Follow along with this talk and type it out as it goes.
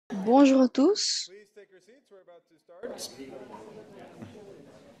Bonjour à tous. Please take your seats. We're about to start.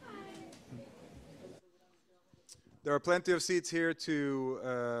 There are plenty of seats here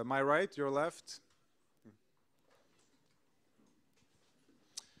to my right, your left.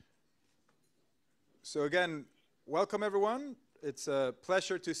 So again, welcome everyone. It's a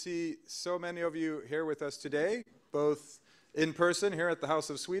pleasure to see so many of you here with us today, both in person here at the House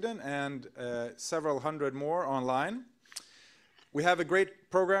of Sweden and several hundred more online. We have a great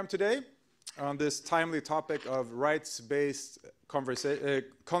program today on this timely topic of rights-based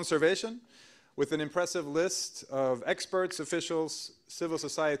conservation, with an impressive list of experts, officials, civil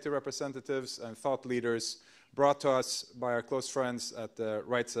society representatives, and thought leaders brought to us by our close friends at the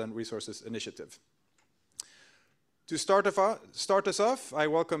Rights and Resources Initiative. To start us off, I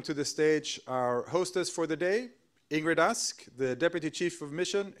welcome to the stage our hostess for the day, Ingrid Ask, the Deputy Chief of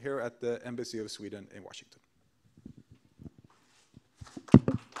Mission here at the Embassy of Sweden in Washington.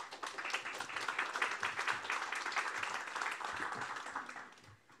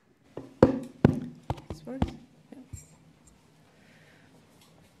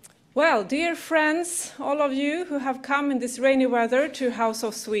 Well, dear friends, all of you who have come in this rainy weather to House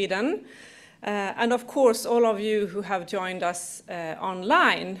of Sweden, and of course all of you who have joined us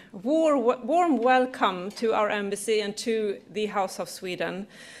online, warm welcome to our embassy and to the House of Sweden,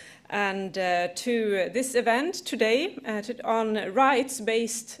 and to this event today on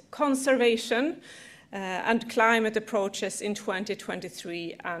rights-based conservation and climate approaches in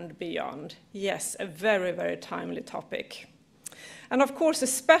 2023 and beyond. Yes, a very, very timely topic. And of course, a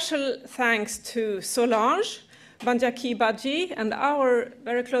special thanks to Solange Banjaki-Badji and our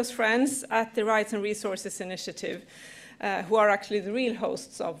very close friends at the Rights and Resources Initiative, who are actually the real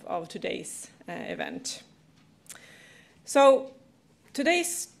hosts of today's event. So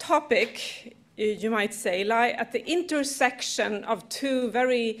today's topic, you might say, lie at the intersection of two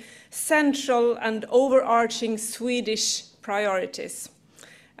very central and overarching Swedish priorities.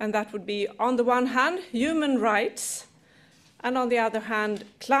 And that would be, on the one hand, human rights, and on the other hand,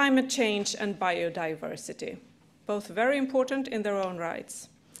 climate change and biodiversity, both very important in their own rights.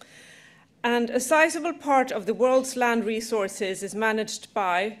 And a sizable part of the world's land resources is managed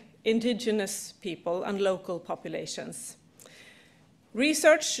by indigenous people and local populations.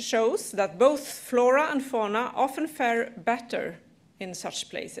 Research shows that both flora and fauna often fare better in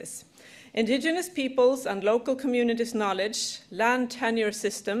such places. Indigenous peoples and local communities' knowledge, land tenure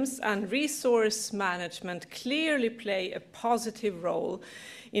systems, and resource management clearly play a positive role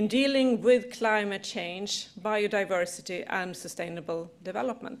in dealing with climate change, biodiversity, and sustainable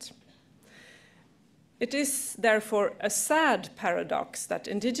development. It is therefore a sad paradox that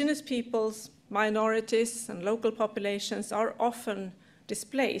indigenous peoples, minorities, and local populations are often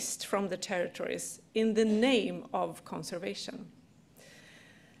displaced from the territories in the name of conservation.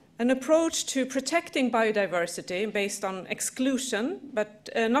 An approach to protecting biodiversity based on exclusion, but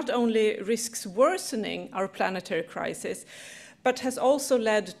not only risks worsening our planetary crisis, but has also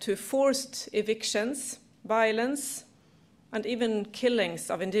led to forced evictions, violence, and even killings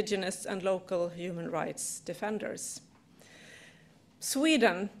of indigenous and local human rights defenders.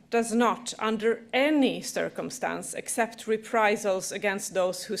 Sweden does not, under any circumstance, accept reprisals against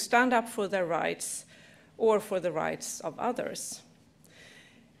those who stand up for their rights or for the rights of others.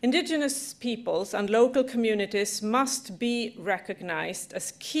 Indigenous peoples and local communities must be recognized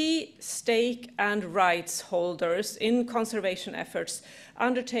as key stake and rights holders in conservation efforts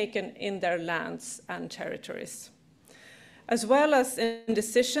undertaken in their lands and territories, as well as in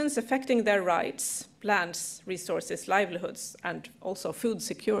decisions affecting their rights, lands, resources, livelihoods, and also food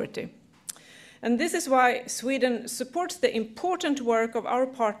security. And this is why Sweden supports the important work of our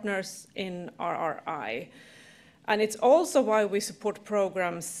partners in RRI. And it's also why we support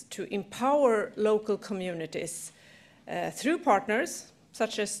programs to empower local communities through partners,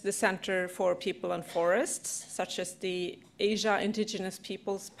 such as the Center for People and Forests, such as the Asia Indigenous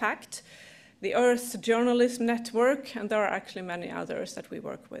Peoples Pact, the Earth Journalism Network, and there are actually many others that we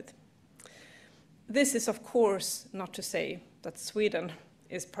work with. This is, of course, not to say that Sweden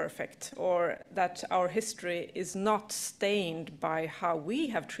is perfect or that our history is not stained by how we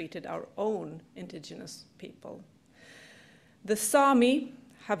have treated our own indigenous people. The Sami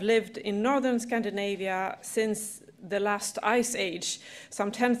have lived in northern Scandinavia since the last ice age,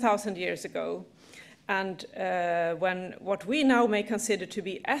 some 10,000 years ago. And when what we now may consider to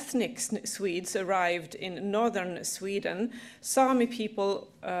be ethnic Swedes arrived in northern Sweden, Sami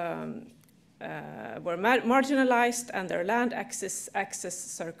people were marginalized and their land access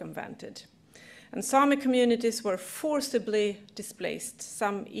circumvented. And Sami communities were forcibly displaced,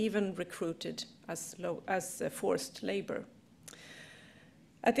 some even recruited as forced labor.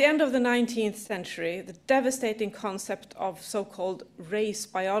 At the end of the 19th century, the devastating concept of so-called race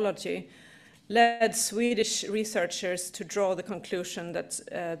biology led Swedish researchers to draw the conclusion that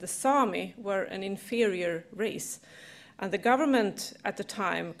the Sami were an inferior race. And the government at the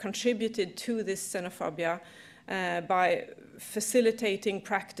time contributed to this xenophobia by facilitating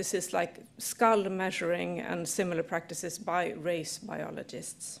practices like skull measuring and similar practices by race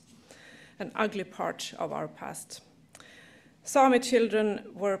biologists, an ugly part of our past. Sami children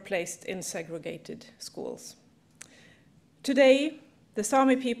were placed in segregated schools. Today, the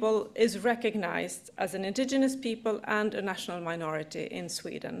Sami people is recognized as an indigenous people and a national minority in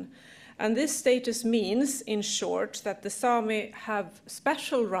Sweden. And this status means, in short, that the Sami have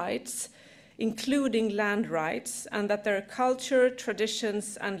special rights, including land rights, and that their culture,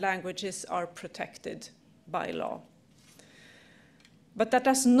 traditions, and languages are protected by law. But that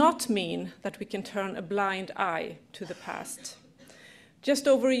does not mean that we can turn a blind eye to the past. Just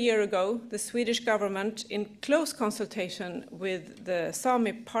over a year ago, the Swedish government, in close consultation with the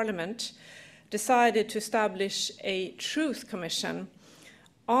Sami parliament, decided to establish a truth commission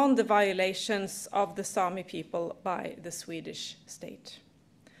on the violations of the Sami people by the Swedish state.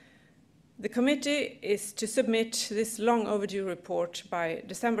 The committee is to submit this long overdue report by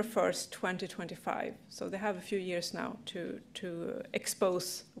December 1st, 2025. So they have a few years now to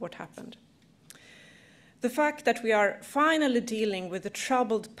expose what happened. The fact that we are finally dealing with the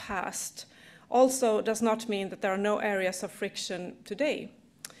troubled past also does not mean that there are no areas of friction today.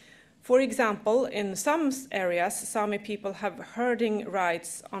 For example, in some areas, Sami people have herding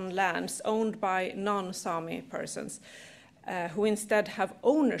rights on lands owned by non-Sami persons, who instead have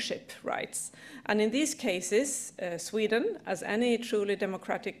ownership rights. And in these cases, Sweden, as any truly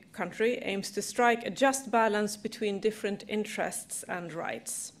democratic country, aims to strike a just balance between different interests and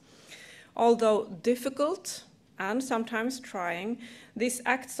rights. Although difficult and sometimes trying, these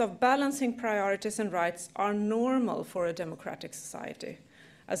acts of balancing priorities and rights are normal for a democratic society,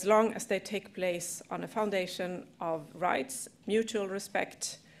 as long as they take place on a foundation of rights, mutual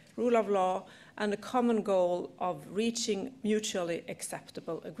respect, rule of law, and a common goal of reaching mutually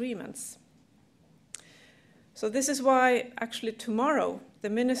acceptable agreements. So this is why, actually tomorrow, the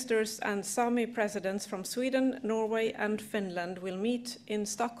ministers and Sami presidents from Sweden, Norway, and Finland will meet in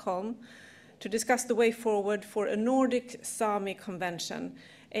Stockholm to discuss the way forward for a Nordic Sami convention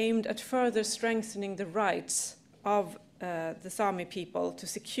aimed at further strengthening the rights of the Sami people to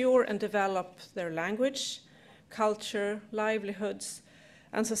secure and develop their language, culture, livelihoods,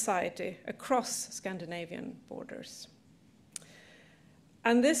 and society across Scandinavian borders.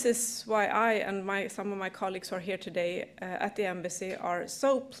 And this is why I and some of my colleagues who are here today at the embassy are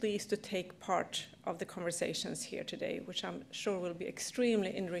so pleased to take part of the conversations here today, which I'm sure will be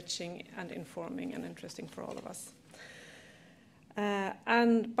extremely enriching and informing and interesting for all of us.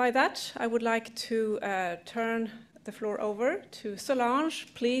 And by that, I would like to turn the floor over to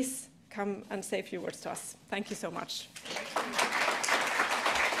Solange. Please come and say a few words to us. Thank you so much.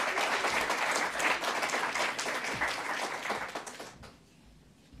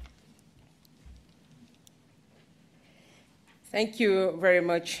 Thank you very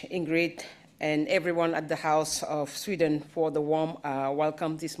much, Ingrid, and everyone at the House of Sweden for the warm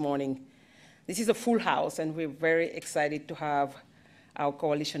welcome this morning. This is a full house, and we're very excited to have our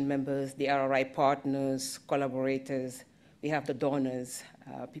coalition members, the RRI partners, collaborators. We have the donors,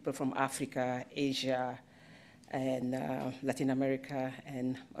 people from Africa, Asia, and Latin America,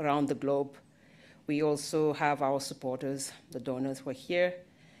 and around the globe. We also have our supporters, the donors who are here,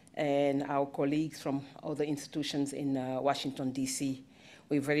 and our colleagues from other institutions in Washington, D.C.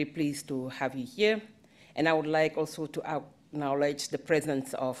 We're very pleased to have you here. And I would like also to acknowledge the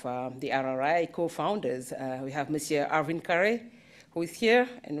presence of the RRI co-founders. We have Monsieur Arvin Carré, who is here,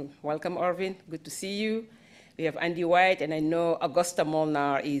 and welcome, Arvin. Good to see you. We have Andy White, and I know Augusta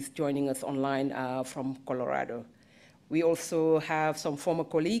Molnar is joining us online from Colorado. We also have some former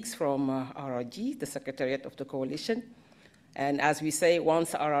colleagues from RRG, the Secretariat of the Coalition. And as we say,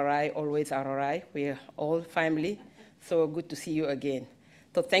 once RRI, always RRI. We're all family, so good to see you again.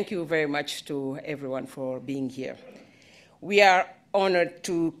 So thank you very much to everyone for being here. We are honored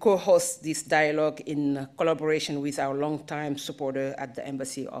to co-host this dialogue in collaboration with our longtime supporter at the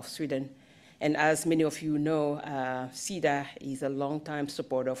Embassy of Sweden. And as many of you know, SIDA is a longtime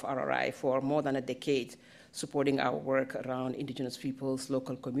supporter of RRI for more than a decade, supporting our work around Indigenous peoples,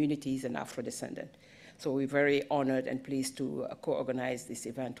 local communities, and Afro-descendant. So we're very honored and pleased to co-organize this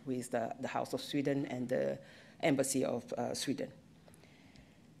event with the House of Sweden and the Embassy of Sweden.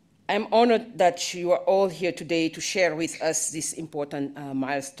 I'm honored that you are all here today to share with us this important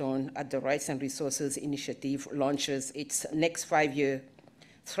milestone as the Rights and Resources Initiative launches its next 5-year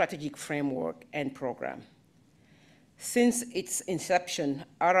strategic framework and program. Since its inception,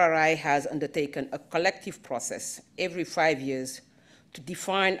 RRI has undertaken a collective process every 5 years to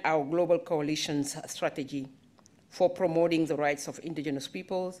define our global coalition's strategy for promoting the rights of indigenous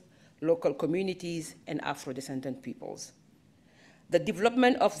peoples, local communities, and Afro-descendant peoples. The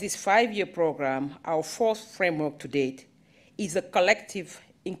development of this 5-year program, our fourth framework to date, is a collective,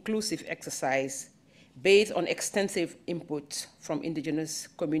 inclusive exercise based on extensive input from indigenous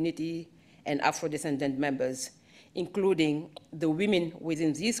community and Afro-descendant members, including the women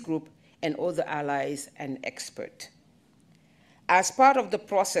within this group and other allies and experts. As part of the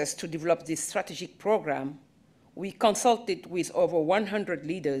process to develop this strategic program, we consulted with over 100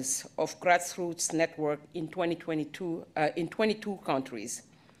 leaders of grassroots network in 22 countries,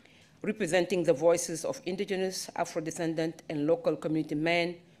 representing the voices of indigenous, Afro-descendant, and local community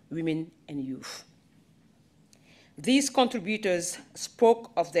men, women, and youth. These contributors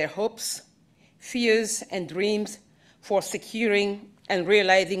spoke of their hopes, fears, and dreams for securing and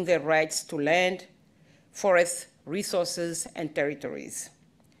realizing their rights to land, forests, resources, and territories.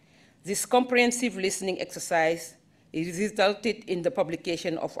 This comprehensive listening exercise resulted in the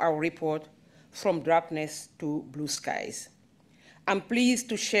publication of our report, From Darkness to Blue Skies. I'm pleased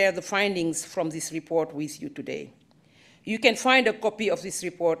to share the findings from this report with you today. You can find a copy of this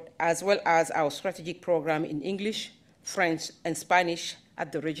report as well as our strategic program in English, French, and Spanish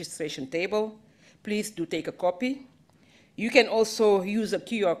at the registration table. Please do take a copy. You can also use a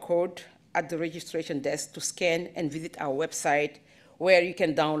QR code at the registration desk to scan and visit our website, where you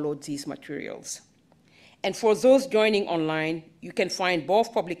can download these materials. And for those joining online, you can find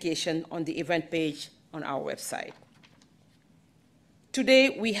both publications on the event page on our website.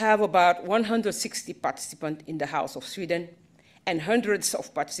 Today, we have about 160 participants in the House of Sweden and hundreds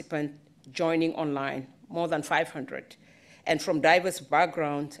of participants joining online, more than 500, and from diverse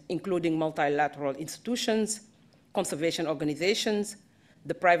backgrounds, including multilateral institutions, conservation organizations,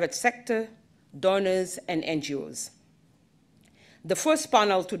 the private sector, donors, and NGOs. The first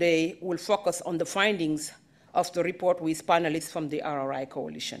panel today will focus on the findings of the report with panelists from the RRI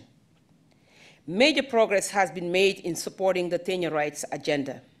Coalition. Major progress has been made in supporting the tenure rights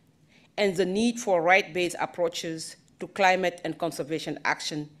agenda, and the need for right-based approaches to climate and conservation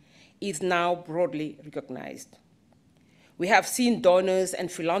action is now broadly recognized. We have seen donors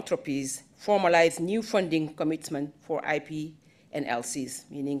and philanthropies formalize new funding commitment for IP and LCs,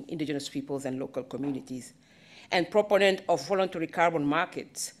 meaning indigenous peoples and local communities, and proponents of voluntary carbon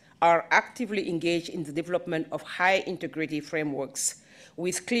markets are actively engaged in the development of high integrity frameworks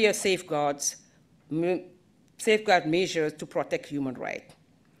with clear safeguard measures to protect human rights.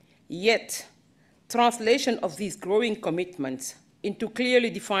 Yet, translation of these growing commitments into clearly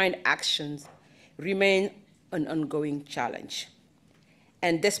defined actions remain an ongoing challenge.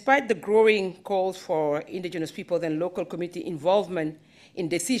 And despite the growing calls for indigenous people and local community involvement in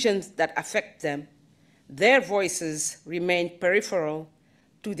decisions that affect them, their voices remain peripheral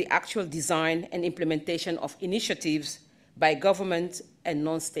to the actual design and implementation of initiatives by government and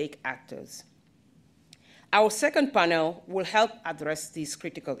non-state actors. Our second panel will help address these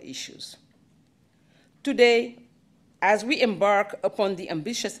critical issues. Today, as we embark upon the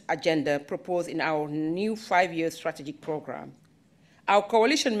ambitious agenda proposed in our new 5-year strategic program, our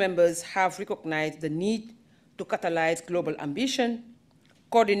coalition members have recognized the need to catalyze global ambition,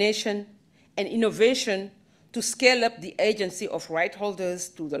 coordination, and innovation to scale up the agency of right holders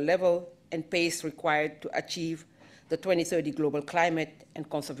to the level and pace required to achieve the 2030 global climate and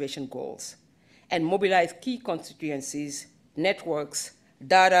conservation goals, and mobilize key constituencies, networks,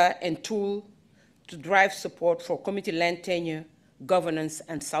 data, and tools to drive support for community land tenure, governance,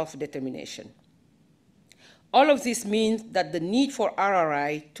 and self-determination. All of this means that the need for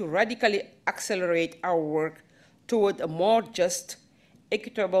RRI to radically accelerate our work toward a more just,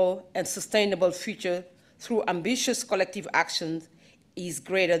 equitable, and sustainable future through ambitious collective actions is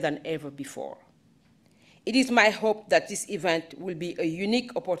greater than ever before. It is my hope that this event will be a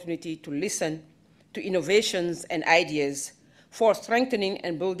unique opportunity to listen to innovations and ideas for strengthening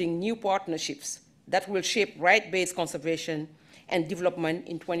and building new partnerships that will shape right-based conservation and development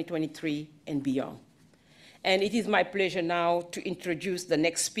in 2023 and beyond. And it is my pleasure now to introduce the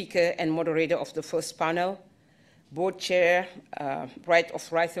next speaker and moderator of the first panel, Board Chair, Right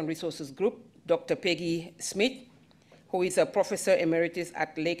of Rights and Resources Group, Dr. Peggy Smith, who is a Professor Emeritus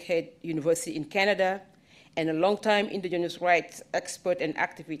at Lakehead University in Canada and a longtime Indigenous rights expert and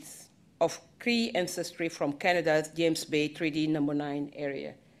activist of Cree ancestry from Canada's James Bay Treaty No. 9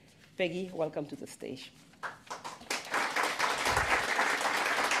 area. Peggy, welcome to the stage.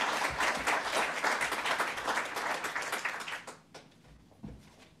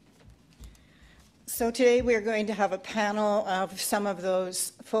 So today we are going to have a panel of some of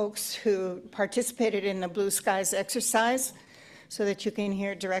those folks who participated in the Blue Skies exercise so that you can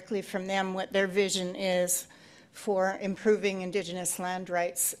hear directly from them what their vision is for improving Indigenous land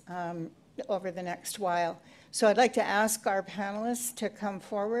rights over the next while. So I'd like to ask our panelists to come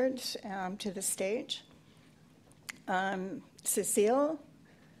forward to the stage. Cecile,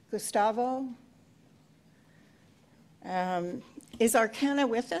 Gustavo. Is Arcana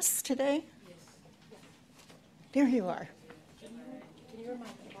with us today? Yes. There you are. Can you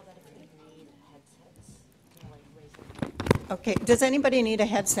remind people that if they need headsets, okay, does anybody need a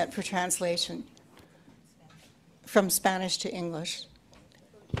headset for translation? From Spanish to English?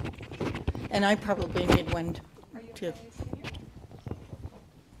 And I probably need one too.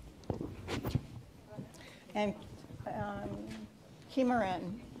 And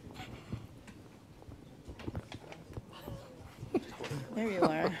Kimaran. There you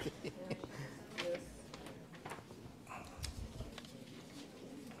are.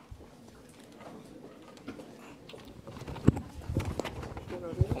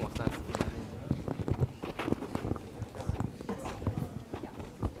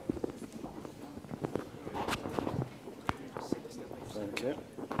 Thank you.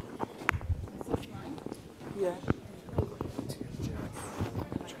 Yeah.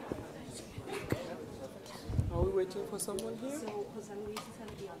 Are we waiting for someone here? So Jose Luis is going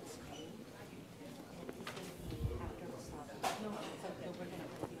to be on the screen.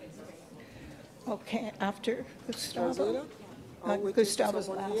 Okay, after Gustavo. Rosita? Are we waiting for Gustavo's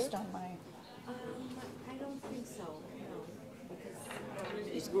someone last here? on my. I don't think so, no. Because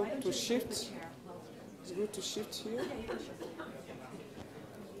It's good to shift. It's good to shift here.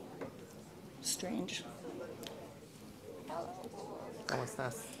 Strange. ¿Cómo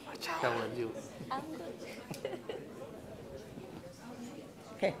estás? How are you?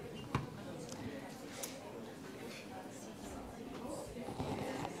 Okay.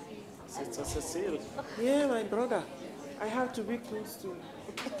 Sister Cecile. Yeah, my brother. I have to be close to.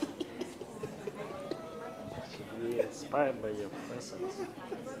 Be inspired by your presence.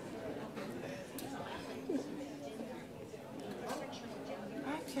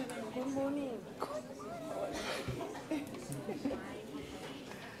 Hi, Tiana. Good morning.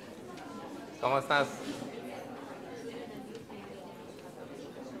 ¿Cómo estás?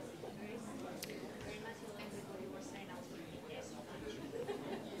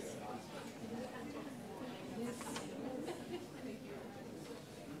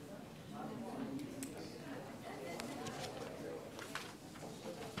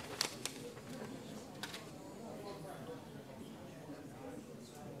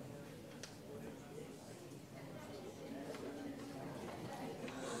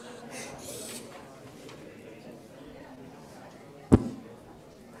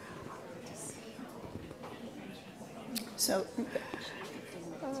 So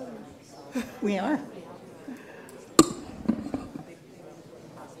we are.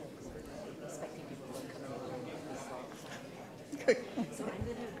 So I'm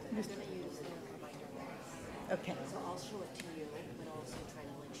going to use the reminder box. Okay. So I'll show it to you, but also try to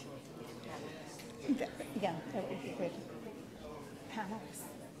like show it to the panelists. Yeah, that would be good. Panels.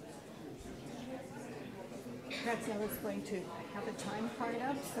 Graziella is going to have a time card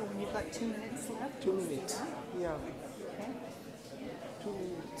up, so when you've got 2 minutes left. 2 minutes. Yeah. Okay. 2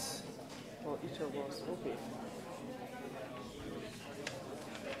 minutes for each of us. Okay.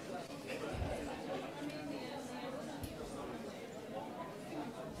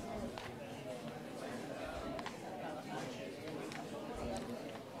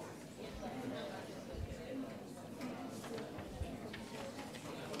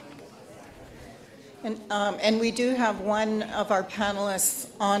 And we do have one of our panelists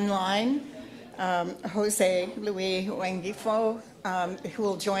online, Jose Luis Wangifo, who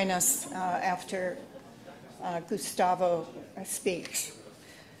will join us after Gustavo speaks.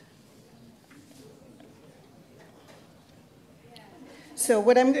 So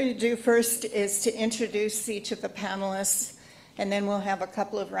what I'm going to do first is to introduce each of the panelists, and then we'll have a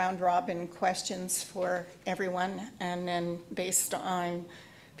couple of round-robin questions for everyone, and then based on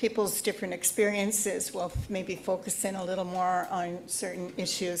people's different experiences, we'll maybe focus in a little more on certain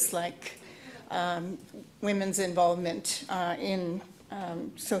issues like women's involvement in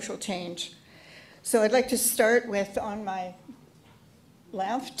social change. So I'd like to start with, on my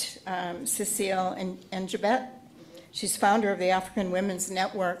left, Cecile Njabet. She's founder of the African Women's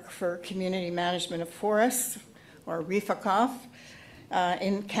Network for Community Management of Forests, or RIFACOF,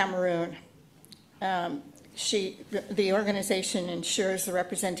 in Cameroon. The organization ensures the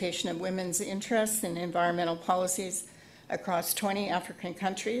representation of women's interests in environmental policies across 20 African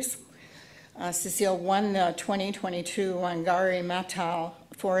countries. Cecile won the 2022 Wangari Maathai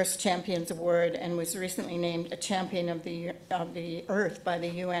Forest Champions Award and was recently named a champion of the Earth by the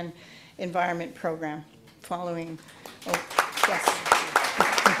UN Environment Program, following, yes.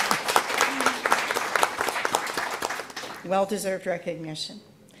 Well-deserved recognition.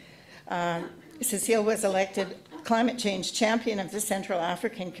 Cecile was elected Climate Change Champion of the Central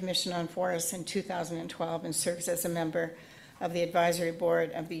African Commission on Forests in 2012 and serves as a member of the Advisory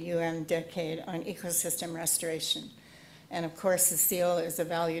Board of the UN Decade on Ecosystem Restoration. And of course, Cecile is a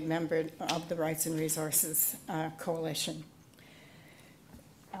valued member of the Rights and Resources Coalition.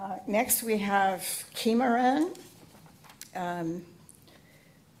 Next, we have Kimaran.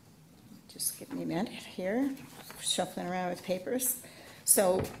 Just give me a minute here, shuffling around with papers.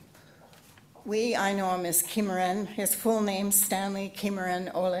 So I know him as Kimaran. His full name, Stanley Kimaran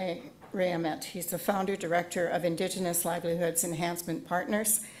Ole Reamet. He's the founder director of Indigenous Livelihoods Enhancement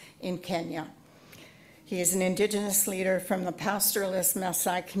Partners in Kenya. He is an Indigenous leader from the pastoralist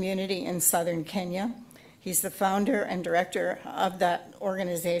Maasai community in southern Kenya. He's the founder and director of that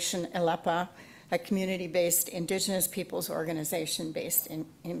organization, ELAPA, a community-based Indigenous peoples organization based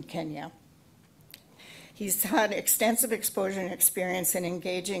in Kenya. He's had extensive exposure and experience in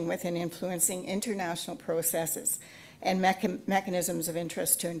engaging with and influencing international processes and mechanisms of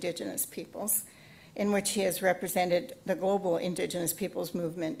interest to Indigenous peoples, in which he has represented the global Indigenous peoples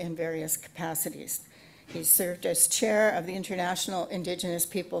movement in various capacities. He served as chair of the International Indigenous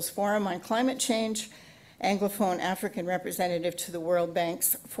Peoples Forum on Climate Change, Anglophone African representative to the World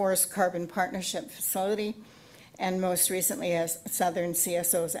Bank's Forest Carbon Partnership Facility, and most recently as Southern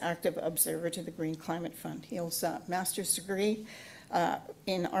CSO's active observer to the Green Climate Fund. He holds a master's degree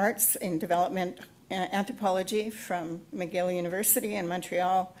in arts in development anthropology from McGill University in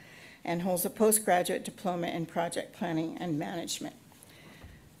Montreal, and holds a postgraduate diploma in project planning and management.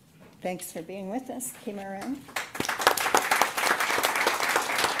 Thanks for being with us, Kimaran.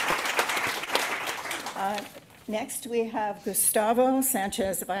 Next, we have Gustavo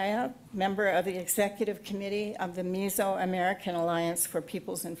Sanchez Valla, member of the Executive Committee of the Mesoamerican Alliance for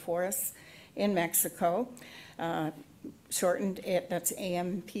Peoples and Forests in Mexico. Shortened, that's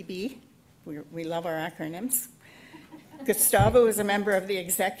AMPB. We love our acronyms. Gustavo is a member of the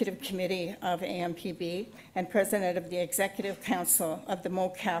Executive Committee of AMPB and president of the Executive Council of the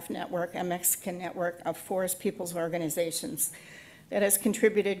MOCAF Network, a Mexican network of forest peoples organizations that has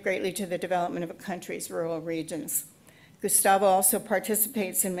contributed greatly to the development of a country's rural regions. Gustavo also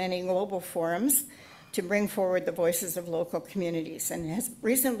participates in many global forums to bring forward the voices of local communities and has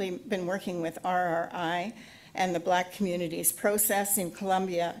recently been working with RRI and the Black Communities Process in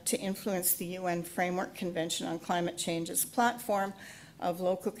Colombia to influence the UN Framework Convention on Climate Change's platform of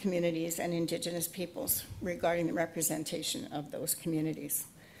local communities and Indigenous peoples regarding the representation of those communities.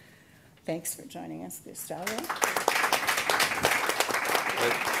 Thanks for joining us, Gustavo.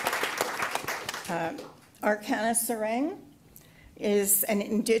 Arcana Sarang is an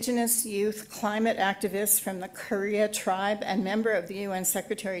Indigenous youth climate activist from the Korea tribe and member of the UN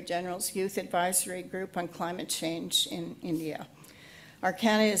Secretary General's Youth Advisory Group on Climate Change in India.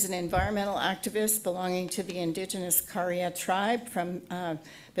 Arcana is an environmental activist belonging to the Indigenous Korea tribe from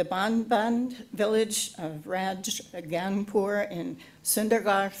Bibanban village of Rajganpur in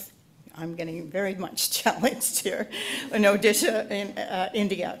Sundargarh. I'm getting very much challenged here, in Odisha, in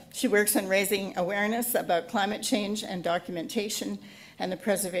India. She works on raising awareness about climate change and documentation and the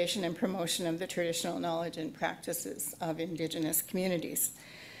preservation and promotion of the traditional knowledge and practices of Indigenous communities.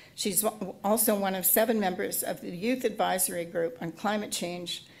 She's also one of 7 members of the Youth Advisory Group on Climate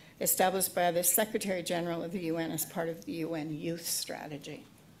Change, established by the Secretary General of the UN as part of the UN Youth Strategy.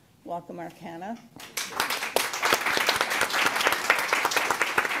 Welcome, Arcana.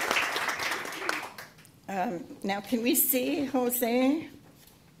 Now, can we see Jose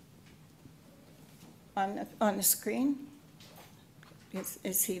on the screen?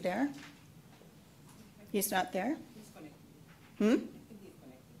 Is he there? He's not there?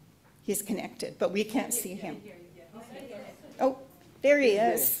 He's connected, but we can't see him. Oh, there he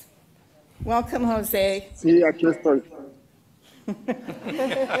is. Welcome, Jose. Sí, aquí estoy.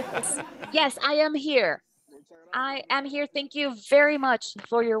 Yes, I am here. I am here. Thank you very much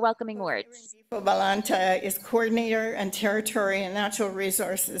for your welcoming words. Balanta is coordinator and territory and natural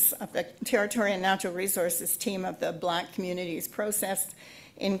resources of the Territory and Natural Resources team of the Black Communities Process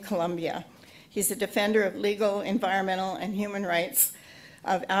in Colombia. He's a defender of legal, environmental, and human rights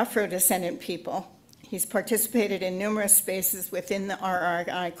of Afro-descendant people. He's participated in numerous spaces within the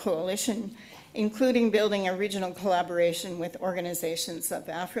RRI coalition, including building a regional collaboration with organizations of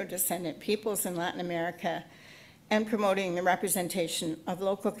Afro-descendant peoples in Latin America and promoting the representation of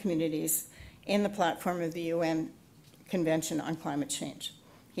local communities in the platform of the UN Convention on Climate Change.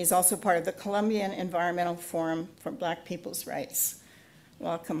 He's also part of the Colombian Environmental Forum for Black People's Rights.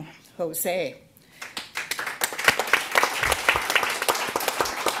 Welcome, Jose.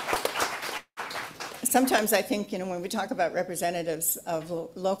 Sometimes I think, when we talk about representatives of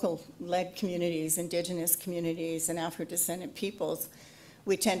local-led communities, Indigenous communities, and Afro-descendant peoples,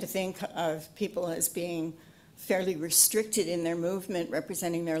 we tend to think of people as being fairly restricted in their movement,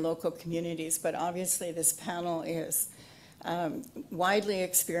 representing their local communities, but obviously this panel is widely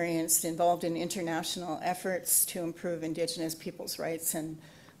experienced, involved in international efforts to improve Indigenous people's rights, and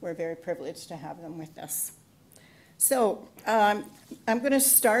we're very privileged to have them with us. So I'm going to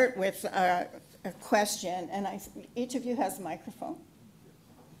start with a question, and each of you has a microphone.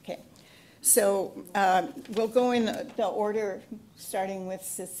 Okay. So we'll go in the order, starting with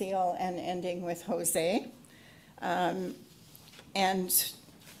Cecile and ending with Jose. Okay,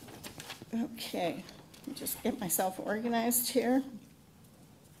 let me just get myself organized here.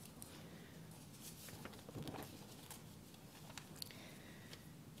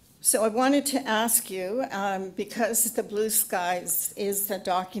 So I wanted to ask you, because The Blue Skies is the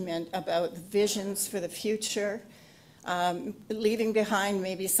document about visions for the future, leaving behind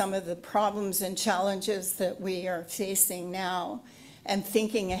maybe some of the problems and challenges that we are facing now, and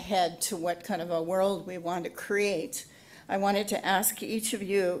thinking ahead to what kind of a world we want to create, I wanted to ask each of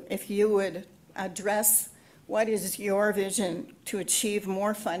you if you would address what is your vision to achieve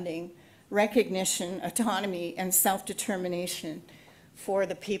more funding, recognition, autonomy, and self-determination for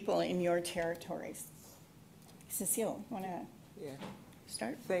the people in your territories. Cecile, want to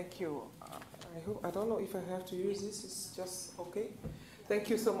start? Thank you. I don't know if I have to use this. It's just okay. Thank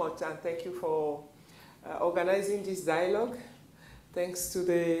you so much, and thank you for organizing this dialogue. Thanks to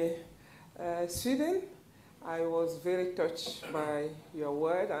the Sweden, I was very touched by your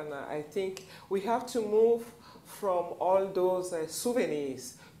word, and I think we have to move from all those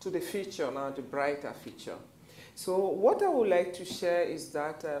souvenirs to the future now, the brighter future. So what I would like to share is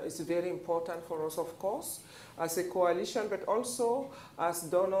that it's very important for us, of course, as a coalition, but also as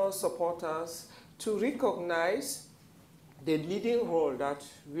donors, supporters, to recognize the leading role that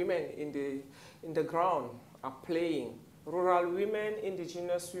women in the ground are playing. Rural women,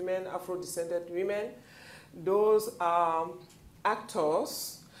 Indigenous women, Afro-descendant women, those are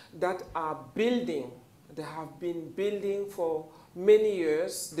actors that are building, they have been building for many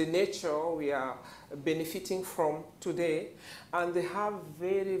years the nature we are benefiting from today, and they have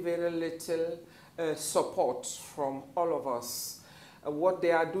very, very little support from all of us. What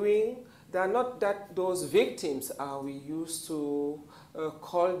they are doing, they are not that those victims we used to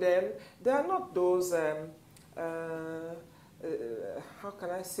call them. They are not those, how can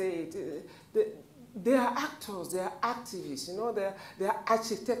I say it? They are actors, they are activists, they are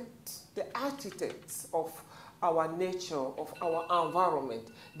architects, the architects of our nature, of our environment.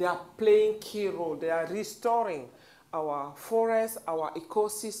 They are playing key role. They are restoring our forests, our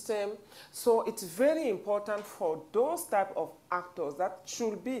ecosystem. So it's very important for those type of actors that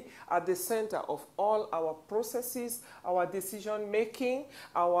should be at the center of all our processes, our decision making,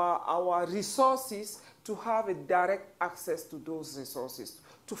 our resources, to have a direct access to those resources,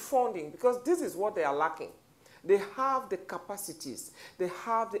 to funding, because this is what they are lacking. They have the capacities, they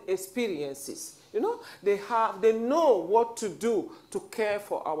have the experiences, they know what to do to care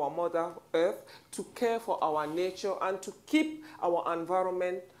for our Mother Earth, to care for our nature, and to keep our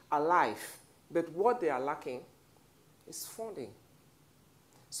environment alive. But what they are lacking is funding.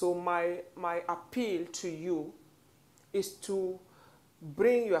 So my appeal to you is to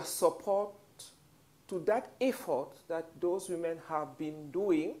bring your support to that effort that those women have been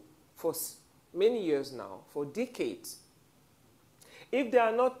doing for many years now, for decades. If they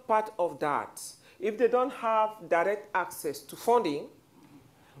are not part of that, if they don't have direct access to funding,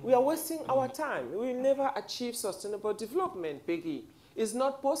 we are wasting our time. We will never achieve sustainable development, Peggy. It's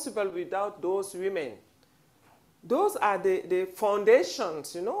not possible without those women. Those are the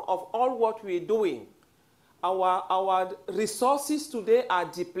foundations, of all what we're doing. Our resources today are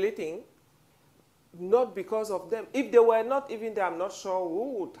depleting, not because of them. If they were not even there, I'm not sure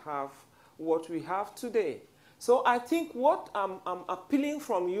who would have what we have today. So I think what I'm appealing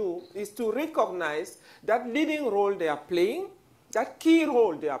from you is to recognize that leading role they are playing, that key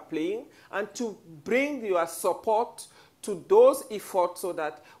role they are playing, and to bring your support to those efforts so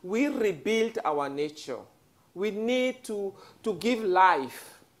that we rebuild our nature. We need to give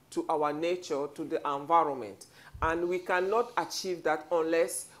life to our nature, to the environment. And we cannot achieve that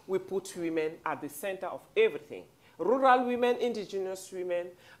unless we put women at the center of everything. Rural women, Indigenous women,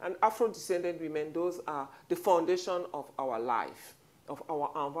 and Afro-descendant women, those are the foundation of our life, of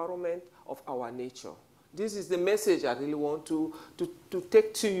our environment, of our nature. This is the message I really want to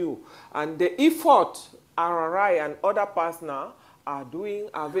take to you. And the effort RRI and other partners are doing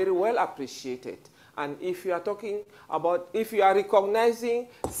are very well appreciated. And if you are talking about, if you are recognizing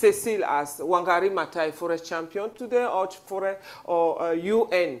Cecile as Wangari Maathai Forest Champion today or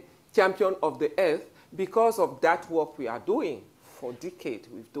UN Champion of the Earth, because of that work we are doing for decades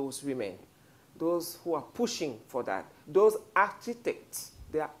with those women, those who are pushing for that, those architects,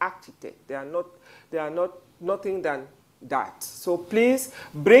 they are architects, they are not nothing than that. So please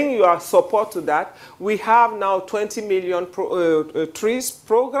bring your support to that. We have now 20 million trees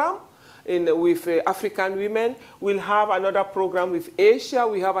program with African women. We'll have another program with Asia.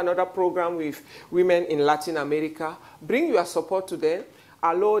 We have another program with women in Latin America. Bring your support to them.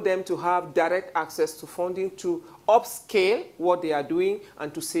 Allow them to have direct access to funding to upscale what they are doing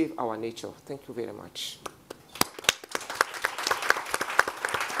and to save our nature. Thank you very much.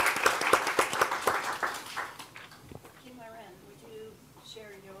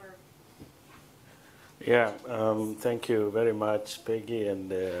 Yeah, thank you very much, Peggy,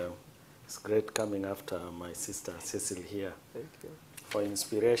 and it's great coming after my sister Cecil here. Thank you. For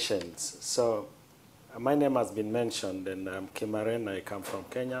inspirations. So, my name has been mentioned, and I'm Kimaren. I come from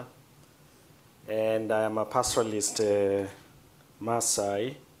Kenya, and I am a pastoralist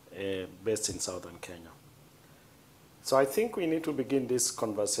Maasai based in southern Kenya. So I think we need to begin this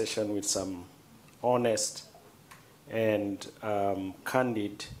conversation with some honest and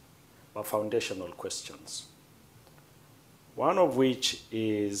candid but foundational questions. One of which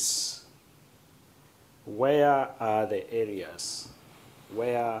is, where are the areas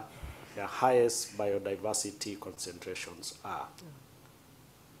where the highest biodiversity concentrations are?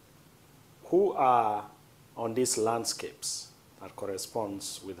 Who are on these landscapes that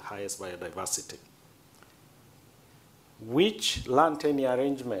corresponds with highest biodiversity? Which land tenure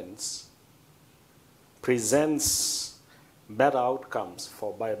arrangements presents better outcomes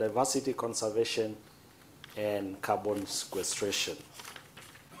for biodiversity conservation and carbon sequestration?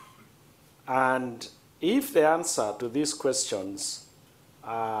 And if the answer to these questions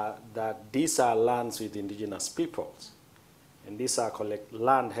are that these are lands with indigenous peoples, and these are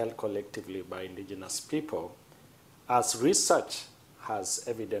land held collectively by indigenous people, as research has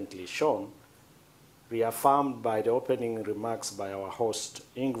evidently shown, reaffirmed by the opening remarks by our host,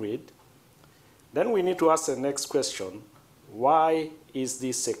 Ingrid, then we need to ask the next question: why is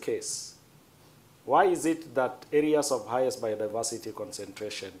this a case? Why is it that areas of highest biodiversity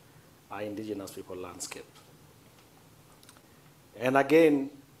concentration are indigenous people landscape? And again,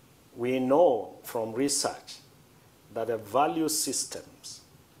 we know from research that the value systems,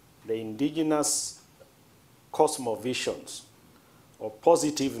 the indigenous cosmovisions or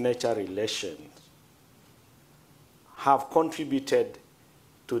positive nature relations have contributed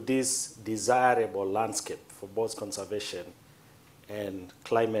to this desirable landscape for both conservation and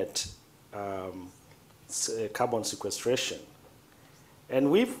climate carbon sequestration.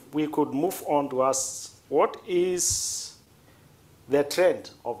 And if we could move on to ask, what is the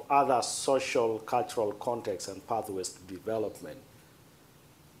trend of other social, cultural contexts and pathways to development,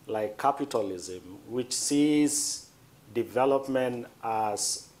 like capitalism, which sees development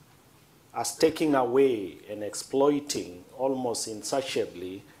as taking away and exploiting almost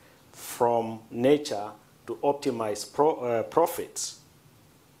insatiably from nature to optimize profits.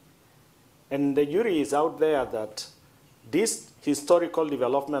 And the jury is out there that these historical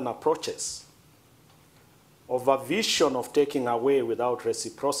development approaches of a vision of taking away without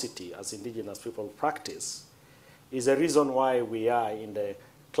reciprocity, as indigenous people practice, is a reason why we are in the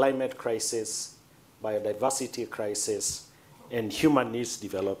climate crisis, biodiversity crisis, and human needs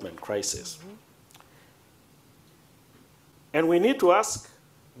development crisis. Mm-hmm. And we need to ask,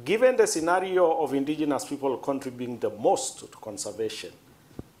 given the scenario of indigenous people contributing the most to conservation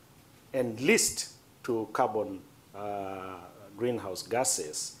and least to carbon greenhouse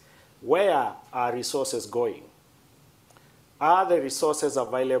gases, where are resources going? Are the resources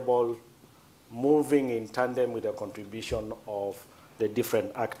available moving in tandem with the contribution of the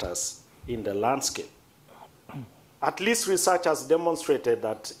different actors in the landscape? At least research has demonstrated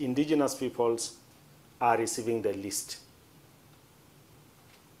that indigenous peoples are receiving the least.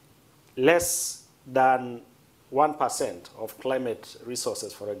 Less than 1% of climate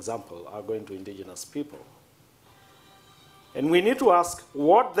resources, for example, are going to indigenous people. And we need to ask,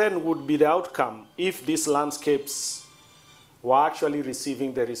 what then would be the outcome if these landscapes were actually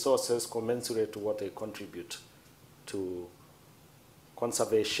receiving the resources commensurate to what they contribute to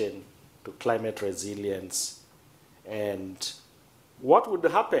conservation, to climate resilience? And what would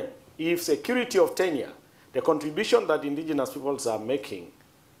happen if security of tenure the contribution that indigenous peoples are making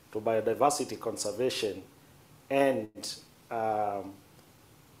to biodiversity conservation and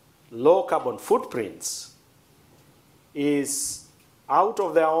low carbon footprints is out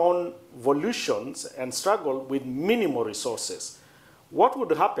of their own volitions and struggle with minimal resources. What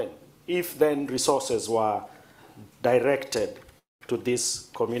would happen if then resources were directed to these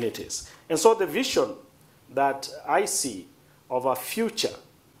communities? And so the vision that I see of a future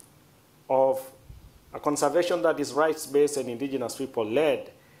of a conservation that is rights-based and indigenous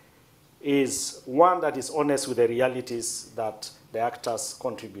people-led is one that is honest with the realities that the actors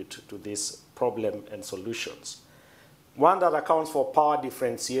contribute to this problem and solutions. One that accounts for power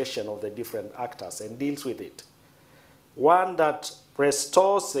differentiation of the different actors and deals with it. One that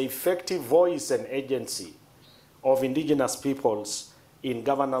restores the effective voice and agency of indigenous peoples in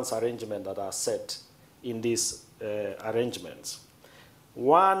governance arrangements that are set in these arrangements.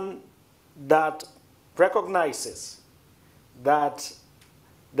 One that recognizes that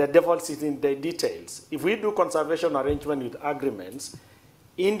the devil is in the details. If we do conservation arrangement with agreements,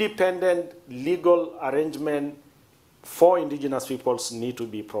 independent legal arrangement for indigenous peoples need to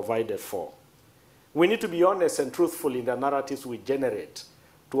be provided for. We need to be honest and truthful in the narratives we generate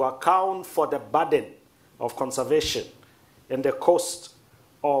to account for the burden of conservation and the cost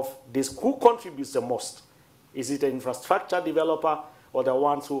of this. Who contributes the most? Is it an infrastructure developer or the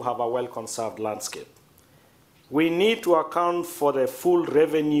ones who have a well-conserved landscape? We need to account for the full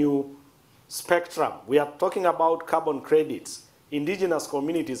revenue spectrum. We are talking about carbon credits. Indigenous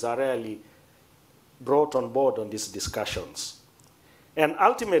communities are rarely brought on board on these discussions. And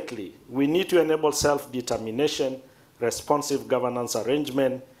ultimately, we need to enable self-determination, responsive governance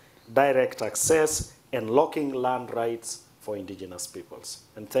arrangement, direct access, and locking land rights for indigenous peoples.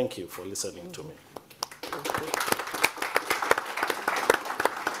 And thank you for listening to me. Thank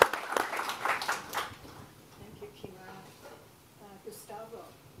you, Kimura. Gustavo,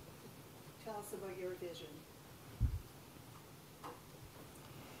 tell us about your vision.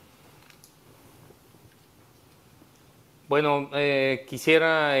 Bueno,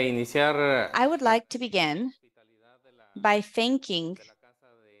 quisiera iniciar. I would like to begin by thanking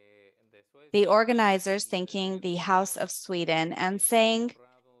the organizers, thanking the House of Sweden, and saying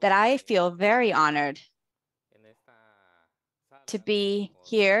that I feel very honored to be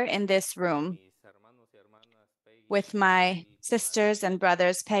here in this room with my sisters and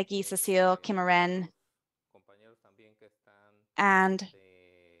brothers, Peggy, Cecile, Kimaren, and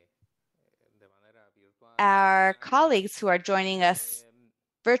our colleagues who are joining us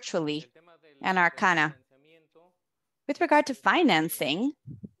virtually, and Arcana. With regard to financing,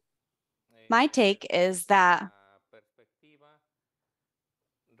 my take is that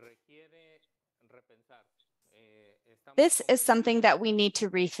this is something that we need to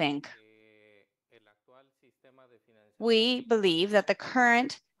rethink. We believe that the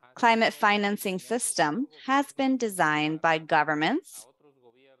current climate financing system has been designed by governments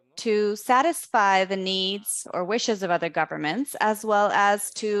to satisfy the needs or wishes of other governments, as well as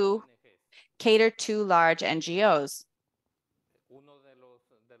to cater to large NGOs.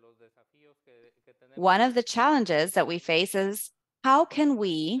 One of the challenges that we face is how can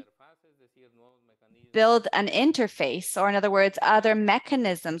we build an interface, or in other words, other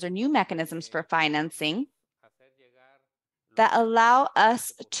mechanisms or new mechanisms for financing that allow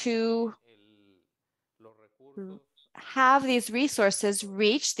us to have these resources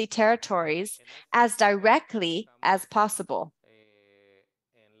reach the territories as directly as possible.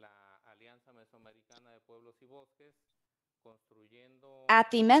 At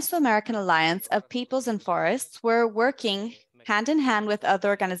the Mesoamerican Alliance of Peoples and Forests, we're working hand in hand with other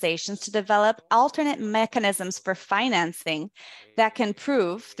organizations to develop alternate mechanisms for financing that can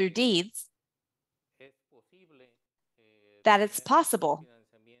prove through deeds that it's possible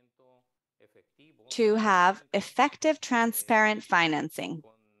to have effective, transparent financing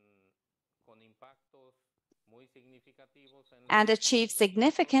and achieve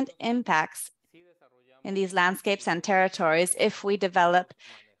significant impacts in these landscapes and territories if we develop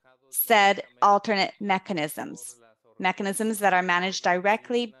said alternate mechanisms, mechanisms that are managed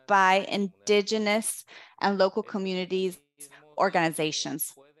directly by indigenous and local communities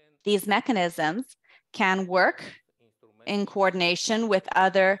organizations. These mechanisms can work in coordination with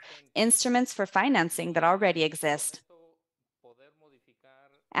other instruments for financing that already exist.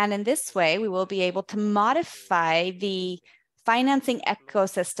 And in this way, we will be able to modify the financing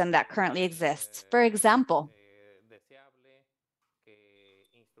ecosystem that currently exists. For example,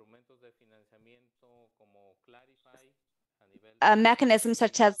 a mechanism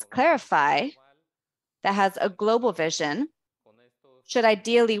such as Clarify that has a global vision should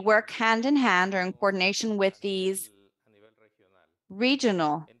ideally work hand in hand or in coordination with these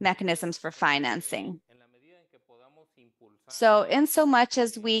regional mechanisms for financing. So in so much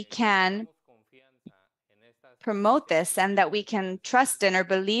as we can promote this and that we can trust in or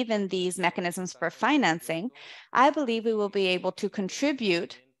believe in these mechanisms for financing, I believe we will be able to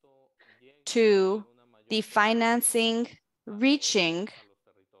contribute to the financing reaching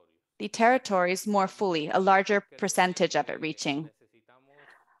the territories more fully, a larger percentage of it reaching.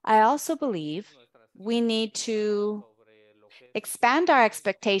 I also believe we need to expand our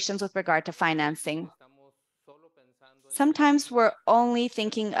expectations with regard to financing. Sometimes we're only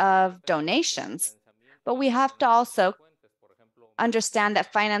thinking of donations, but we have to also understand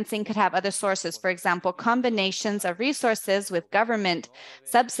that financing could have other sources. For example, combinations of resources with government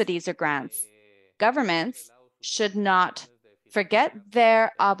subsidies or grants. Governments should not forget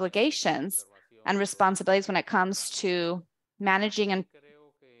their obligations and responsibilities when it comes to managing and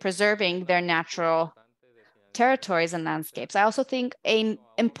preserving their natural territories and landscapes. I also think an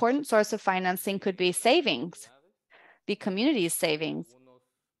important source of financing could be savings, the community's savings.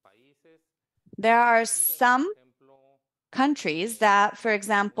 There are some countries that, for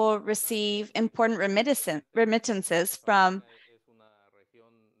example, receive important remittances from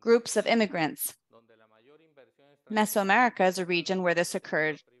groups of immigrants. Mesoamerica is a region where this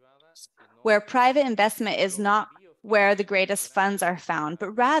occurred, where private investment is not where the greatest funds are found,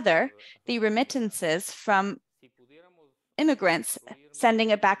 but rather the remittances from immigrants sending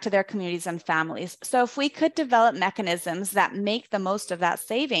it back to their communities and families. So if we could develop mechanisms that make the most of that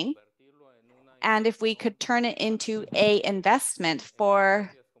saving, and if we could turn it into an investment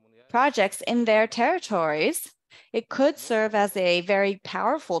for projects in their territories, it could serve as a very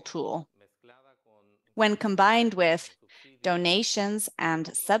powerful tool when combined with donations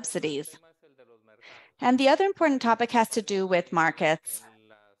and subsidies. And the other important topic has to do with markets.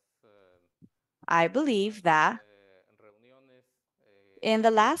 I believe that in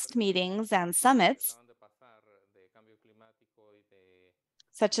the last meetings and summits,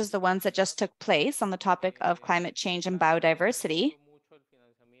 such as the ones that just took place on the topic of climate change and biodiversity,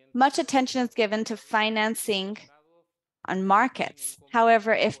 much attention is given to financing on markets.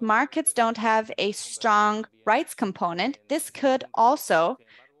 However, if markets don't have a strong rights component, this could also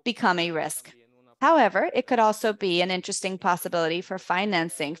become a risk. However, it could also be an interesting possibility for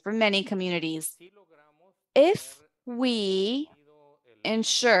financing for many communities. If we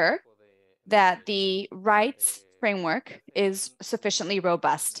ensure that the rights framework is sufficiently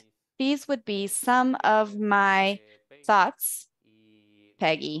robust. These would be some of my thoughts,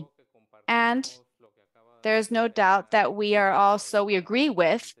 Peggy. And there's no doubt that we agree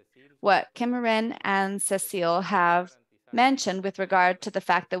with what Cameron and Cecile have mentioned with regard to the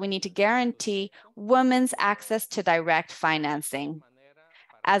fact that we need to guarantee women's access to direct financing,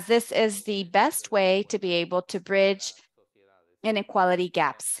 as this is the best way to be able to bridge inequality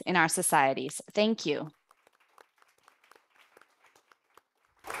gaps in our societies. Thank you.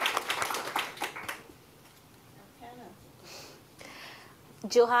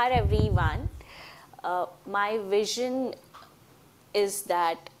 Johar everyone. My vision is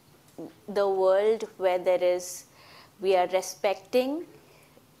that the world where we are respecting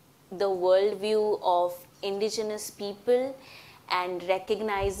the worldview of indigenous people and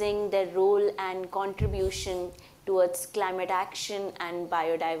recognizing their role and contribution towards climate action and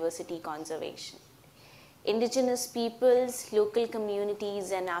biodiversity conservation. Indigenous peoples, local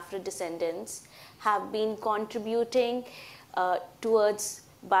communities, and Afro-descendants have been contributing towards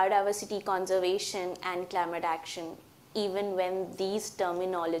biodiversity conservation and climate action, even when these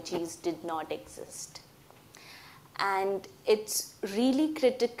terminologies did not exist. And it's really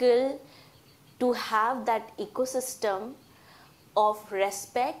critical to have that ecosystem of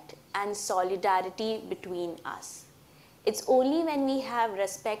respect and solidarity between us. It's only when we have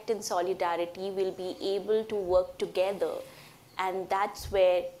respect and solidarity we'll be able to work together, and that's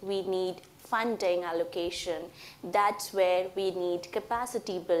where we need funding allocation, that's where we need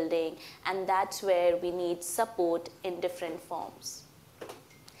capacity building, and that's where we need support in different forms.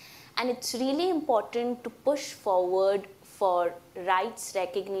 And it's really important to push forward for rights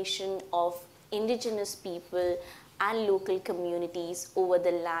recognition of indigenous people and local communities over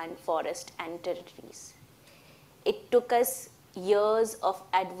the land, forest, and territories. It took us years of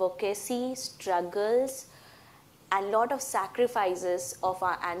advocacy, struggles, and a lot of sacrifices of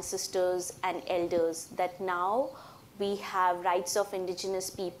our ancestors and elders that now we have rights of indigenous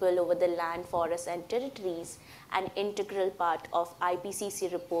people over the land, forests, and territories, an integral part of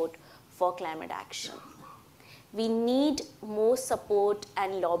IPCC report for climate action. We need more support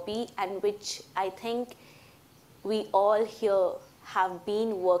and lobby, and which I think we all here have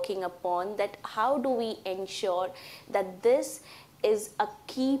been working upon, that how do we ensure that this is a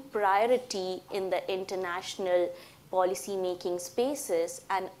key priority in the international policy making spaces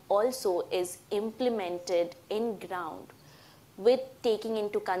and also is implemented in ground, with taking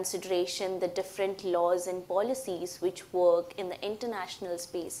into consideration the different laws and policies which work in the international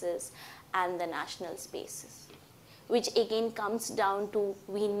spaces and the national spaces, which again comes down to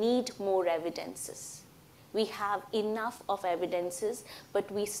we need more evidences. We have enough of evidences, but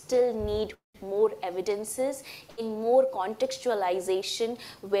we still need more evidences in more contextualization,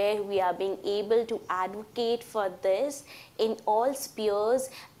 where we are being able to advocate for this in all spheres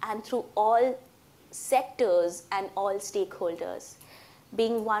and through all sectors and all stakeholders.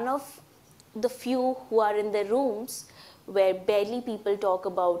 Being one of the few who are in the rooms where barely people talk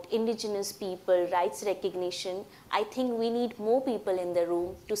about Indigenous people rights recognition, I think we need more people in the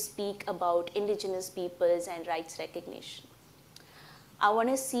room to speak about Indigenous peoples and rights recognition. I want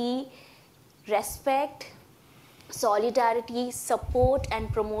to see respect, solidarity, support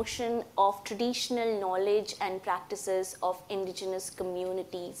and promotion of traditional knowledge and practices of Indigenous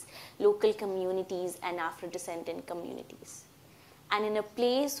communities, local communities and Afro-descendant communities. And in a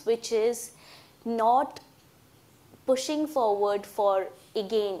place which is not pushing forward for,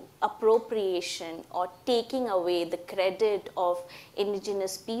 again, appropriation or taking away the credit of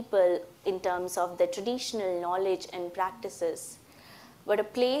Indigenous people in terms of the traditional knowledge and practices, but a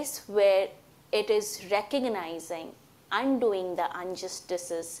place where it is recognizing, undoing the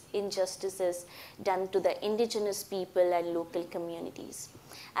injustices done to the Indigenous people and local communities.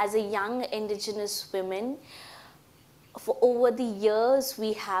 As a young Indigenous woman, for over the years,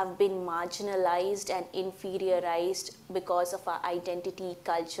 we have been marginalized and inferiorized because of our identity,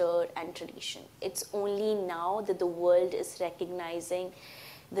 culture, and tradition. It's only now that the world is recognizing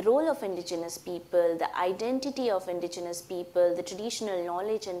the role of Indigenous people, the identity of Indigenous people, the traditional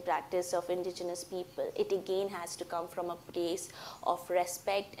knowledge and practice of Indigenous people. It again has to come from a place of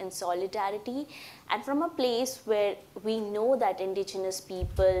respect and solidarity, and from a place where we know that Indigenous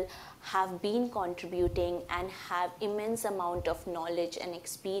people have been contributing and have immense amount of knowledge and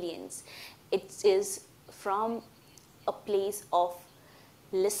experience. It is from a place of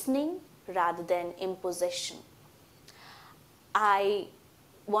listening rather than imposition. I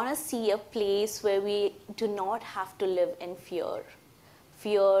want to see a place where we do not have to live in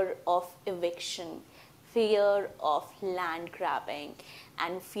fear of eviction, fear of land grabbing,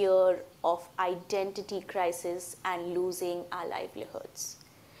 and fear of identity crisis and losing our livelihoods.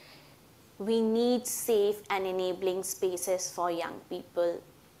 We need safe and enabling spaces for young people,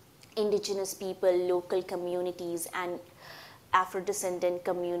 Indigenous people, local communities, and Afro-descendant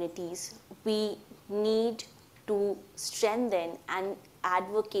communities. We need to strengthen and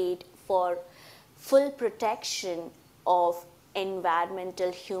advocate for full protection of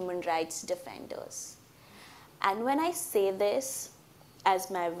environmental human rights defenders. And when I say this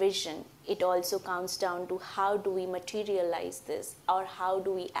as my vision, it also comes down to how do we materialize this, or how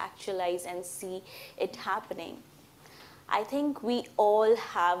do we actualize and see it happening. I think we all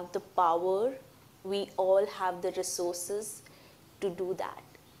have the power, we all have the resources to do that.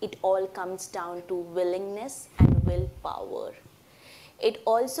 It all comes down to willingness and willpower. It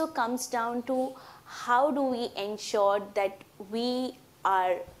also comes down to how do we ensure that we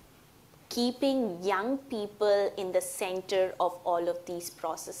are keeping young people in the center of all of these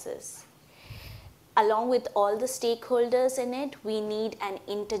processes. Along with all the stakeholders in it, we need an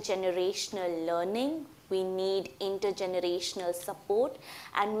intergenerational learning, we need intergenerational support,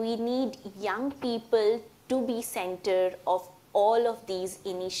 and we need young people to be center of all of these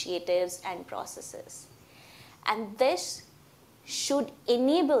initiatives and processes. And this should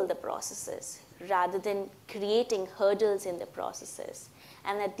enable the processes rather than creating hurdles in the processes.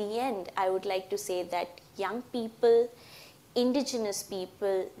 And at the end, I would like to say that young people, Indigenous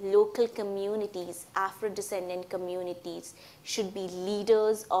people, local communities, Afro-descendant communities should be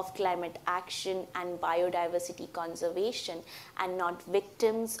leaders of climate action and biodiversity conservation, and not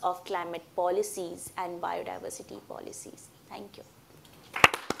victims of climate policies and biodiversity policies. Thank you.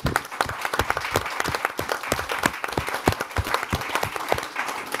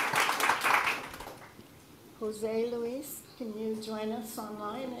 Jose Luis, can you join us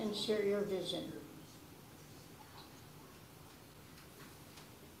online and share your vision?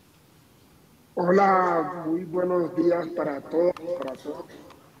 Hola, muy buenos días para todos, para todos.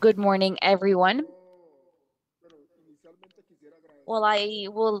 Good morning, everyone. Well, I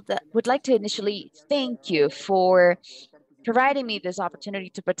would like to initially thank you for providing me this opportunity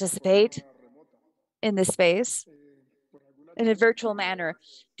to participate in this space in a virtual manner.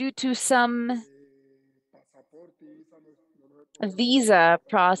 Due to some visa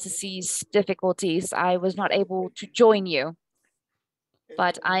processes difficulties, I was not able to join you.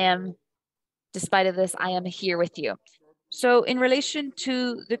 But despite of this, I am here with you. So in relation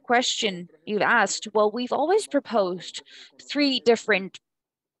to the question you've asked, well, we've always proposed 3 different,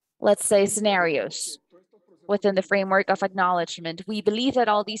 let's say, scenarios within the framework of acknowledgement. We believe that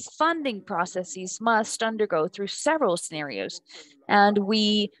all these funding processes must undergo through several scenarios. And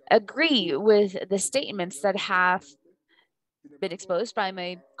we agree with the statements that have been exposed by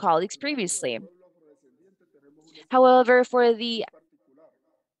my colleagues previously. However, for the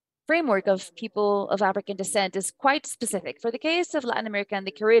framework of people of African descent is quite specific. For the case of Latin America and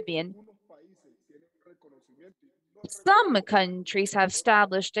the Caribbean, some countries have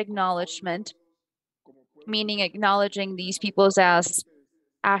established acknowledgement, meaning acknowledging these peoples as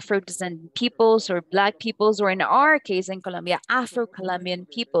Afro-descendant peoples or Black peoples, or in our case in Colombia, Afro-Colombian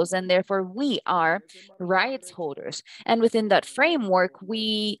peoples, and therefore we are rights holders. And within that framework,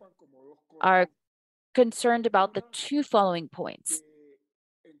 we are concerned about the 2 following points.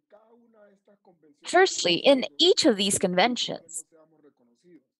 Firstly, in each of these conventions,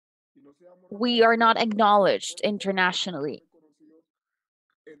 we are not acknowledged internationally.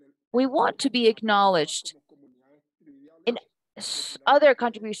 We want to be acknowledged in other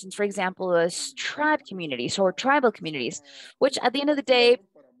contributions, for example, as tribe communities or tribal communities, which at the end of the day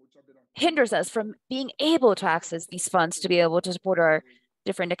hinders us from being able to access these funds to be able to support our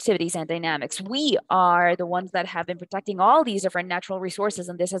different activities and dynamics. We are the ones that have been protecting all these different natural resources,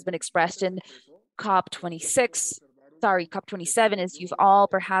 and this has been expressed in COP27, as you've all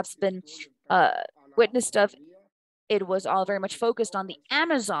perhaps been witnessed of. It was all very much focused on the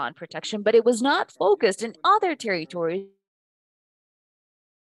Amazon protection, but it was not focused in other territories.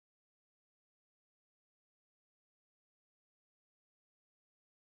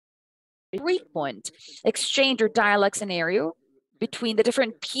 Frequent exchange or dialogue scenario between the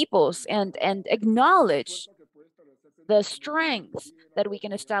different peoples and acknowledge the strength that we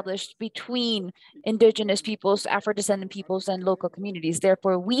can establish between indigenous peoples, Afro-descendant peoples, and local communities.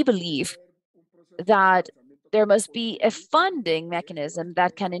 Therefore, we believe that there must be a funding mechanism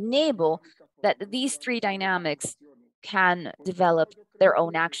that can enable that these 3 dynamics can develop their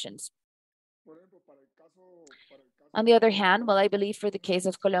own actions. On the other hand, well, I believe for the case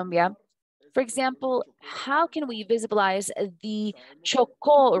of Colombia, for example, how can we visualize the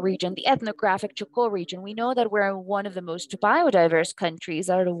Chocó region, the ethnographic Chocó region? We know that we're one of the most biodiverse countries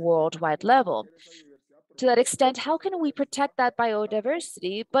at a worldwide level. To that extent, how can we protect that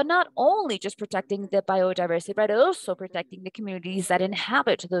biodiversity, but not only just protecting the biodiversity, but also protecting the communities that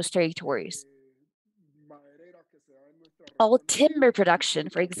inhabit those territories? All timber production,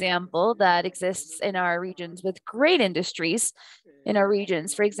 for example, that exists in our regions with great industries in our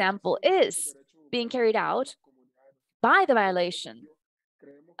regions, for example, is being carried out by the violation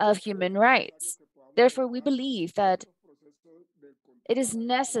of human rights. Therefore, we believe that it is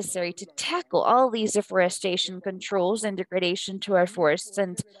necessary to tackle all these deforestation controls and degradation to our forests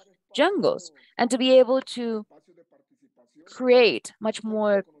and jungles, and to be able to create much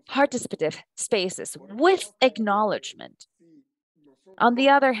more participative spaces with acknowledgement. On the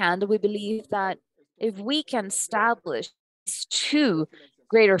other hand, we believe that if we can establish 2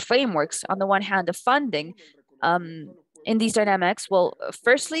 greater frameworks, on the one hand, of funding in these dynamics, well,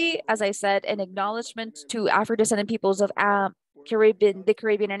 firstly, as I said, an acknowledgement to Afro-descendant peoples of the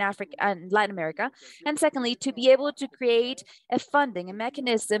Caribbean and Africa and Latin America. And secondly, to be able to create a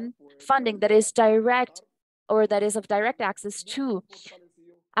mechanism that is direct, or that is of direct access to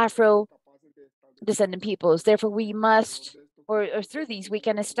Afro-descendant peoples. Therefore, we must, or through these, we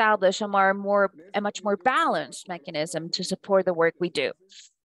can establish a much more balanced mechanism to support the work we do.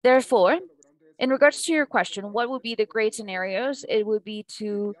 Therefore, in regards to your question, what would be the great scenarios? It would be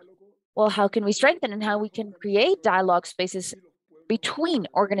to, well, how can we strengthen and how we can create dialogue spaces between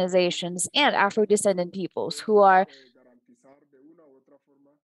organizations and Afro-descendant peoples who are,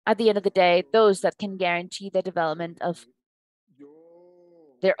 at the end of the day, those that can guarantee the development of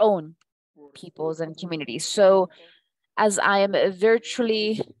their own peoples and communities. So as I am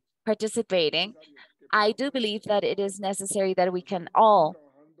virtually participating, I do believe that it is necessary that we can all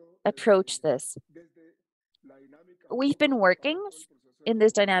approach this. We've been working in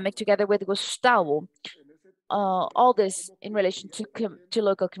this dynamic together with Gustavo, all this in relation to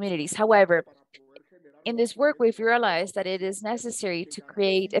local communities. However, in this work, we've realized that it is necessary to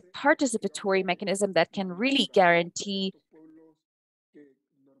create a participatory mechanism that can really guarantee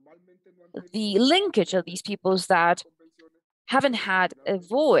the linkage of these peoples that haven't had a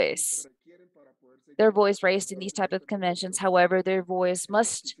voice their voice raised in these type of conventions. However, their voices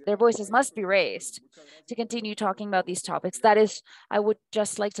must be raised to continue talking about these topics. That is, I would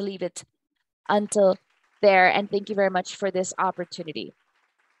just like to leave it until there, and thank you very much for this opportunity.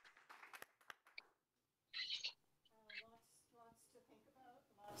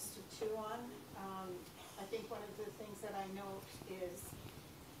 Lots to chew on. I think one of the things that I know is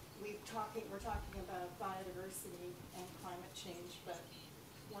we're talking about biodiversity and climate change, but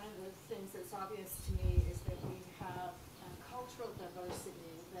one of the things that's obvious to me is that we have cultural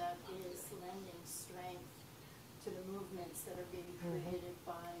diversity that is lending strength to the movements that are being created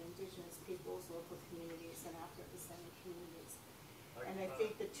by Indigenous peoples, local communities, and Afro-descendant communities. And I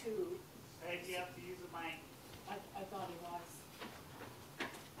think the two... Hey, do you have to use a mic? I thought he was.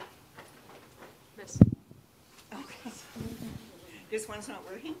 This. Okay. This one's not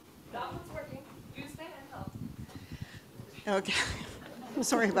working? That one's working. You stay and help. Okay.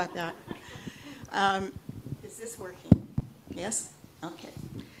 Sorry about that. Is this working? Yes? Okay.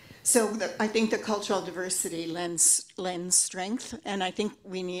 So I think the cultural diversity lends strength, and I think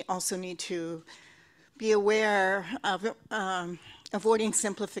we also need to be aware of avoiding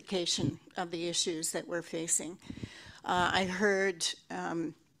simplification of the issues that we're facing. I heard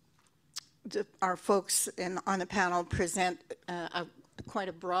our folks on the panel present quite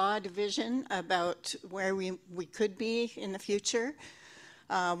a broad vision about where we could be in the future,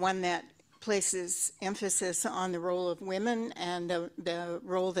 one that places emphasis on the role of women and the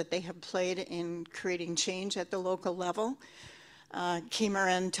role that they have played in creating change at the local level.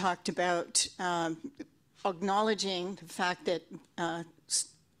 Kimaran talked about acknowledging the fact that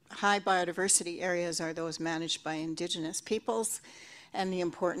high biodiversity areas are those managed by Indigenous peoples, and the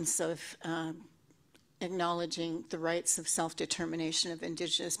importance of acknowledging the rights of self-determination of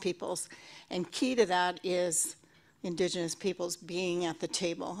Indigenous peoples. And key to that is Indigenous peoples being at the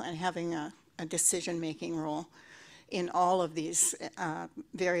table and having a decision-making role in all of these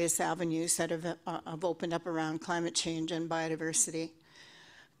various avenues that have opened up around climate change and biodiversity.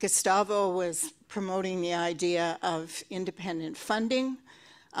 Gustavo was promoting the idea of independent funding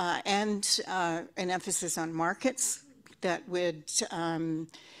and an emphasis on markets that would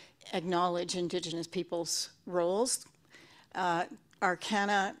acknowledge Indigenous peoples' roles.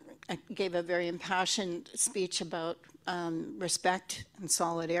 Arcana gave a very impassioned speech about respect and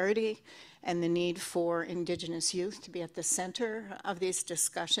solidarity and the need for Indigenous youth to be at the center of these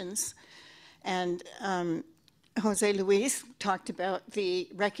discussions. And Jose Luis talked about the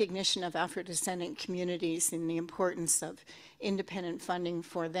recognition of Afro-descendant communities and the importance of independent funding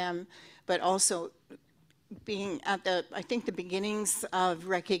for them, but also being at I think the beginnings of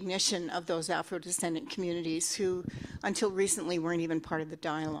recognition of those Afro-descendant communities who until recently weren't even part of the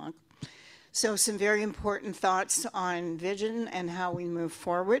dialogue. So some very important thoughts on vision and how we move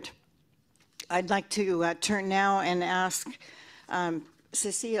forward. I'd like to turn now and ask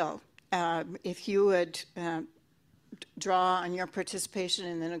Cecile if you would draw on your participation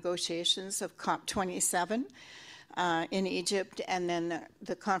in the negotiations of COP27 in Egypt, and then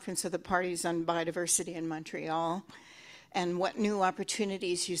the Conference of the Parties on Biodiversity in Montreal, and what new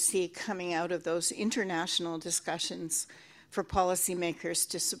opportunities you see coming out of those international discussions for policymakers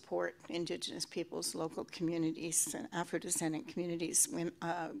to support Indigenous peoples, local communities, and Afro-descendant communities,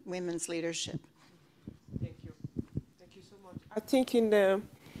 women's leadership. Thank you. Thank you so much. I think in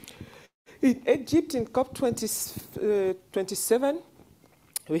Egypt, in COP27,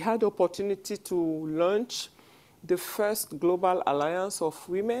 we had the opportunity to launch the first global alliance of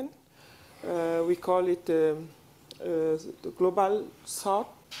women. We call it the Global South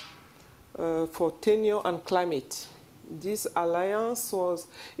for Tenure and Climate. This alliance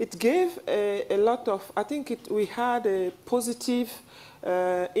it gave a lot of, I think we had a positive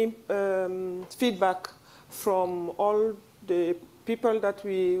feedback from all the people that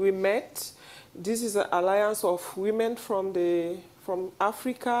we met. This is an alliance of women from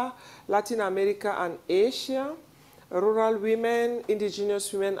Africa, Latin America, and Asia, rural women,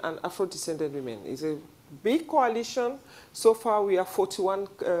 Indigenous women, and Afro-descendant women. It's a big coalition. So far, we have 41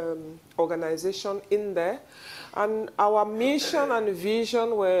 organizations in there. And our mission and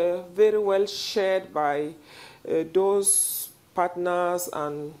vision were very well shared by those partners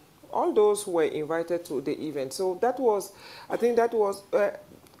and all those who were invited to the event. So that was, I think that was,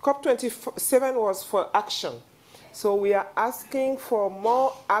 COP27 was for action. So we are asking for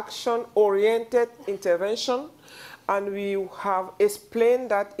more action-oriented intervention, and we have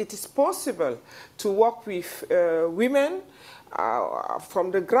explained that it is possible to work with women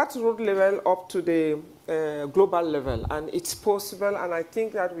from the grassroots level up to the global level, and it's possible, and I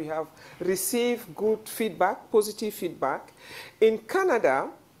think that we have received good feedback, positive feedback. In Canada,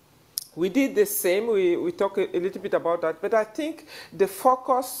 we did the same. We talked a little bit about that, but I think the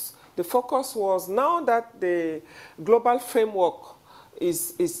focus was now that the global framework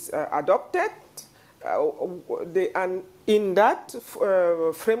is adopted, and in that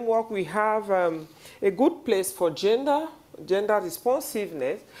framework we have a good place for gender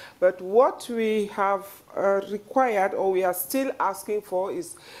responsiveness, but what we have required, or we are still asking for,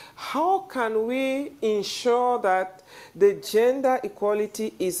 is how can we ensure that the gender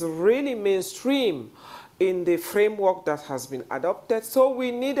equality is really mainstream in the framework that has been adopted. So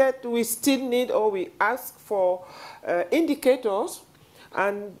we still need, or we ask for indicators,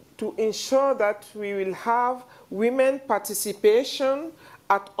 and to ensure that we will have women participation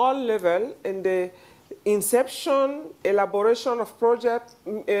at all levels in the inception, elaboration of project,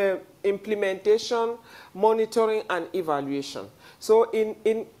 implementation, monitoring, and evaluation. So in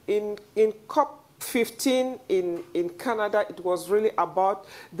COP15 in Canada, it was really about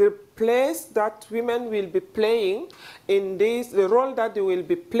the place that women will be playing in this, the role that they will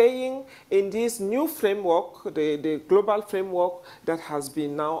be playing in this new framework, the global framework that has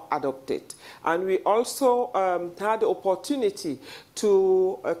been now adopted. And we also had the opportunity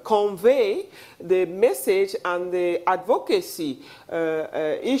to convey the message and the advocacy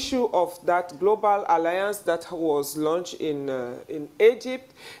issue of that global alliance that was launched in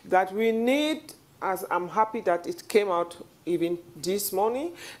Egypt, that we need, as I'm happy that it came out even this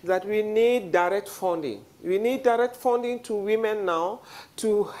morning, that we need direct funding. We need direct funding to women now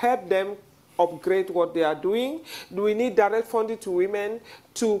to help them upgrade what they are doing. We need direct funding to women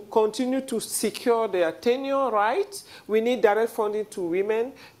to continue to secure their tenure rights. We need direct funding to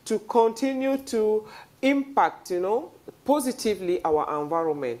women to continue to impact, positively our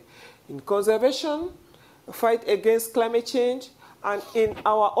environment. In conservation, fight against climate change, and in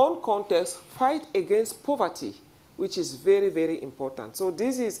our own context, fight against poverty, which is very, very important. So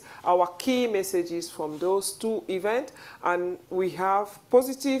this is our key messages from those two events, and we have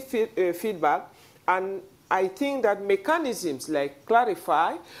positive feedback, and I think that mechanisms like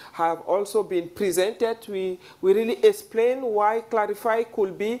Clarify have also been presented. We really explain why Clarify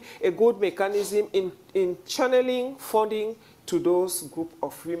could be a good mechanism in channeling funding to those group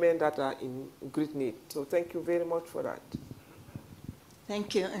of women that are in great need. So thank you very much for that.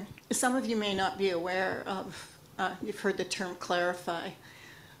 Thank you. Some of you may not be aware of, you've heard the term Clarify.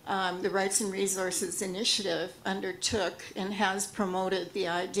 The Rights and Resources Initiative undertook and has promoted the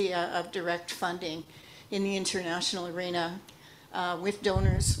idea of direct funding in the international arena with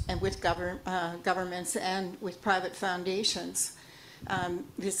donors and with governments and with private foundations.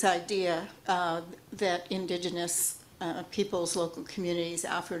 This idea that Indigenous peoples, local communities,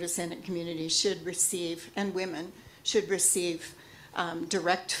 Afro-descendant communities should receive, and women should receive,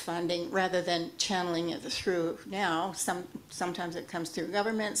 direct funding rather than channeling it through now. Sometimes it comes through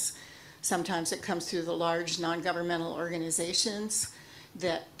governments, sometimes it comes through the large non-governmental organizations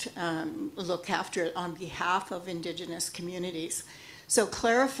that look after it on behalf of Indigenous communities. So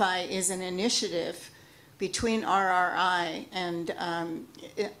Clarify is an initiative between RRI and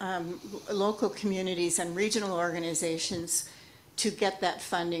local communities and regional organizations to get that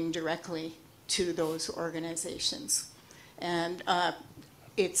funding directly to those organizations. And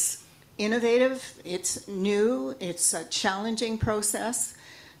it's innovative, it's new, it's a challenging process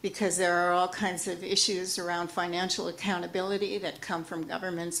because there are all kinds of issues around financial accountability that come from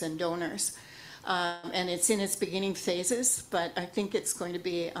governments and donors. And it's in its beginning phases, but I think it's going to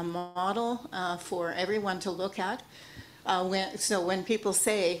be a model for everyone to look at. So when people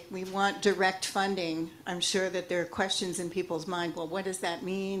say we want direct funding, I'm sure that there are questions in people's mind, well, what does that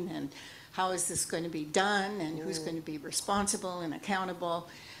mean? And how is this going to be done? And who's going to be responsible and accountable?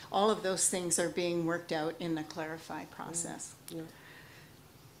 All of those things are being worked out in the Clarify process. Yeah.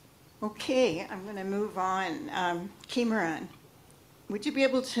 Okay, I'm going to move on. Kimaran, would you be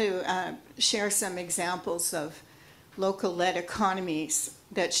able to share some examples of local-led economies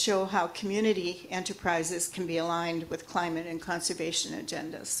that show how community enterprises can be aligned with climate and conservation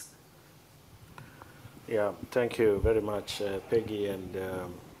agendas? Yeah, thank you very much, Peggy. And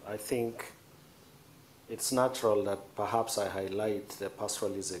I think it's natural that perhaps I highlight the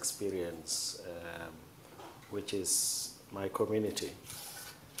pastoralist experience, which is my community.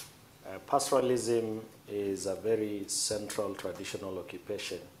 Pastoralism is a very central traditional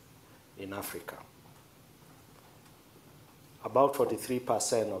occupation in Africa. About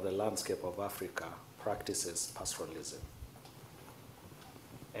 43% of the landscape of Africa practices pastoralism.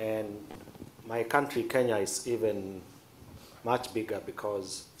 And my country, Kenya, is even much bigger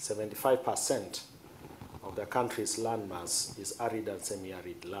because 75% of the country's landmass is arid and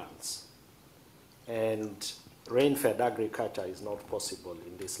semi-arid lands. And rain-fed agriculture is not possible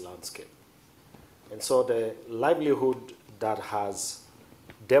in this landscape. And so the livelihood that has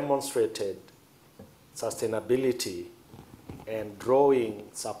demonstrated sustainability and drawing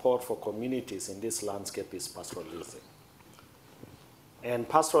support for communities in this landscape is pastoralism. And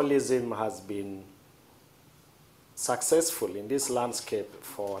pastoralism has been successful in this landscape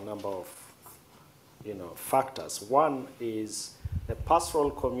for a number of factors. One is the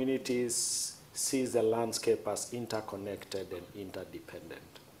pastoral communities sees the landscape as interconnected and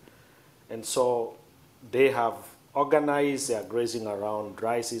interdependent. And so they have organized their grazing around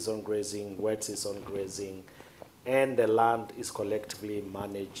dry season grazing, wet season grazing, and the land is collectively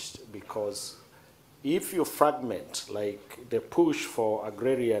managed, because if you fragment, like the push for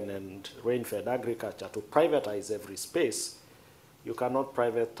agrarian and rain-fed agriculture to privatize every space, you cannot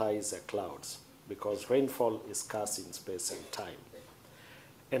privatize the clouds, because rainfall is scarce in space and time.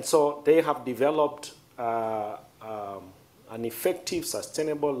 And so they have developed an effective,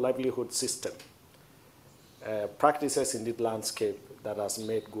 sustainable livelihood system, practices in this landscape that has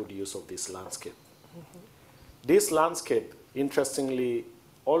made good use of this landscape. Mm-hmm. This landscape, interestingly,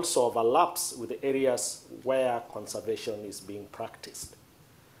 also overlaps with the areas where conservation is being practiced.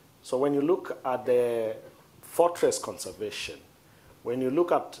 So when you look at the fortress conservation, when you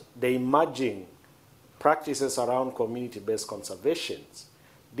look at the emerging practices around community-based conservations,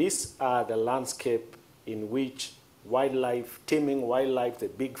 these are the landscape in which wildlife, teeming wildlife, the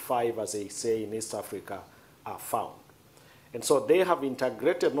big five, as they say in East Africa, are found. And so they have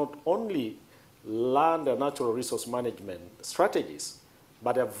integrated not only land and natural resource management strategies,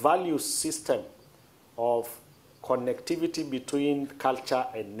 but a value system of connectivity between culture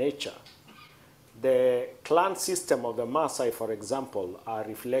and nature. The clan system of the Maasai, for example, are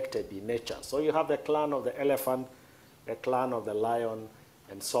reflected in nature. So you have the clan of the elephant, a clan of the lion,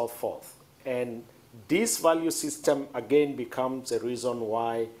 and so forth. And this value system, again, becomes a reason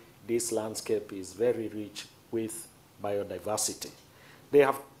why this landscape is very rich with biodiversity. They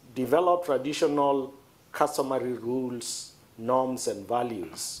have developed traditional customary rules, norms, and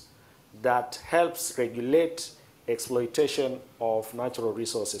values that helps regulate exploitation of natural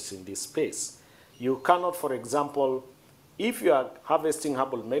resources in this space. You cannot, for example, if you are harvesting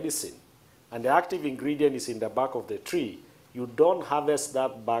herbal medicine and the active ingredient is in the bark of the tree, you don't harvest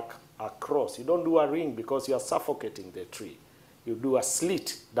that bark across. You don't do a ring because you are suffocating the tree. You do a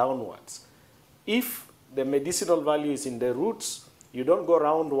slit downwards. If the medicinal value is in the roots, you don't go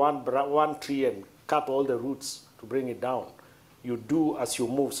around one tree and cut all the roots to bring it down. You do as you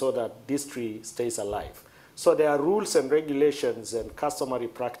move so that this tree stays alive. So there are rules and regulations and customary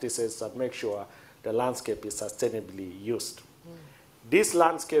practices that make sure the landscape is sustainably used. These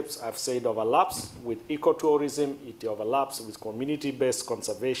landscapes, I've said, overlaps with ecotourism, it overlaps with community-based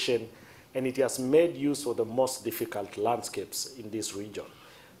conservation, and it has made use of the most difficult landscapes in this region.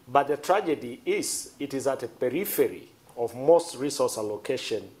 But the tragedy is, it is at the periphery of most resource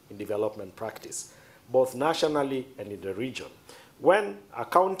allocation in development practice, both nationally and in the region. When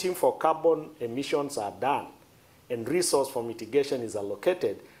accounting for carbon emissions are done and resource for mitigation is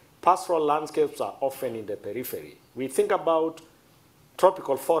allocated, pastoral landscapes are often in the periphery. We think about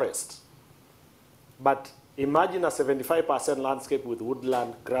tropical forests, but imagine a 75% landscape with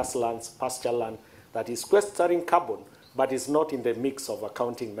woodland, grasslands, pasture land that is sequestering carbon, but is not in the mix of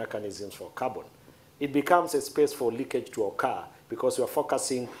accounting mechanisms for carbon. It becomes a space for leakage to occur because we are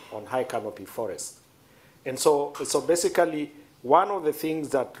focusing on high canopy forests. And so basically, one of the things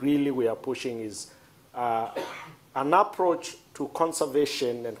that really we are pushing is an approach to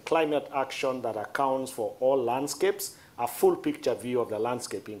conservation and climate action that accounts for all landscapes, a full picture view of the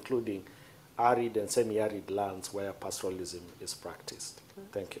landscape, including arid and semi-arid lands where pastoralism is practiced.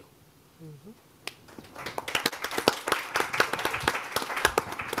 Thank you. Mm-hmm.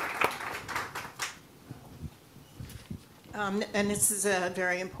 And this is a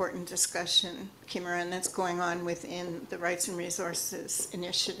very important discussion, Kimura, and that's going on within the Rights and Resources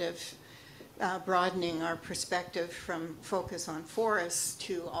Initiative, broadening our perspective from focus on forests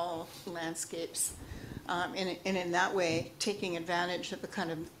to all landscapes. And in that way, taking advantage of the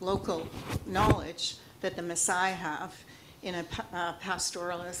kind of local knowledge that the Maasai have in a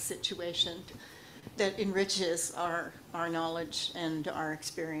pastoralist situation that enriches our knowledge and our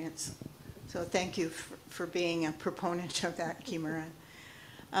experience. So thank you for being a proponent of that, Kimura.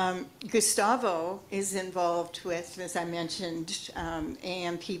 Gustavo is involved with, as I mentioned,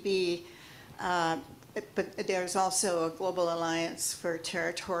 AMPB, but there's also a Global Alliance for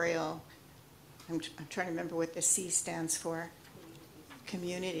Territorial, I'm trying to remember what the C stands for.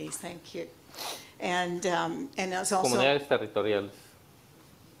 Communities, thank you. And there's also... Comunidades territoriales.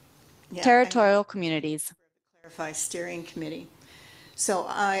 Yeah, territorial communities. Clarify Steering Committee. So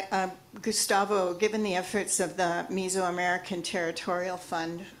Gustavo, given the efforts of the Mesoamerican Territorial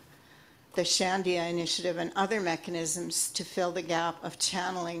Fund, the Shandia Initiative, and other mechanisms to fill the gap of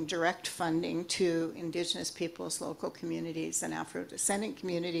channeling direct funding to Indigenous peoples, local communities, and Afro-descendant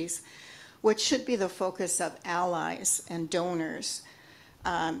communities, what should be the focus of allies and donors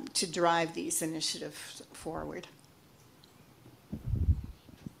to drive these initiatives forward?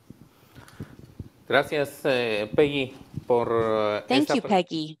 Gracias, Peggy, por Thank you,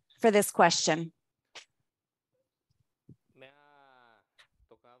 Peggy, for this question.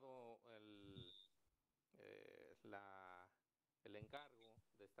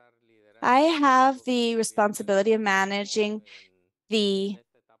 I have the responsibility of managing the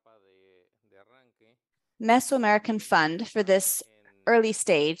Mesoamerican Fund for this early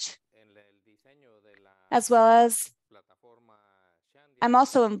stage, as well as I'm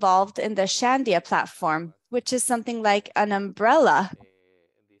also involved in the Shandia platform, which is something like an umbrella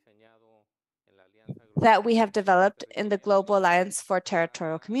that we have developed in the Global Alliance for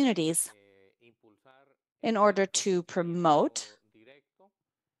Territorial Communities in order to promote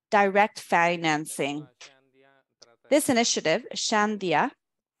direct financing. This initiative, Shandia,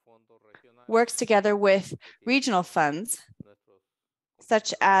 works together with regional funds,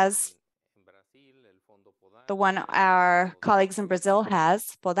 such as the one our colleagues in Brazil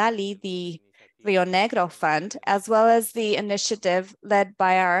has, Podali, the Rio Negro Fund, as well as the initiative led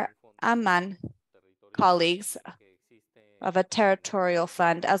by our Aman colleagues of a territorial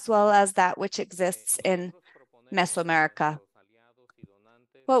fund, as well as that which exists in Mesoamerica.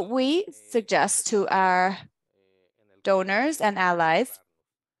 What we suggest to our donors and allies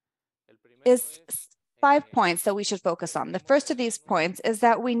is 5 points that we should focus on. The first of these points is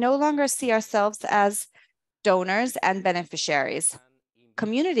that we no longer see ourselves as donors and beneficiaries.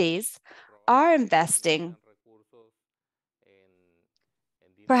 Communities are investing,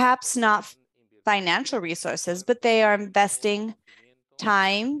 perhaps not financial resources, but they are investing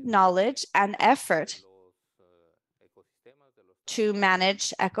time, knowledge, and effort to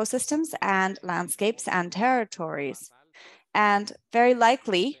manage ecosystems and landscapes and territories. And very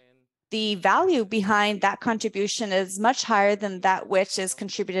likely, the value behind that contribution is much higher than that which is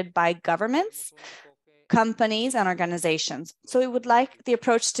contributed by governments, companies, and organizations. So we would like the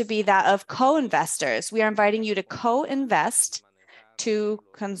approach to be that of co-investors. We are inviting you to co-invest to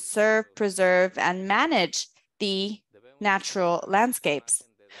conserve, preserve, and manage the natural landscapes.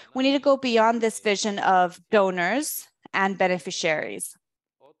 We need to go beyond this vision of donors and beneficiaries.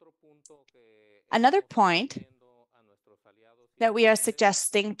 Another point that we are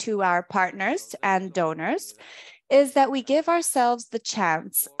suggesting to our partners and donors is that we give ourselves the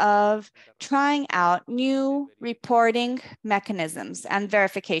chance of trying out new reporting mechanisms and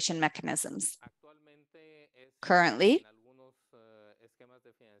verification mechanisms. Currently,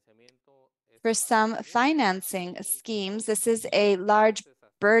 for some financing schemes, this is a large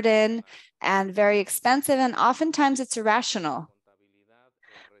burden and very expensive, and oftentimes it's irrational.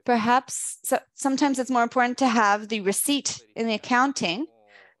 Perhaps sometimes it's more important to have the receipt in the accounting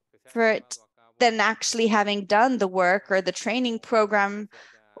for it than actually having done the work or the training program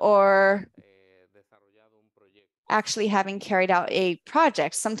or actually having carried out a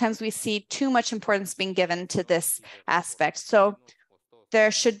project. Sometimes we see too much importance being given to this aspect. So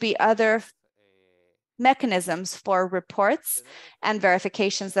there should be other mechanisms for reports and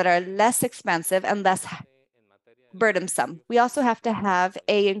verifications that are less expensive and less burdensome. We also have to have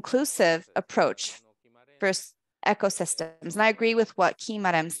an inclusive approach for ecosystems. And I agree with what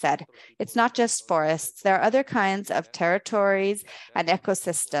Kimarem said. It's not just forests. There are other kinds of territories and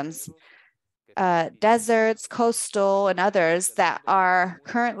ecosystems, deserts, coastal, and others that are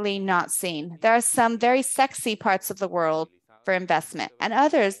currently not seen. There are some very sexy parts of the world for investment and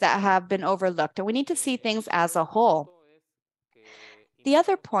others that have been overlooked. And we need to see things as a whole. The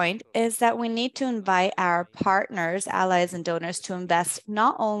other point is that we need to invite our partners, allies, and donors to invest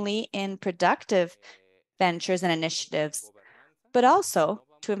not only in productive ventures and initiatives, but also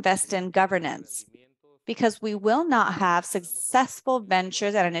to invest in governance, because we will not have successful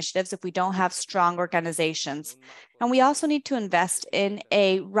ventures and initiatives if we don't have strong organizations. And we also need to invest in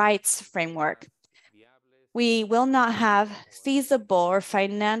a rights framework. We will not have feasible or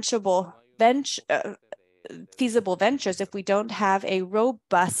feasible ventures if we don't have a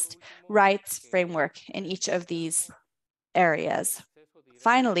robust rights framework in each of these areas.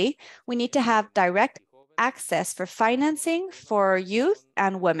 Finally, we need to have direct access for financing for youth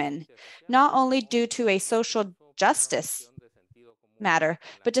and women, not only due to a social justice matter,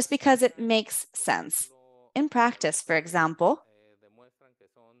 but just because it makes sense. In practice, for example,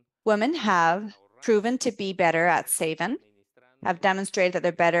 women have proven to be better at saving, have demonstrated that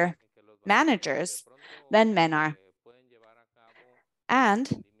they're better managers than men are,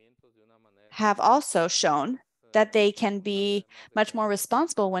 and have also shown that they can be much more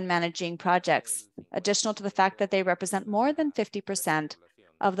responsible when managing projects, additional to the fact that they represent more than 50%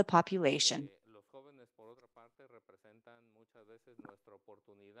 of the population.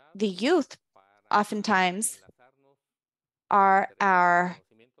 The youth oftentimes are our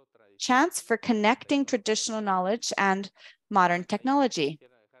chance for connecting traditional knowledge and modern technology.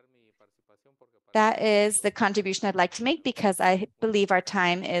 That is the contribution I'd like to make because I believe our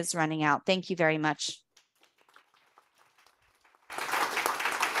time is running out. Thank you very much.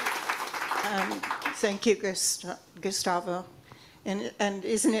 Thank you, Gustavo. And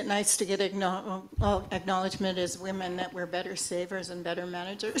isn't it nice to get acknowledgement as women that we're better savers and better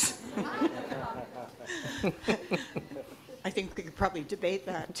managers? I think we could probably debate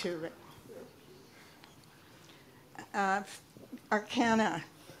that too. Arcana.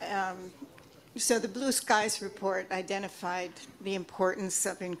 So the Blue Skies report identified the importance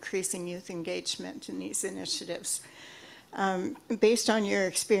of increasing youth engagement in these initiatives. Based on your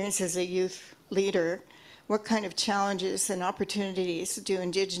experience as a youth leader, what kind of challenges and opportunities do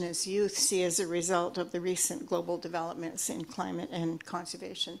Indigenous youth see as a result of the recent global developments in climate and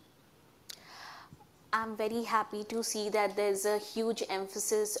conservation? I'm very happy to see that there's a huge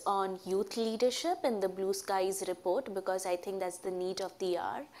emphasis on youth leadership in the Blue Skies report, because I think that's the need of the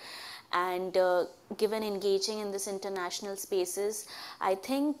hour. And given engaging in this international spaces, I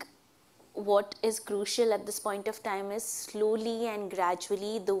think what is crucial at this point of time is slowly and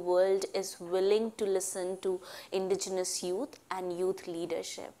gradually the world is willing to listen to Indigenous youth and youth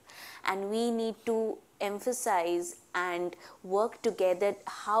leadership. And we need to emphasize and work together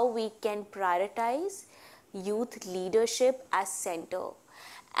how we can prioritize youth leadership as center.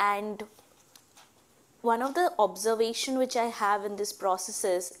 And one of the observation which I have in this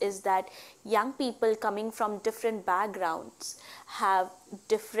processes is that young people coming from different backgrounds have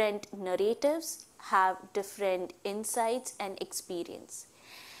different narratives, have different insights and experience.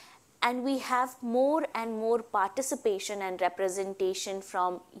 And we have more and more participation and representation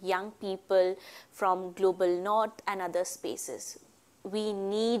from young people from global north and other spaces. We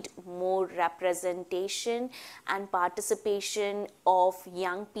need more representation and participation of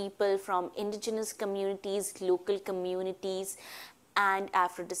young people from Indigenous communities, local communities, and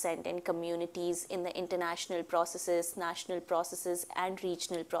Afro-descendant communities in the international processes, national processes, and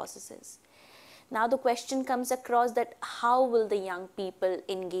regional processes. Now the question comes across that how will the young people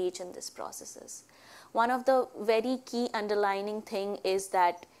engage in these processes? One of the very key underlining thing is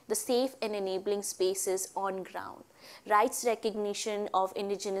that the safe and enabling spaces on ground. Rights recognition of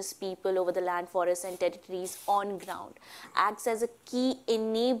Indigenous people over the land, forests and territories on ground acts as a key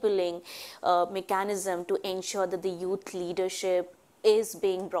enabling mechanism to ensure that the youth leadership is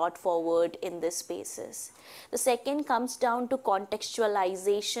being brought forward in these spaces. The second comes down to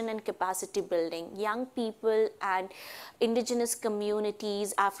contextualization and capacity building. Young people and Indigenous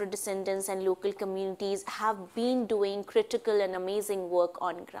communities, Afro-descendants and local communities have been doing critical and amazing work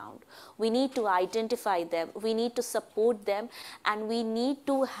on ground. We need to identify them, we need to support them, and we need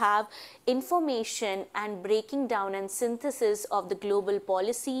to have information and breaking down and synthesis of the global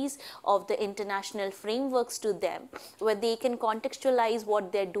policies, of the international frameworks to them, where they can contextualize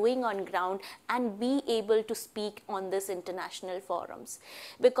what they're doing on ground and be able to speak on this international forums.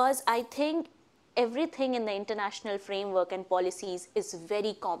 Because I think everything in the international framework and policies is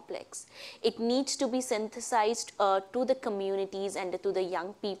very complex. It needs to be synthesized to the communities and to the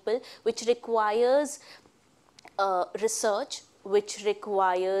young people, which requires research, which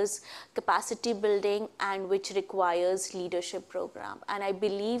requires capacity building, and which requires leadership program. And I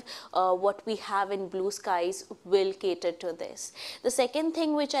believe what we have in Blue Skies will cater to this. The second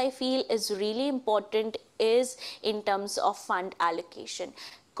thing which I feel is really important is in terms of fund allocation.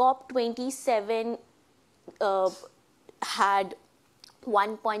 COP27 had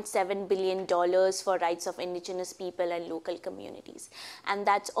 $1.7 billion for rights of Indigenous people and local communities. And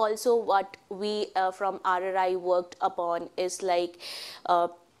that's also what we from RRI worked upon, is like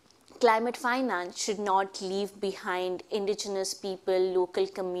climate finance should not leave behind Indigenous people, local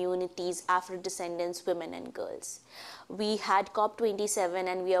communities, Afro-descendants, women and girls. We had COP27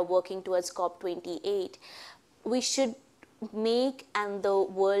 and we are working towards COP28. We should make and the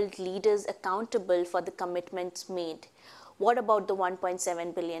world leaders accountable for the commitments made. What about the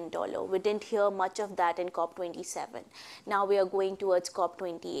 $1.7 billion? We didn't hear much of that in COP27. Now we are going towards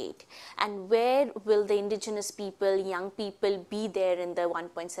COP28. And where will the indigenous people, young people be there in the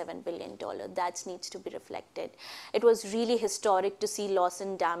 $1.7 billion? That needs to be reflected. It was really historic to see loss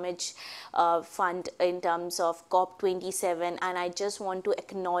and damage fund in terms of COP27. And I just want to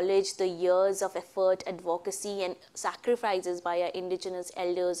acknowledge the years of effort, advocacy, and sacrifices by our indigenous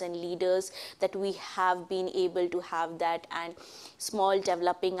elders and leaders that we have been able to have that, and small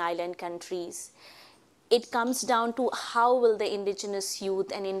developing island countries. It comes down to how will the indigenous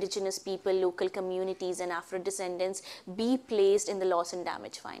youth and indigenous people, local communities and Afro-descendants be placed in the loss and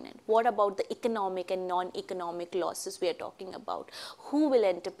damage finance? What about the economic and non-economic losses we are talking about? Who will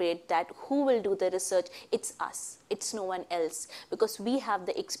interpret that? Who will do the research? It's us. It's no one else, because we have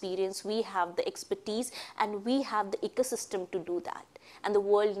the experience, we have the expertise, and we have the ecosystem to do that. And the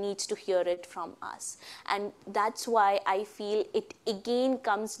world needs to hear it from us. And that's why I feel it again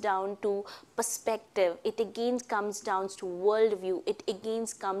comes down to perspective. It again comes down to worldview. It again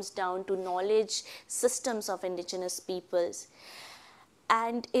comes down to knowledge systems of indigenous peoples.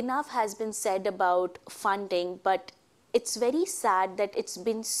 And enough has been said about funding, but it's very sad that it's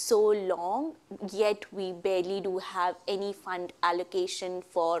been so long, yet we barely do have any fund allocation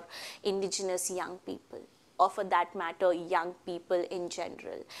for indigenous young people, or for that matter, young people in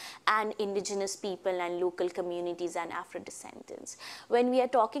general, and indigenous people and local communities and Afro-descendants. When we are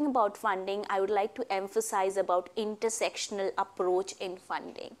talking about funding, I would like to emphasize about intersectional approach in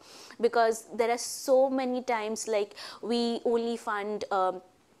funding, because there are so many times like we only fund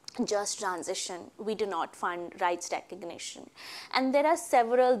just transition, we do not fund rights recognition. And there are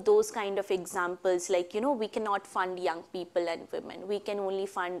several those kind of examples, like, we cannot fund young people and women. We can only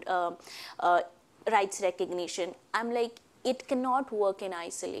fund rights recognition. I'm like, it cannot work in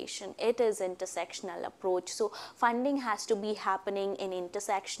isolation. It is intersectional approach. So funding has to be happening in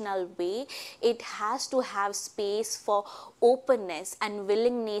intersectional way. It has to have space for openness and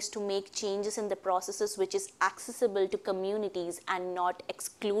willingness to make changes in the processes which is accessible to communities and not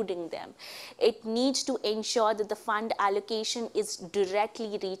excluding them. It needs to ensure that the fund allocation is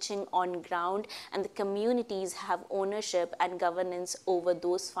directly reaching on ground and the communities have ownership and governance over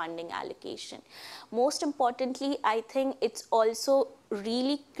those funding allocation. Most importantly, I think it's also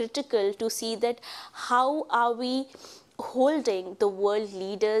really critical to see that how are we holding the world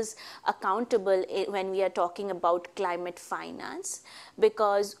leaders accountable when we are talking about climate finance,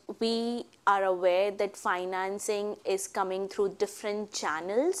 because we are aware that financing is coming through different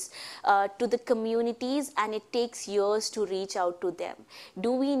channels to the communities, and it takes years to reach out to them.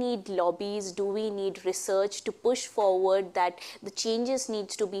 Do we need lobbies? Do we need research to push forward that the changes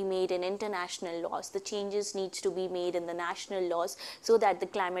needs to be made in international laws, the changes needs to be made in the national laws, so that the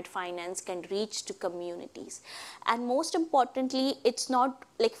climate finance can reach to communities? And most importantly, it's not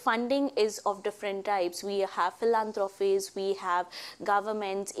like funding is of different types. We have philanthropies, we have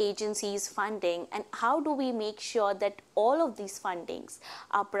governments, agencies funding, and how do we make sure that all of these fundings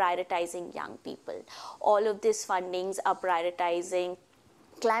are prioritizing young people? All of these fundings are prioritizing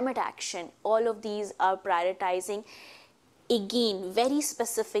climate action. All of these are prioritizing, again, very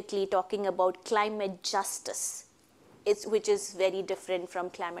specifically talking about climate justice, which is very different from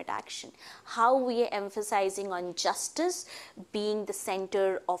climate action. How we are emphasizing on justice being the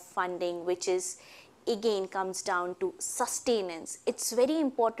center of funding, which is again comes down to sustenance. It's very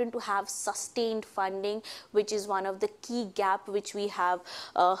important to have sustained funding, which is one of the key gap which we have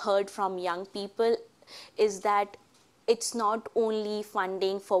heard from young people, is that it's not only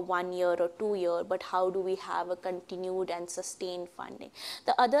funding for 1 year or 2 years, but how do we have a continued and sustained funding?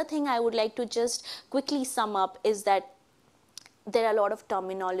 The other thing I would like to just quickly sum up is that there are a lot of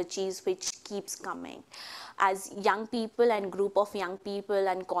terminologies which keeps coming. As young people and group of young people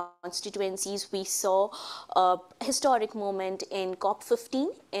and constituencies, we saw a historic moment in COP15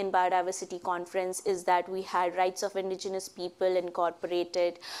 in Biodiversity Conference, is that we had rights of indigenous people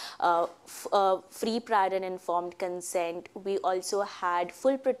incorporated, free, prior and informed consent. We also had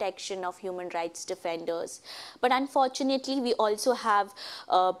full protection of human rights defenders. But unfortunately, we also have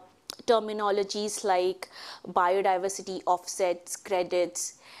terminologies like biodiversity offsets,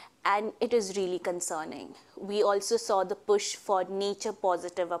 credits, and it is really concerning. We also saw the push for nature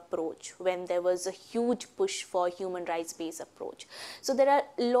positive approach when there was a huge push for human rights based approach. So there are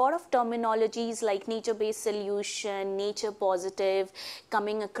a lot of terminologies like nature based solution, nature positive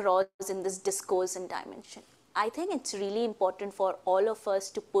coming across in this discourse and dimension. I think it's really important for all of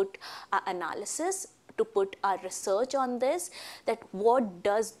us to put our analysis, to put our research on this, that what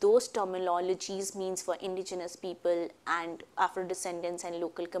does those terminologies means for Indigenous people and Afro-descendants and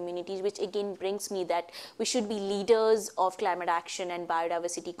local communities, which again brings me that we should be leaders of climate action and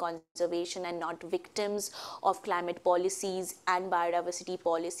biodiversity conservation and not victims of climate policies and biodiversity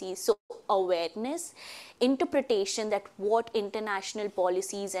policies. So awareness, interpretation that what international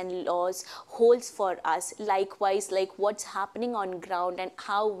policies and laws holds for us, likewise like what's happening on ground and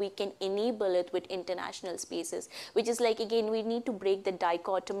how we can enable it with international spaces, which is like, again, we need to break the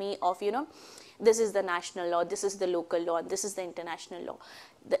dichotomy of, this is the national law, this is the local law, this is the international law.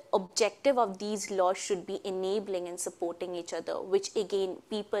 The objective of these laws should be enabling and supporting each other, which again,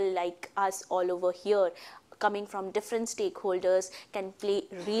 people like us all over here coming from different stakeholders can play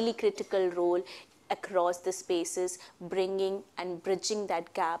really critical role across the spaces, bringing and bridging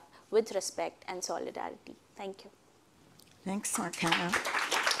that gap with respect and solidarity. Thank you. Thanks, Markana.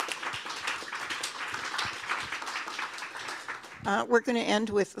 We're going to end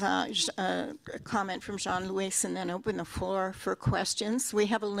with a comment from Jean-Louis and then open the floor for questions. We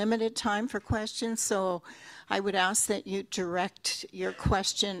have a limited time for questions, so I would ask that you direct your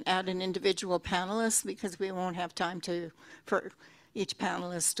question at an individual panelist because we won't have time for each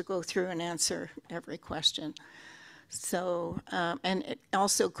panelist to go through and answer every question. So, and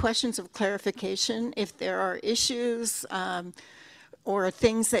also questions of clarification, if there are issues or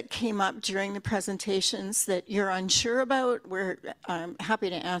things that came up during the presentations that you're unsure about, we're happy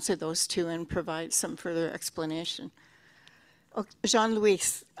to answer those too and provide some further explanation. Okay,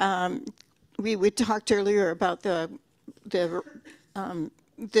 Jean-Louis, we talked earlier about the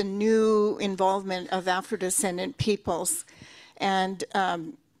new involvement of Afro-descendant peoples, and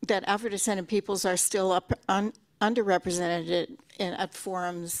that Afro-descendant peoples are still underrepresented at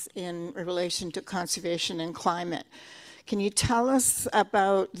forums in relation to conservation and climate. Can you tell us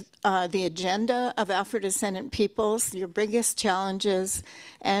about the agenda of Afro-descendant peoples, your biggest challenges,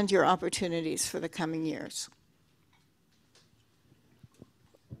 and your opportunities for the coming years?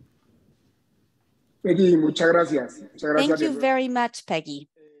 Peggy, muchas gracias. Thank you very much, Peggy.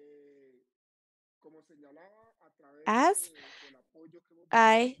 As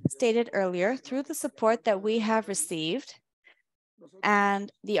I stated earlier, through the support that we have received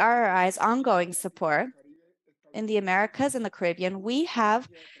and the RRI's ongoing support in the Americas and the Caribbean, we have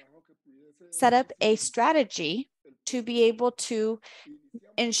set up a strategy to be able to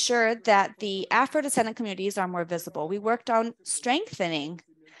ensure that the Afro-descendant communities are more visible. We worked on strengthening,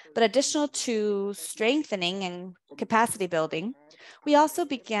 but additional to strengthening and capacity building, we also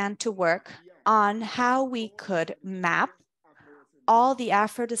began to work on how we could map all the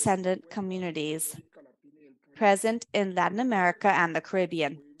Afro-descendant communities present in Latin America and the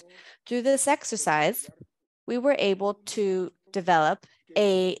Caribbean. Through this exercise, we were able to develop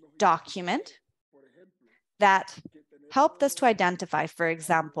a document that helped us to identify, for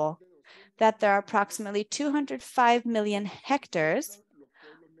example, that there are approximately 205 million hectares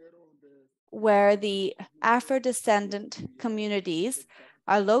where the Afro-descendant communities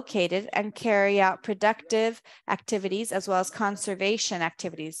are located and carry out productive activities as well as conservation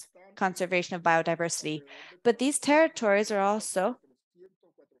activities, conservation of biodiversity. But these territories are also,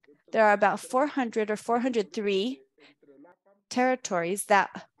 there are about 400 or 403 territories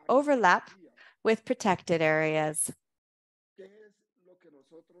that overlap with protected areas.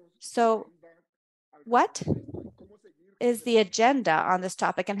 So what is the agenda on this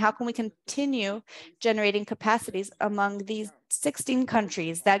topic, and how can we continue generating capacities among these 16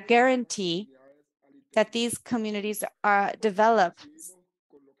 countries that guarantee that these communities are developed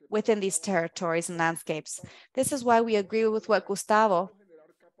within these territories and landscapes? This is why we agree with what Gustavo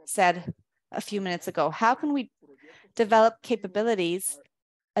said a few minutes ago. How can we develop capabilities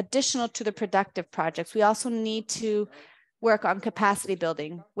additional to the productive projects? We also need to work on capacity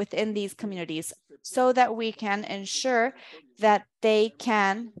building within these communities so that we can ensure that they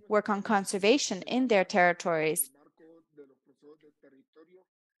can work on conservation in their territories.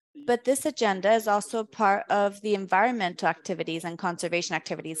 But this agenda is also part of the environmental activities and conservation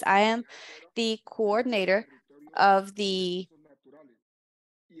activities. I am the coordinator of the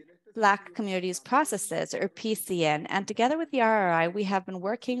Black Communities Processes, or PCN, and together with the RRI, we have been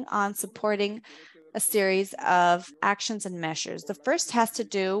working on supporting a series of actions and measures. The first has to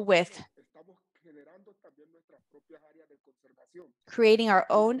do with creating our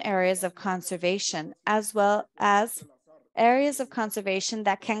own areas of conservation, as well as areas of conservation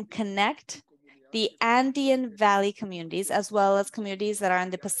that can connect the Andean Valley communities, as well as communities that are on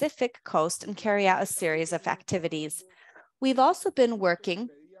the Pacific coast, and carry out a series of activities. We've also been working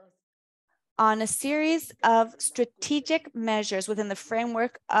on a series of strategic measures within the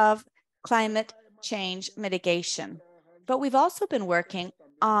framework of climate change mitigation. But we've also been working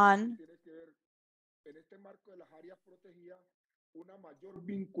on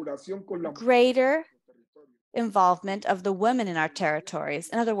greater involvement of the women in our territories.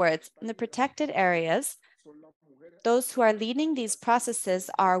 In other words, in the protected areas, those who are leading these processes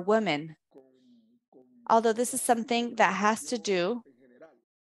are women. Although this is something that has to do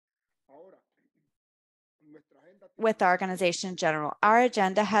with our organization in general. Our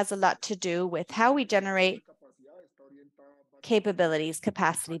agenda has a lot to do with how we generate capabilities,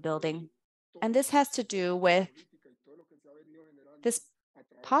 capacity building. And this has to do with this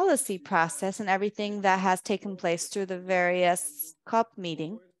policy process and everything that has taken place through the various COP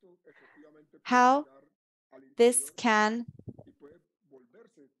meeting, how this can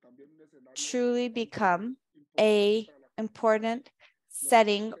truly become an important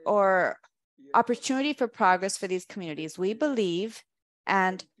setting or opportunity for progress for these communities. We believe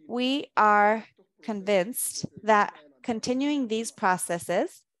and we are convinced that continuing these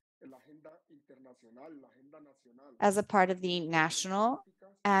processes as a part of the national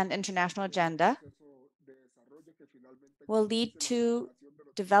and international agenda will lead to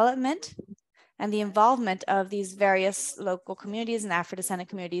development and the involvement of these various local communities and Afro-descendant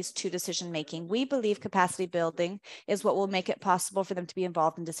communities to decision-making. We believe capacity building is what will make it possible for them to be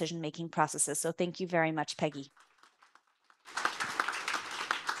involved in decision-making processes. So thank you very much, Peggy.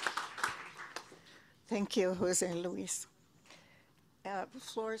 Thank you, Jose Luis. The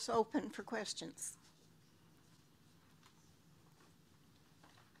floor is open for questions.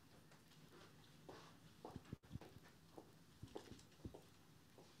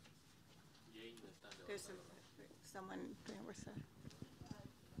 There's someone there with a...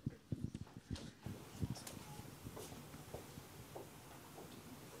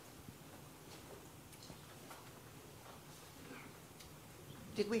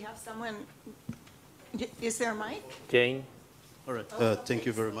 Did we have someone? Is there a mic? Jane. All right. Thank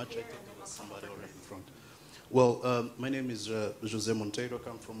you very much. I think there was somebody already in front. Well, my name is Jose Monteiro. I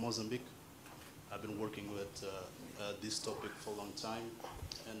come from Mozambique. I've been working with this topic for a long time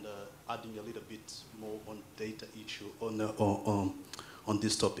and adding a little bit more on data issue on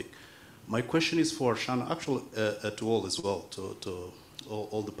this topic. My question is for Shana, actually to all as well, to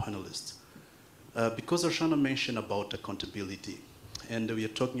all the panelists. Because Shana mentioned about accountability, and we are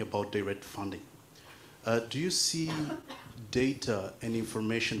talking about direct funding. Do you see data and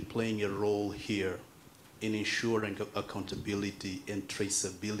information playing a role here in ensuring accountability and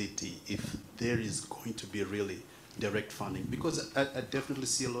traceability if there is going to be really direct funding? Because I definitely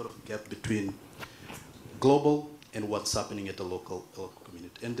see a lot of gap between global and what's happening at the local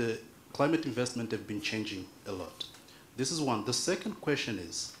community. And the climate investment have been changing a lot. This is one. The second question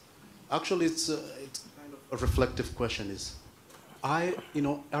is, actually it's kind of a reflective question is,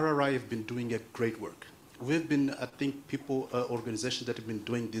 RRI have been doing a great work. We've been, I think, organizations that have been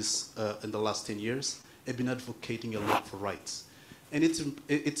doing this in the last 10 years have been advocating a lot for rights. And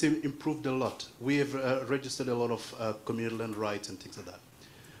it's improved a lot. We have registered a lot of community land rights and things like that.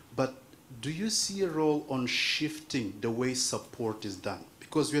 But do you see a role on shifting the way support is done?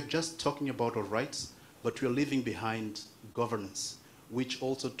 Because we're just talking about our rights, but we're leaving behind governance, which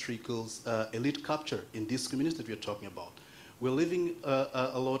also trickles elite capture in these communities that we're talking about. We're leaving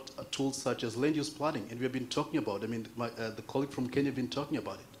a lot of tools such as land use planning, and we've been talking about, the colleague from Kenya have been talking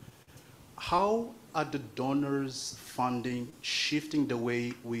about it. How are the donors funding shifting the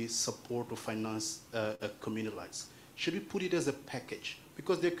way we support or finance community lives? Should we put it as a package?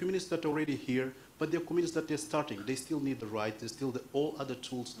 Because there are communities that are already here, but there are communities that they're starting. They still need the right, they still need all other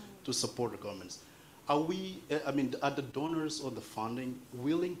tools to support the governments. Are we, are the donors or the funding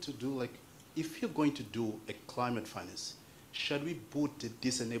willing to do, like, if you're going to do a climate finance, should we put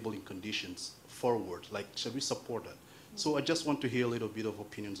these enabling conditions forward? Like, should we support that? So I just want to hear a little bit of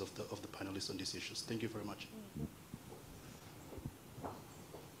opinions of the panelists on these issues. Thank you very much.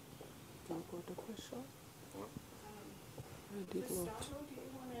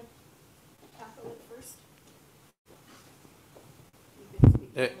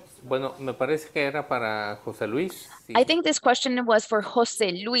 Bueno, me parece que era para José Luis. I think this question was for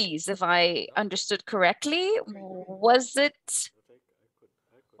José Luis, if I understood correctly. Was it?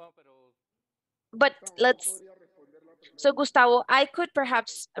 But so Gustavo, I could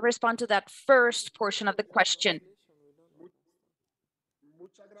perhaps respond to that first portion of the question.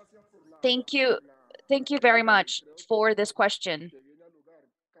 Thank you. Thank you very much for this question.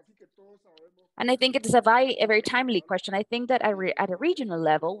 And I think it is a very timely question. I think that at a regional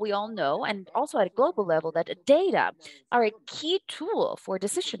level, we all know, and also at a global level, that data are a key tool for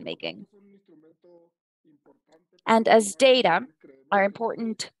decision making. And as data are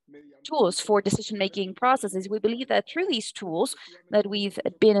important tools for decision-making processes. We believe that through these tools that we've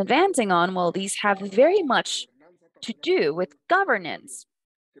been advancing on, well, these have very much to do with governance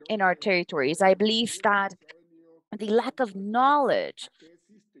in our territories. I believe that the lack of knowledge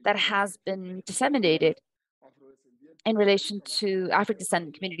that has been disseminated in relation to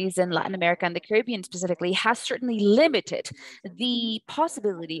Afro-descendant communities in Latin America and the Caribbean specifically has certainly limited the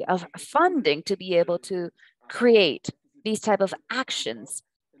possibility of funding to be able to create these type of actions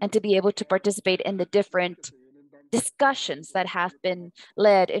and to be able to participate in the different discussions that have been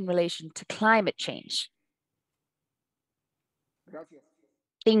led in relation to climate change.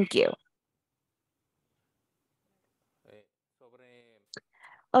 Thank you.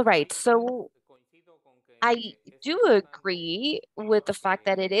 All right, so I do agree with the fact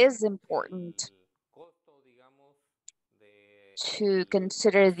that it is important to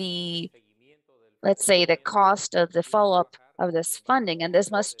consider the, let's say, the cost of the follow-up of this funding, and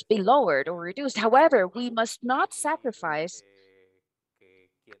this must be lowered or reduced. However, we must not sacrifice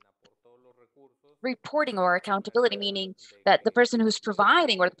reporting or accountability, meaning that the person who's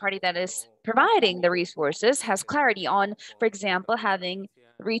providing or the party that is providing the resources has clarity on, for example, having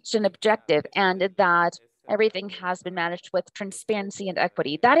reached an objective and that everything has been managed with transparency and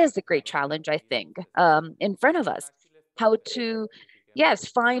equity. That is the great challenge, I think, in front of us. How to, yes,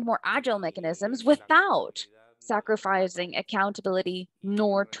 find more agile mechanisms without sacrificing accountability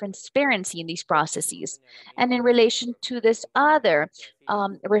nor transparency in these processes. And in relation to this other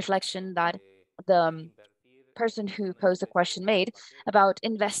reflection that the person who posed the question made about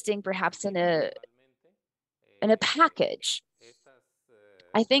investing perhaps in a package,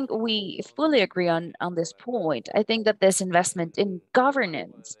 I think we fully agree on this point. I think that this investment in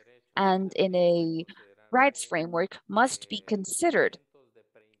governance and in a rights framework must be considered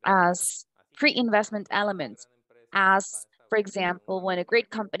as pre-investment elements, as, for example, when a great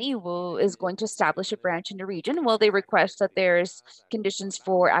company is going to establish a branch in the region, well, they request that there's conditions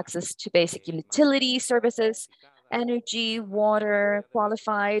for access to basic utility services, energy, water,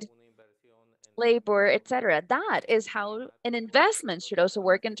 qualified labor, etc. That is how an investment should also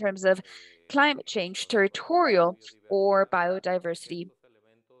work in terms of climate change, territorial, or biodiversity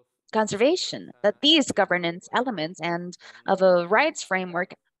conservation, that these governance elements and of a rights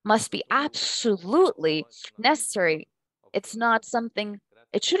framework must be absolutely necessary. It's not something,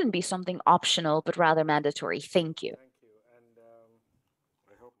 it shouldn't be something optional, but rather mandatory. Thank you.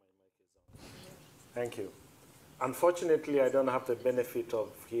 Thank you. Unfortunately, I don't have the benefit of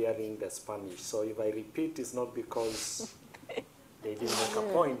hearing the Spanish. So if I repeat, it's not because they didn't make a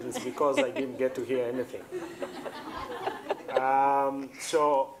point. It's because I didn't get to hear anything.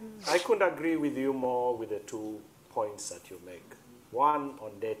 So I couldn't agree with you more with the 2 points that you make. One,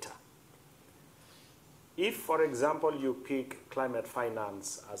 on data. If, for example, you pick climate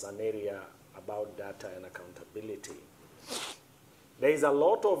finance as an area about data and accountability, there is a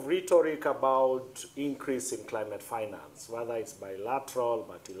lot of rhetoric about increase in climate finance, whether it's bilateral,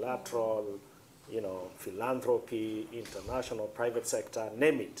 multilateral, philanthropy, international, private sector,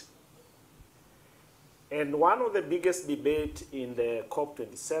 name it. And one of the biggest debate in the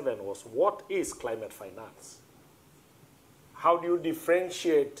COP27 was, what is climate finance? How do you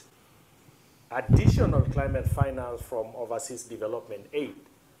differentiate additional climate finance from overseas development aid?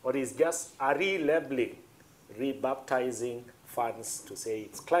 Or is just a relabeling, rebaptizing funds to say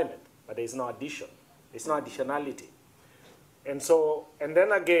it's climate, but there's no addition. There's no additionality. And so, and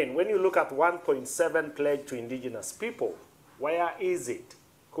then again, when you look at 1.7 pledge to indigenous people, where is it?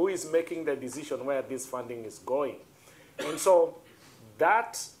 Who is making the decision where this funding is going? And so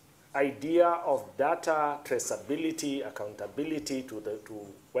that idea of data traceability, accountability to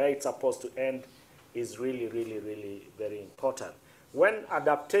where it's supposed to end is really, really, really very important. When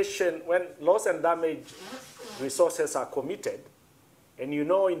adaptation, when loss and damage resources are committed, and in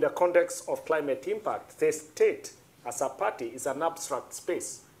the context of climate impact, the state as a party is an abstract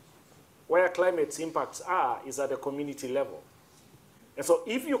space. Where climate impacts are is at the community level. And so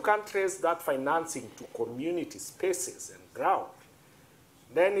if you can't trace that financing to community spaces and ground,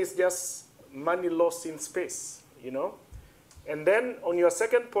 then it's just money lost in space, And then on your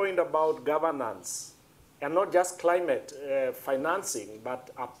second point about governance, and not just climate financing,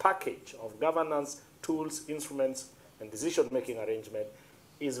 but a package of governance tools, instruments, and decision-making arrangement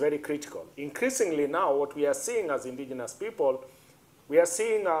is very critical. Increasingly now, what we are seeing as indigenous people, we are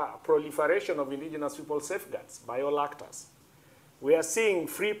seeing a proliferation of indigenous people safeguards by all actors. We are seeing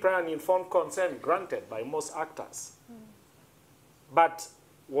free, prior, and informed consent granted by most actors. But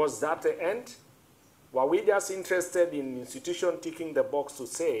was that the end? Were we just interested in institution ticking the box to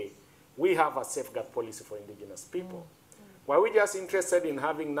say, we have a safeguard policy for indigenous people? Were we just interested in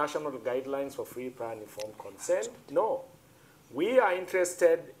having national guidelines for free, prior, and informed consent? No. We are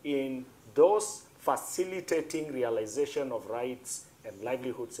interested in those facilitating realization of rights and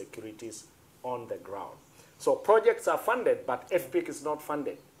livelihood securities on the ground. So projects are funded, but FPIC is not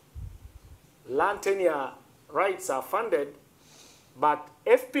funded. Land tenure rights are funded, but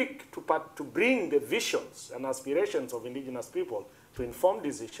FPIC to bring the visions and aspirations of indigenous people to inform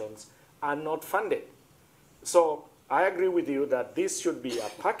decisions are not funded. So I agree with you that this should be a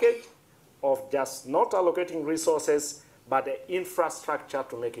package of just not allocating resources, but the infrastructure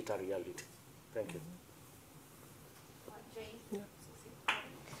to make it a reality. Thank you.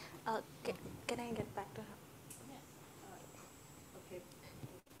 Can I get back to her?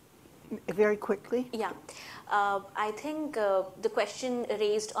 Very quickly. Yeah. I think the question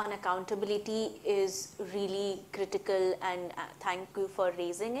raised on accountability is really critical, and thank you for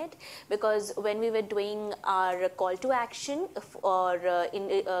raising it, because when we were doing our call to action for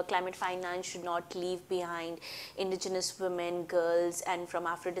climate finance should not leave behind indigenous women, girls, and from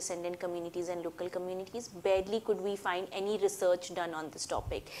Afro-descendant communities and local communities, barely could we find any research done on this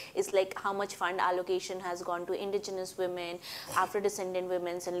topic. It's like how much fund allocation has gone to indigenous women, Afro-descendant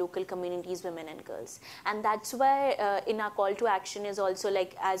women, and local communities, women and girls. And that's why in our call to action is also,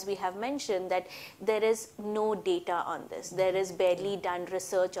 like as we have mentioned, that there is no data on this. There is barely done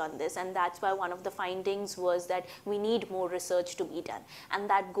research on this, and that's why one of the findings was that we need more research to be done, and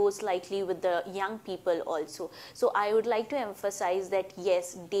that goes slightly with the young people also. So I would like to emphasize that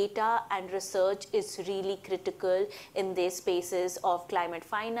yes, data and research is really critical in these spaces of climate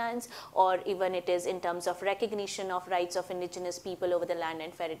finance, or even it is in terms of recognition of rights of indigenous people over the land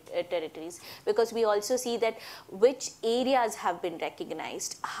and territories, because we also see that which areas have been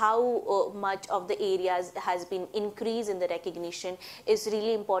recognized, how much of the areas has been increase in the recognition is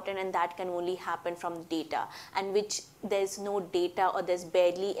really important, and that can only happen from data, and which there's no data, or there's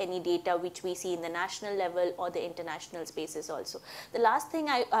barely any data which we see in the national level or the international spaces also. The last thing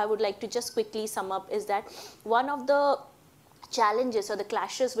I would like to just quickly sum up is that one of the challenges or the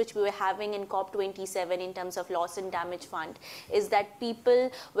clashes which we were having in COP27 in terms of loss and damage fund is that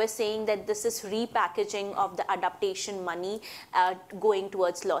people were saying that this is repackaging of the adaptation money going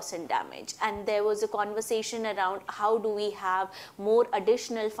towards loss and damage. And there was a conversation around how do we have more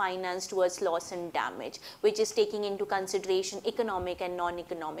additional finance towards loss and damage, which is taking into consideration economic and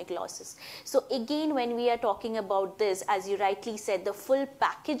non-economic losses. So again, when we are talking about this, as you rightly said, the full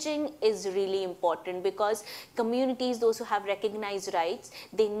packaging is really important, because communities, those who have recognized rights,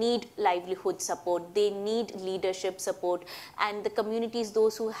 they need livelihood support, they need leadership support, and the communities,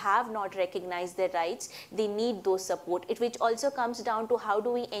 those who have not recognized their rights, they need those support. Which also comes down to how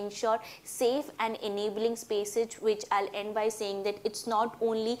do we ensure safe and enabling spaces, which I'll end by saying that it's not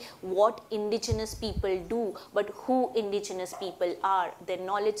only what indigenous people do, but who indigenous people are, their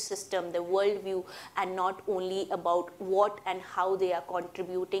knowledge system, their worldview, and not only about what and how they are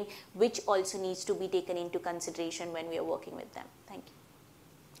contributing, which also needs to be taken into consideration when we are working with them. Thank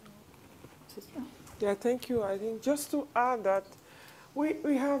you. Yeah, thank you. I think just to add that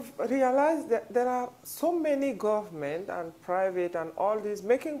we have realized that there are so many government and private and all these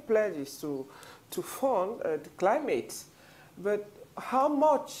making pledges to fund the climate, but how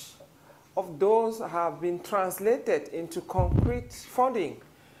much of those have been translated into concrete funding?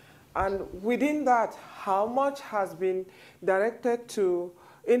 And within that, how much has been directed to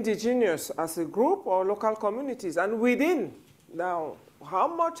indigenous as a group or local communities? And within now, how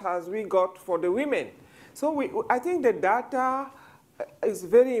much has we got for the women? So I think the data is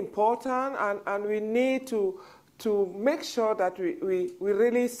very important, and we need to make sure that we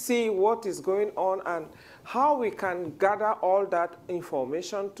really see what is going on and how we can gather all that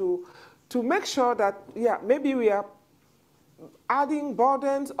information to make sure that, yeah, maybe we are adding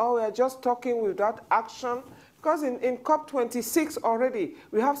burdens or we are just talking without action. Because in COP26 already,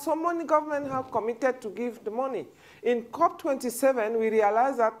 we have so many governments have committed to give the money. In COP27, we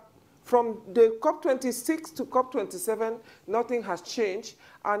realized that from the COP26 to COP27, nothing has changed.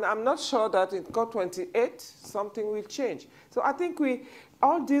 And I'm not sure that in COP28, something will change. So I think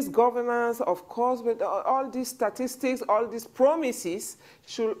all this governance, of course, but all these statistics, all these promises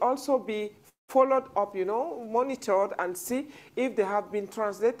should also be followed up, monitored, and see if they have been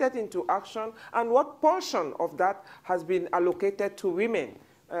translated into action and what portion of that has been allocated to women.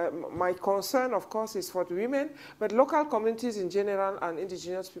 My concern, of course, is for the women, but local communities in general and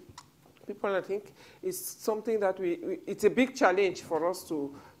indigenous people, I think, is something that it's a big challenge for us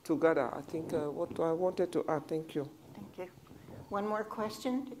to gather. I think what I wanted to add. Thank you. Thank you. One more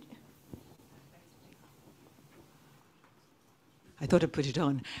question. I thought I'd put it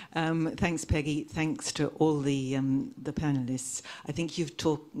on. Thanks, Peggy. Thanks to all the panelists. I think you've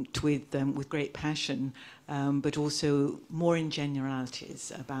talked with great passion, but also more in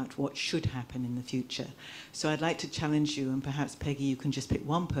generalities about what should happen in the future. So I'd like to challenge you, and perhaps, Peggy, you can just pick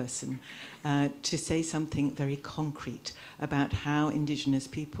one person, to say something very concrete about how Indigenous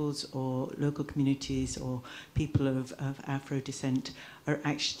peoples or local communities or people of Afro descent are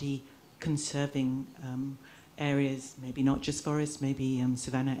actually conserving areas, maybe not just forests, maybe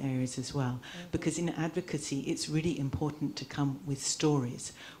savanna areas as well. Because in advocacy, it's really important to come with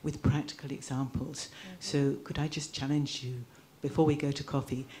stories, with practical examples. So could I just challenge you, before we go to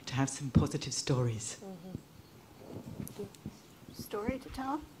coffee, to have some positive stories? Story to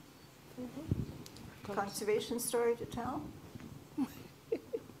tell? Conservation story to tell?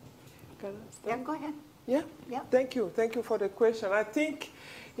 Yeah, go ahead. Yeah? Yeah. Thank you. Thank you for the question. I think,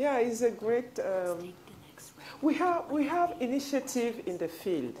 yeah, it's a great... We have initiative in the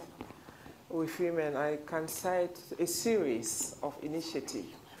field with women. I can cite a series of initiatives.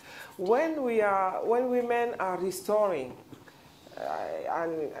 When women are restoring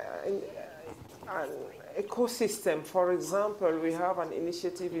an ecosystem, for example, we have an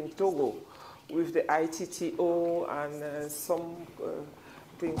initiative in Togo with the ITTO and some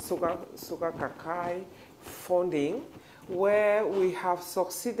Soga Kakai funding, where we have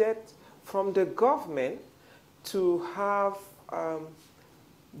succeeded from the government to have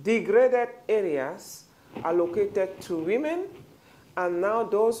degraded areas allocated to women, and now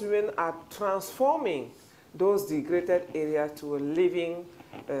those women are transforming those degraded areas to a living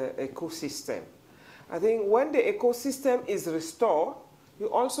ecosystem. I think when the ecosystem is restored,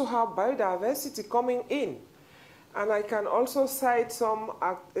 you also have biodiversity coming in. And I can also cite some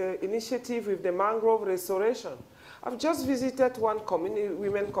initiative with the mangrove restoration. I've just visited one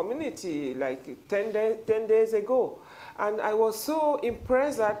women community like 10 days ago. And I was so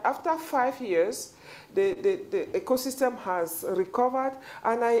impressed that after 5 years, the ecosystem has recovered.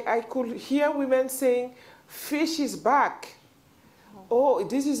 And I could hear women saying, fish is back. Oh,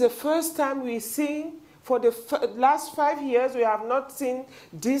 this is the first time we've seen, for the last 5 years, we have not seen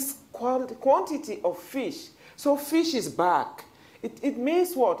this quantity of fish. So fish is back. It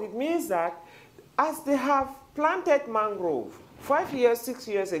means what? It means that as they have planted mangrove 5 years, 6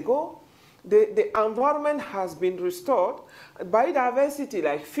 years ago, the environment has been restored. Biodiversity,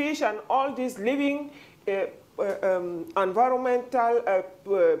 like fish and all these living environmental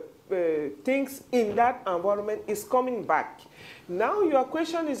things in that environment is coming back. Now your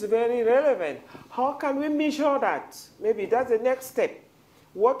question is very relevant. How can we measure that? Maybe that's the next step.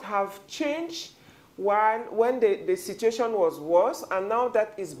 What have changed when the situation was worse, and now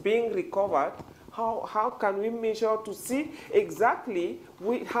that is being recovered? How can we measure to see exactly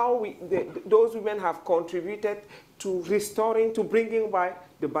how those women have contributed to restoring, to bringing back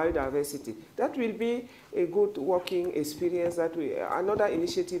the biodiversity? That will be a good working experience, another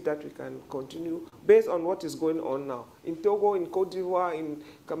initiative that we can continue based on what is going on now. In Togo, in Cote d'Ivoire, in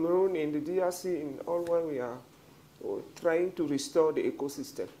Cameroon, in the DRC, in all where we are trying to restore the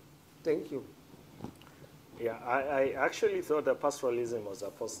ecosystem. Thank you. Yeah, I actually thought that pastoralism was a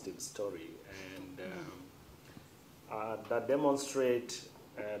positive story, and that demonstrate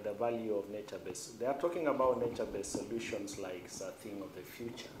the value of nature-based. They are talking about nature-based solutions like it's a thing of the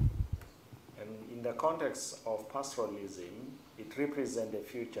future. And in the context of pastoralism, it represents the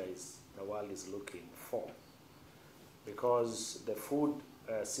future the world is looking for. Because the food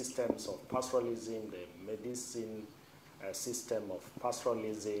systems of pastoralism, the medicine system of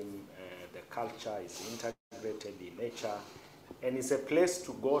pastoralism, the culture is integrated in nature, and it's a place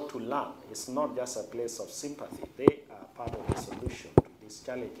to go to learn. It's not just a place of sympathy. They are part of the solution to these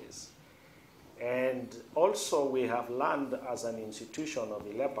challenges. And also we have learned as an institution of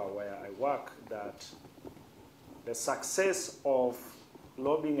ILEPA, where I work, that the success of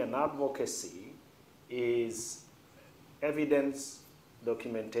lobbying and advocacy is evidence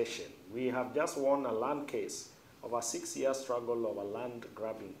documentation. We have just won a land case of a 6-year struggle of a land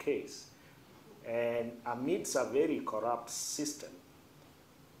grabbing case, and amidst a very corrupt system,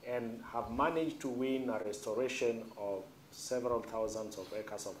 and have managed to win a restoration of several thousands of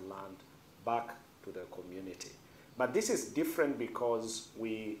acres of land back to the community. But this is different because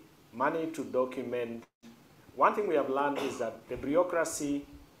we managed to document. One thing we have learned is that the bureaucracy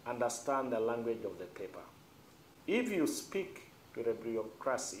understands the language of the paper. If you speak to the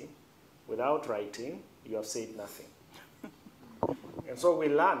bureaucracy without writing, you have said nothing. And so we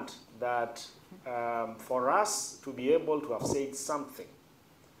learned that for us to be able to have said something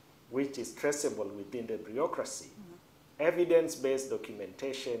which is traceable within the bureaucracy, evidence-based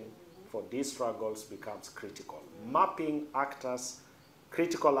documentation for these struggles becomes critical. Mapping actors,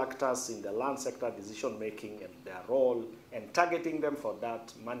 critical actors in the land sector decision-making and their role, and targeting them for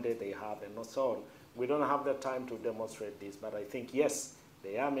that mandate they have and so on. We don't have the time to demonstrate this, but I think, yes,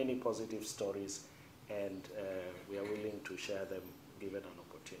 there are many positive stories, and we are willing to share them given an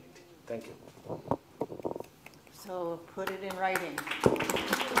opportunity. Thank you. So put it in writing.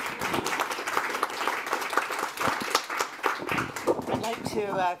 I'd like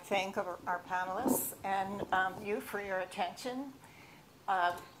to thank our panelists and you for your attention.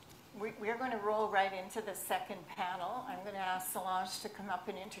 We are going to roll right into the second panel. I'm going to ask Solange to come up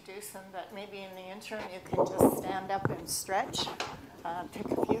and introduce them, but maybe in the interim you can just stand up and stretch, take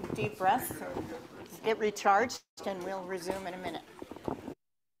a few deep breaths, and get recharged, and we'll resume in a minute.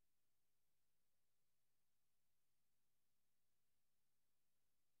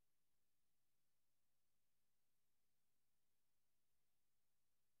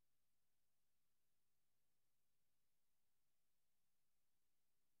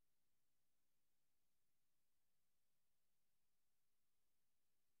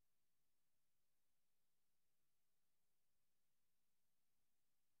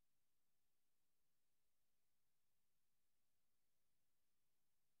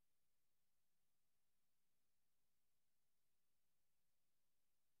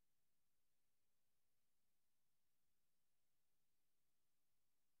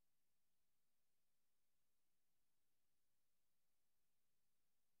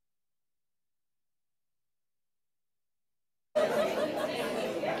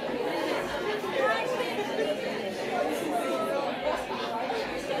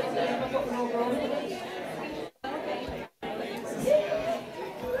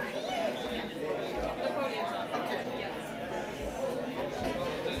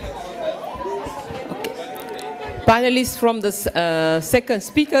 Panelists from the second,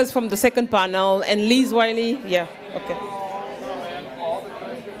 speakers from the second panel, and Liz Wiley. Yeah, okay.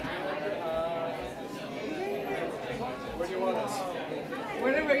 Where do you want us?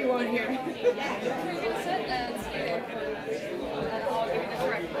 Wherever you want here.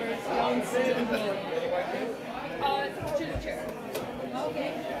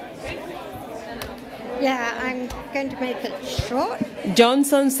 Yeah, I'm going to make it short.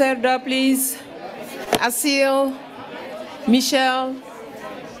 Johnson Serda, please. Asil, Michelle.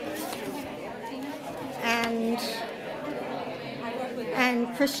 And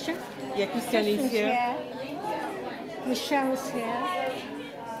Christian. Yeah, Christian is here. Michelle's here.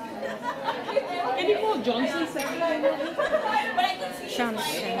 Can you call Johnson Serda?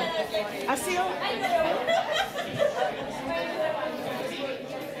 Johnson. Asil.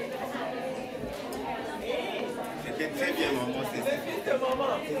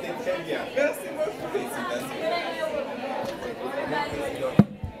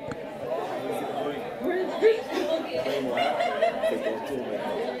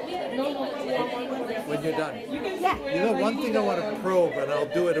 When you're done. You know, one thing I want to probe, and I'll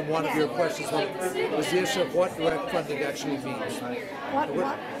do it in one of your questions, was the issue of what direct funding actually means.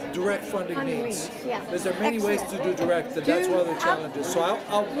 What direct funding means. Because there are many ways to do direct, and that's one of the challenges. So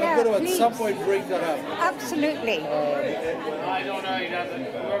I'm going to at some point bring that up. Absolutely. I don't know,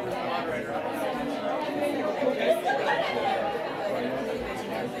 whoever's the moderator.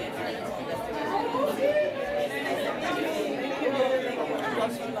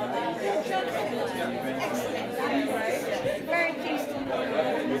 Very pleased.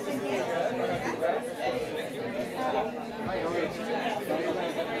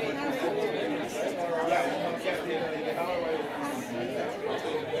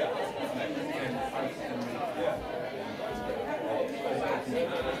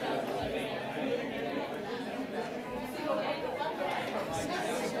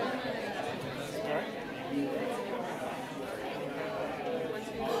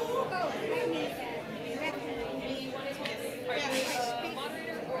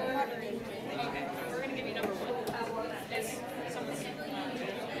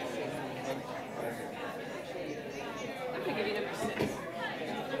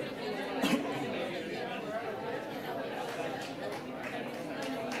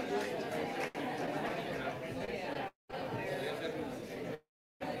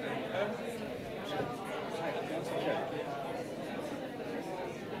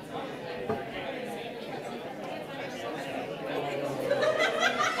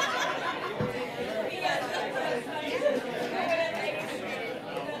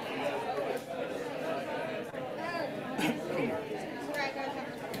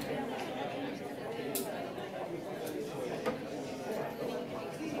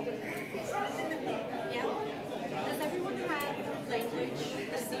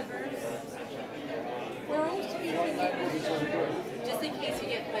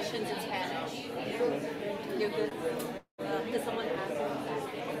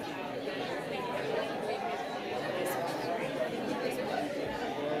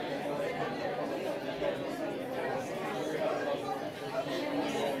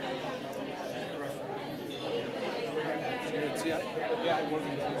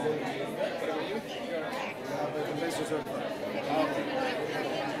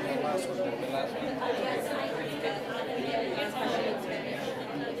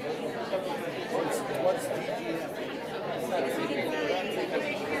 What's DGF?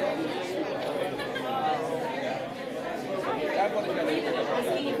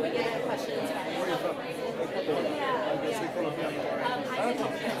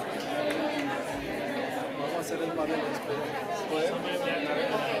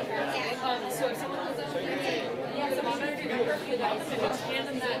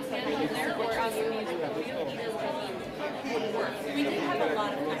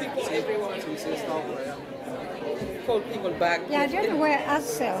 Call people back. Yeah, I don't know where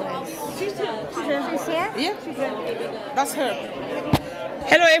Asel is. She's here? Yeah, that's her.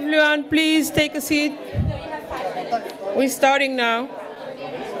 Hello, everyone. Please take a seat. We're starting now.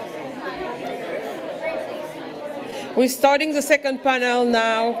 We're starting the second panel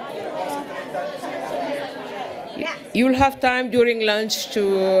now. You'll have time during lunch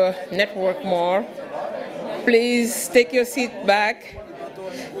to network more. Please take your seat back.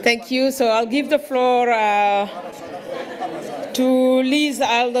 Thank you. So I'll give the floor to Liz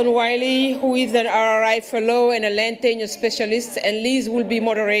Alden-Wiley, who is an RRI Fellow and a land tenure specialist, and Liz will be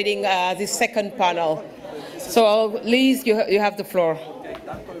moderating the second panel. So Liz, you have the floor.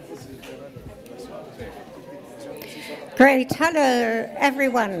 Great. Hello,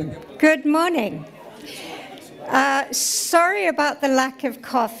 everyone. Good morning. Sorry about the lack of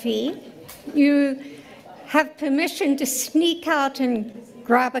coffee. You have permission to sneak out and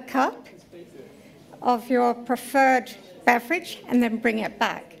grab a cup of your preferred beverage and then bring it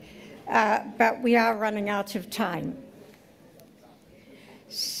back. But we are running out of time.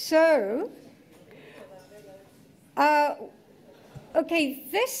 So, okay,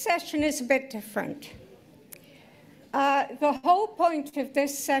 this session is a bit different. The whole point of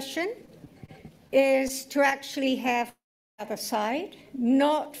this session is to actually have the other side,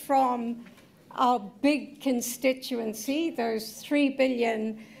 not from our big constituency, those 3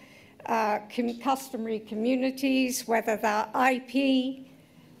 billion customary communities, whether they're IP,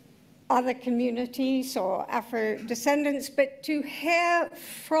 other communities, or Afro-descendants, but to hear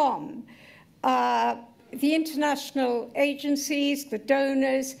from the international agencies, the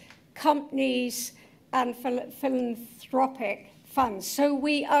donors, companies, and philanthropic funds. So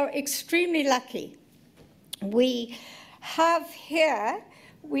we are extremely lucky. We have here,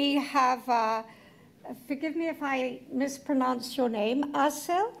 forgive me if I mispronounce your name,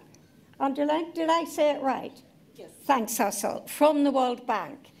 Asel? Did I say it right? Yes. Thanks, Asel, from the World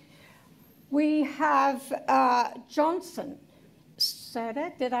Bank. We have Johnson,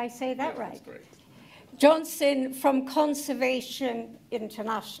 Soda, did I say that right? That's great. Johnson from Conservation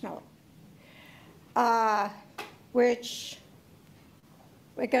International, which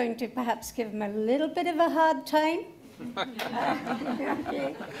we're going to perhaps give him a little bit of a hard time.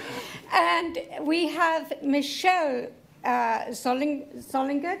 And we have Michelle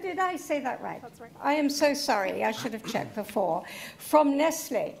Zollinger, did I say that right? That's right. I am so sorry, I should have checked before, from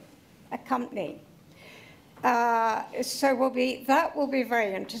Nestle, a company. So that will be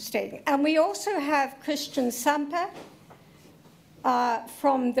very interesting. And we also have Christian Samper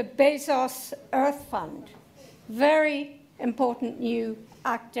from the Bezos Earth Fund, very important new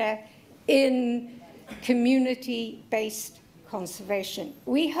actor in community-based conservation.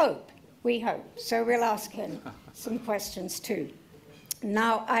 We hope. So we'll ask him some questions too.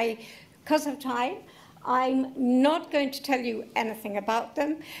 Now, because of time, I'm not going to tell you anything about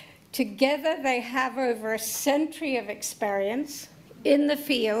them. Together, they have over a century of experience in the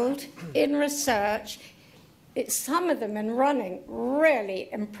field, in research, some of them in running really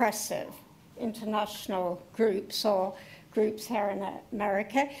impressive international groups or groups here in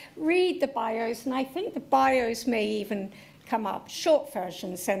America. Read the bios, and I think the bios may even come up, short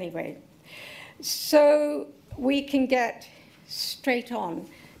versions anyway. So we can get straight on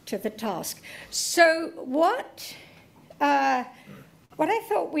to the task. So what I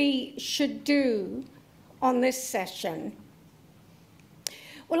thought we should do on this session,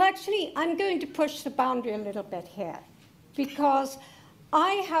 well, actually, I'm going to push the boundary a little bit here, because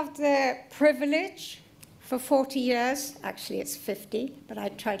I have the privilege for 40 years, actually it's 50, but I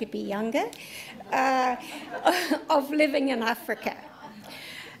try to be younger, of living in Africa.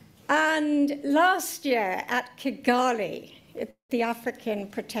 And last year at Kigali, at the African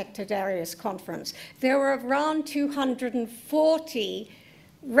Protected Areas Conference, there were around 240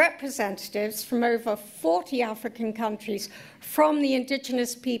 representatives from over 40 African countries from the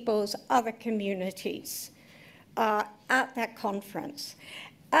indigenous peoples, other communities at that conference.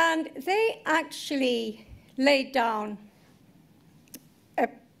 And they actually laid down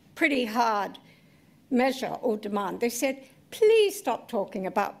pretty hard measure or demand. They said, please stop talking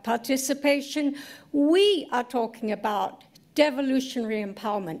about participation. We are talking about devolutionary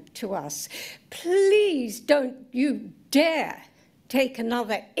empowerment to us. Please don't you dare take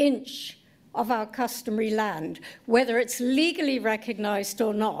another inch of our customary land, whether it's legally recognized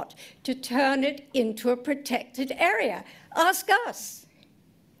or not, to turn it into a protected area. Ask us.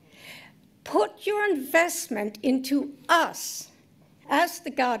 Put your investment into us as the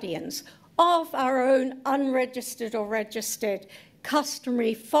guardians of our own unregistered or registered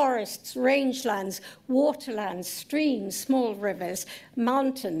customary forests, rangelands, waterlands, streams, small rivers,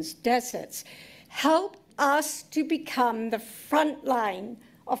 mountains, deserts. Help us to become the front line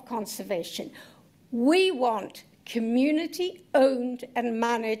of conservation. We want community-owned and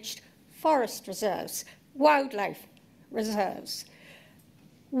managed forest reserves, wildlife reserves,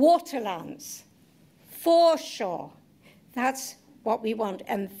 waterlands, foreshore. That's what we want,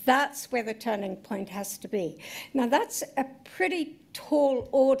 and that's where the turning point has to be. Now, that's a pretty tall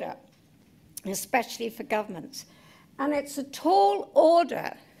order, especially for governments. And it's a tall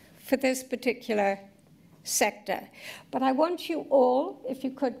order for this particular sector. But I want you all, if you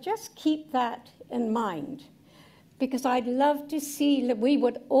could, just keep that in mind, because I'd love to see, we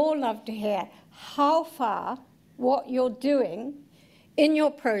would all love to hear how far what you're doing in your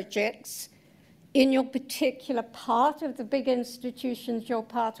projects, in your particular part of the big institutions you're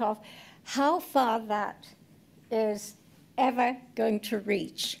part of, how far that is ever going to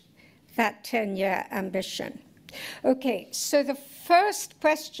reach that 10-year ambition. Okay, so the first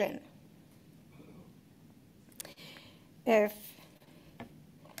question, if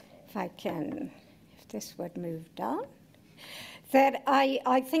this would move down, that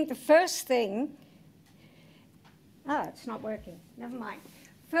I think the first thing, it's not working, never mind.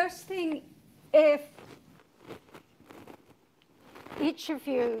 First thing, if each of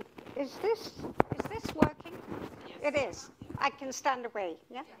you, is this working? Yes. It is. I can stand away,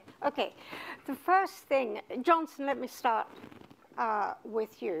 yeah? Okay. The first thing, Johnson, let me start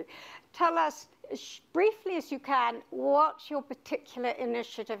with you. Tell us, as briefly as you can, what your particular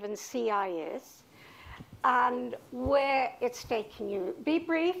initiative in CI is and where it's taking you. Be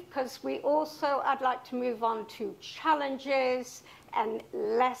brief, because I'd like to move on to challenges and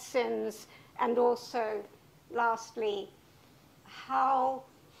lessons, and also, lastly, how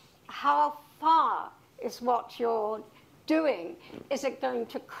far is what you're doing? Is it going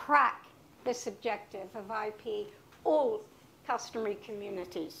to crack this objective of IP, all customary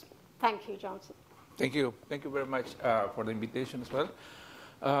communities? Thank you, Johnson. Thank you. Thank you very much for the invitation as well.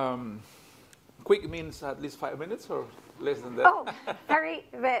 Quick means at least 5 minutes or less than that? Oh,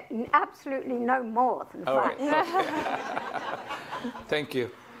 absolutely no more than 5. Right. Okay. Thank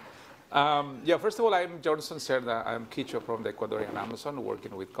you. First of all, I'm Johnson Cerda. I'm Quichua from the Ecuadorian Amazon,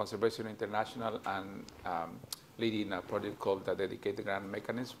 working with Conservation International and leading a project called the Dedicated Grant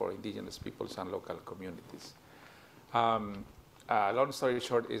Mechanism for Indigenous Peoples and Local Communities. Long story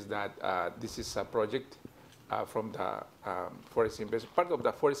short is that this is a project from the part of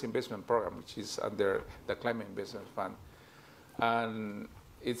the Forest Investment Program, which is under the Climate Investment Fund. And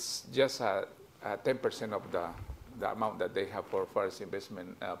it's just 10% of the amount that they have for forest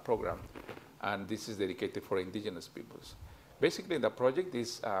investment program. And this is dedicated for indigenous peoples. Basically, the project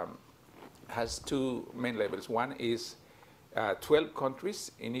has two main levels. One is 12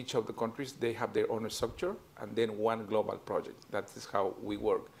 countries. In each of the countries, they have their own structure, and then one global project. That is how we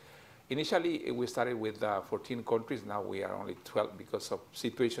work. Initially, we started with 14 countries. Now we are only 12 because of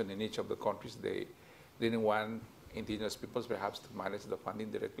situation in each of the countries. They didn't want indigenous peoples perhaps to manage the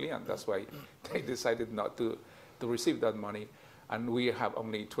funding directly, and that's why they decided not to receive that money. And we have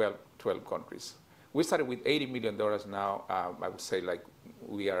only 12 countries. We started with $80 million now. I would say like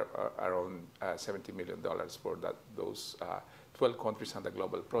we are around $70 million for those 12 countries and the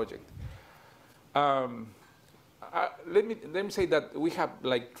global project. Let me say that we have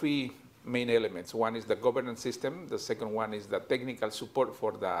like 3 main elements. One is the governance system. The second one is the technical support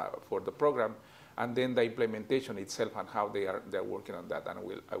for the program, and then the implementation itself and how they're working on that. And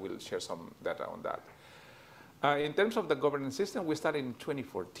I will share some data on that. In terms of the governance system, we started in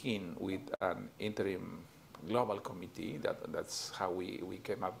 2014 with an interim global committee. That's how we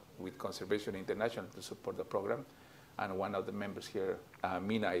came up with Conservation International to support the program. And one of the members here,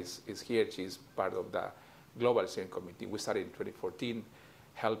 Mina, is here. She's part of the Global Steering Committee. We started in 2014,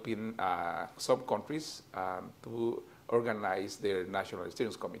 helping some countries to organize their national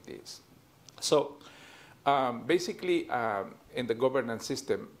steering committees. So basically, in the governance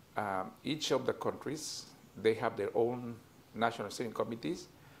system, each of the countries, they have their own national steering committees,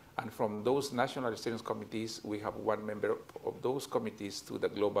 And from those national steering committees, we have one member of those committees to the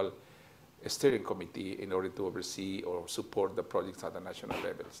global steering committee in order to oversee or support the projects at the national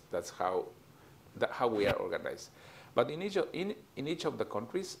levels. That's how we are organized. But in each of the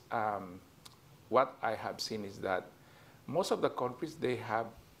countries, what I have seen is that most of the countries, they have,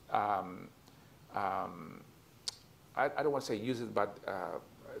 I don't want to say use it, but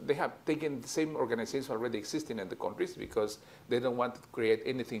they have taken the same organizations already existing in the countries because they don't want to create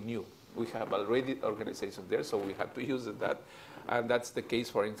anything new. We have already organizations there, so we have to use that. And that's the case,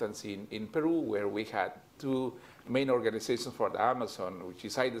 for instance, in Peru, where we had two main organizations for the Amazon, which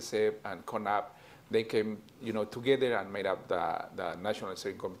is IDESEP and CONAP. They came, together and made up the National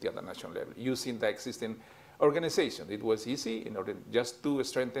Steering Committee at the national level, using the existing organization. It was easy in order just to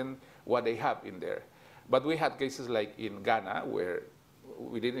strengthen what they have in there. But we had cases like in Ghana, where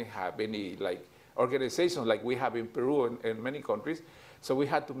we didn't have any organizations like we have in Peru and many countries. So we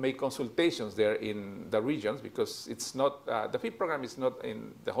had to make consultations there in the regions because it's not, the FEED program is not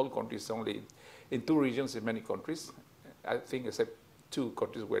in the whole country, it's only in 2 regions in many countries, I think except 2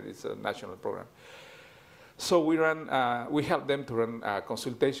 countries where it's a national program. So we help them to run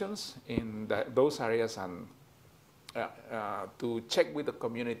consultations in those areas and to check with the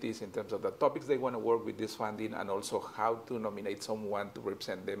communities in terms of the topics they want to work with this funding and also how to nominate someone to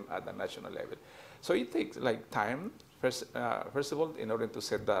represent them at the national level. So it takes time. First of all, in order to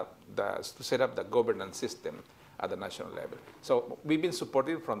set up the governance system at the national level. So we've been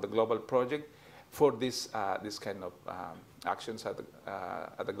supported from the global project for this kind of actions at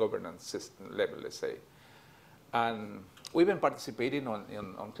the governance system level, let's say. And we've been participating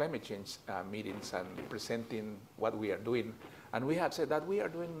on climate change meetings and presenting what we are doing. And we have said that we are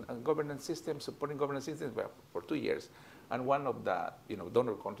doing a governance system, supporting governance systems for 2 years. And one of the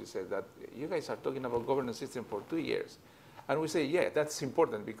donor countries said that you guys are talking about governance system for 2 years. And we say, yeah, that's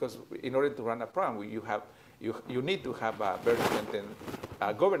important because in order to run a program, you need to have a very strengthened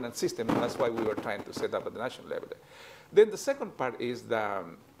governance system. And that's why we were trying to set up at the national level. Then the second part is the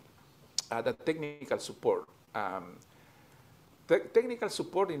technical support. Technical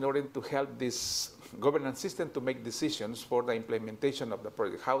support in order to help this governance system to make decisions for the implementation of the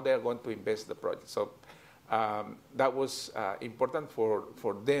project, how they are going to invest the project. So that was important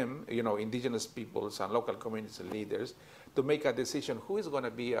for them, indigenous peoples and local communities and leaders, to make a decision who is going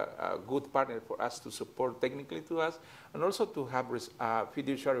to be a good partner for us to support technically to us, and also to have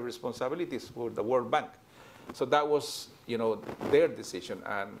fiduciary responsibilities for the World Bank. So that was, their decision.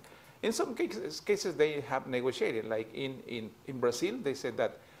 And in some cases they have negotiated. Like in Brazil, they said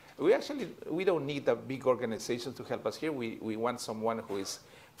that we don't need a big organization to help us here. We want someone who is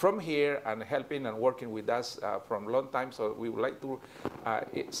from here and helping and working with us from a long time. So we would like to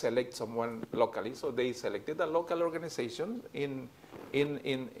select someone locally. So they selected a local organization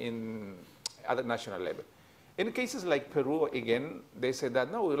at the national level. In cases like Peru, again, they said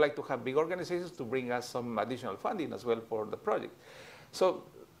that, no, we would like to have big organizations to bring us some additional funding as well for the project. So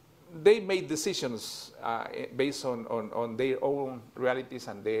they made decisions based on their own realities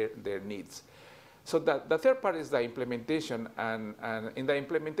and their needs. So the third part is the implementation, and in the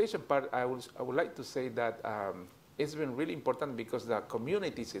implementation part, I would like to say that it's been really important because the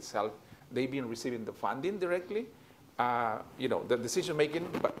communities itself, they've been receiving the funding directly. The decision making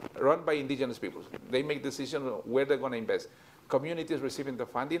run by indigenous peoples. They make decisions where they're going to invest. Communities receiving the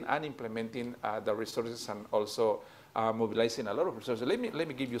funding and implementing the resources and also mobilizing a lot of resources. Let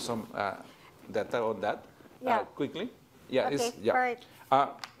me give you some data on that quickly. Yeah, okay, yeah. Right.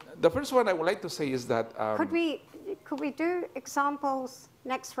 The first one I would like to say is that could we do examples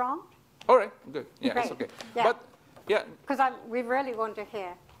next round? All right, good. Yeah, Great. it's okay. Yeah. But yeah, because we really want to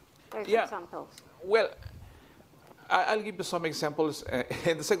hear those examples. Well, I'll give you some examples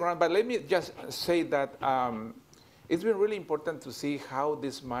in the second round, but let me just say that it's been really important to see how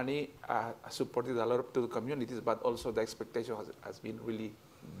this money supported a lot to the communities, but also the expectation has been really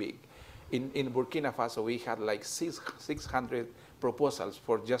big. In Burkina Faso, we had like 600 proposals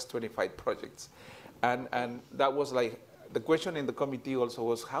for just 25 projects. And that was like, the question in the committee also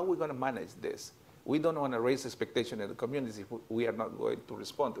was, how are we going to manage this? We don't want to raise expectation in the communities if we are not going to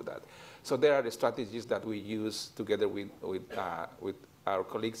respond to that. So there are the strategies that we use together with our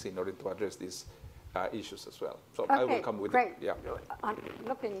colleagues in order to address these issues as well. So okay, I will come with great. it. Yeah. I'm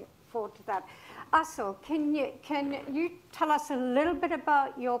looking forward to that. Aso, can you tell us a little bit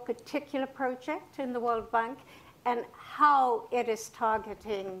about your particular project in the World Bank and how it is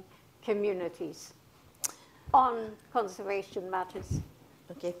targeting communities on conservation matters?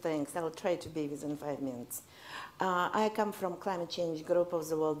 Okay, thanks. I'll try to be within 5 minutes. I come from Climate Change Group of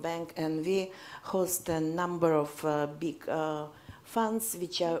the World Bank, and we host a number of big funds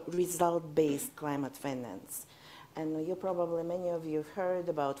which are result-based climate finance. And you probably, many of you have heard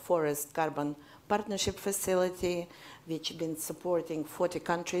about Forest Carbon Partnership Facility, which has been supporting 40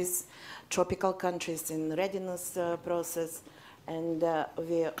 countries, tropical countries in readiness process. And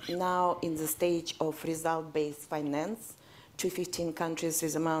we are now in the stage of result-based finance to 15 countries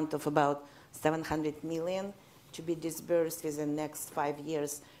with amount of about 700 million to be disbursed within the next 5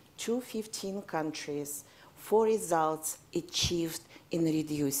 years to 15 countries for results achieved in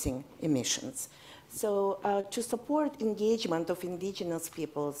reducing emissions. So to support engagement of indigenous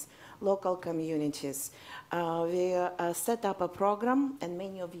peoples, local communities, we set up a program, and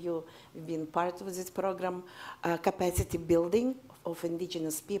many of you have been part of this program, capacity building of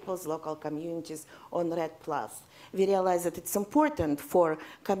indigenous peoples, local communities on REDD+. We realize that it's important for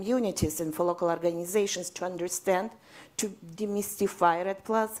communities and for local organizations to understand, to demystify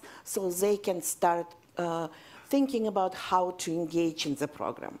REDD+, so they can start thinking about how to engage in the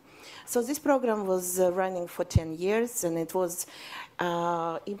program. So this program was running for 10 years, and it was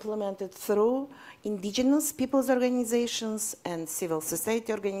implemented through indigenous peoples organizations and civil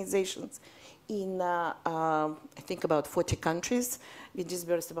society organizations in, I think, about 40 countries. We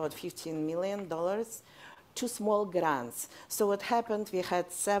disbursed about $15 million to small grants. So what happened, we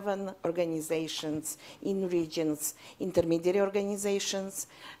had 7 organizations in regions, intermediary organizations,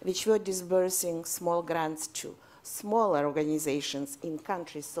 which were disbursing small grants to smaller organizations in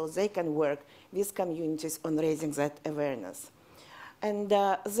countries so they can work with communities on raising that awareness. And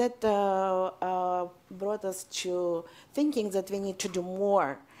that brought us to thinking that we need to do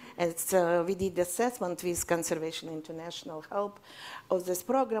more. And we did assessment with Conservation International help of this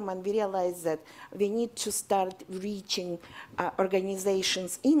program, and we realized that we need to start reaching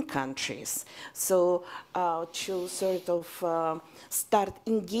organizations in countries. So to sort of start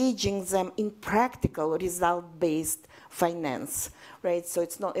engaging them in practical result-based finance, right? So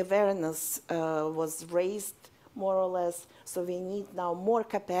it's not awareness was raised more or less. So we need now more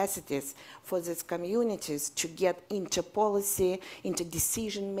capacities for these communities to get into policy, into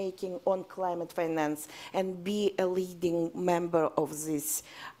decision-making on climate finance, and be a leading member of this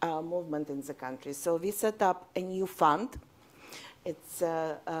movement in the country. So we set up a new fund. It's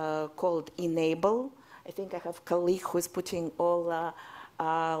called Enable. I think I have a colleague who is putting all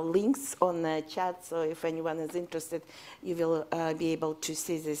links on the chat, so if anyone is interested, you will be able to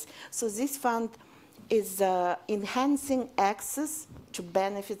see this. So this fund is enhancing access to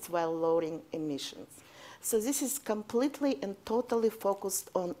benefits while lowering emissions. So this is completely and totally focused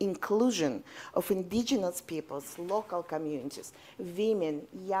on inclusion of indigenous peoples, local communities, women,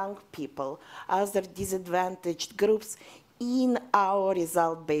 young people, other disadvantaged groups in our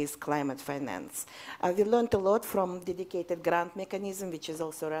result-based climate finance. We learned a lot from dedicated grant mechanism, which is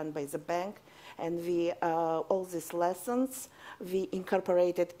also run by the bank, and we, all these lessons, we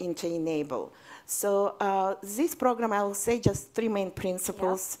incorporated into Enable. So this program, I will say just 3 main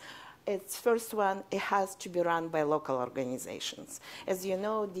principles. Yeah. It's first one, it has to be run by local organizations. As you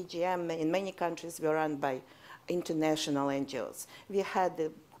know, DGM in many countries were run by international NGOs. We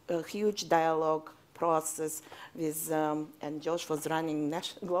had a huge dialogue process with, and Josh was running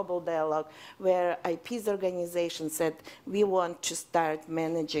national global dialogue, where IP's organization said, we want to start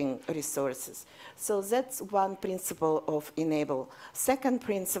managing resources. So that's one principle of Enable. Second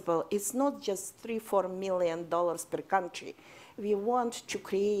principle is not just $3–4 million per country. We want to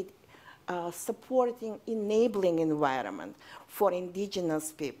create a supporting, enabling environment for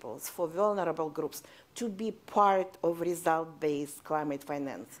indigenous peoples, for vulnerable groups, to be part of result-based climate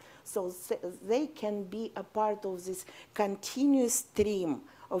finance. So they can be a part of this continuous stream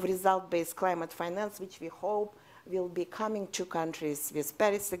of result-based climate finance, which we hope will be coming to countries with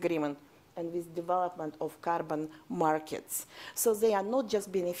Paris Agreement and with development of carbon markets. So they are not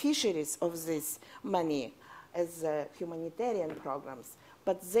just beneficiaries of this money as humanitarian programs,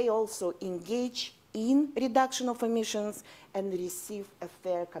 but they also engage in reduction of emissions and receive a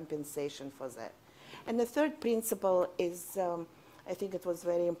fair compensation for that. And the third principle is, I think it was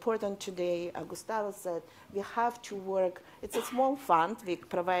very important today, Gustavo said, we have to work, it's a small fund, we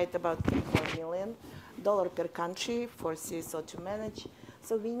provide about $3–4 million per country for CSO to manage.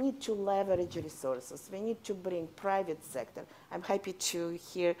 So we need to leverage resources. We need to bring private sector. I'm happy to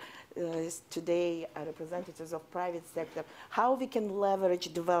hear today representatives of private sector, how we can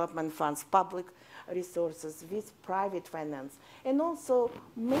leverage development funds, public resources with private finance. And also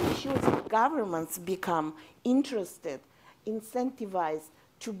make sure that governments become interested, incentivized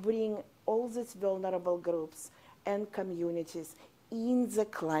to bring all these vulnerable groups and communities in the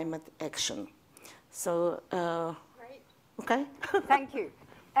climate action. So, Great. Okay. Thank you.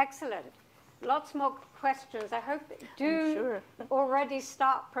 Excellent. lots more questions. I hope do already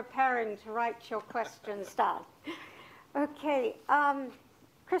start preparing to write your questions down. Okay,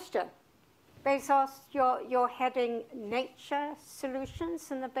 Christian, Bezos, you're heading Nature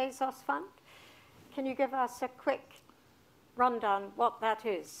Solutions in the Bezos Fund. Can you give us a quick rundown what that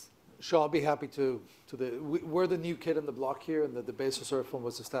is? Sure, I'll be happy to. We're the new kid in the block here, and the Bezos Earth Fund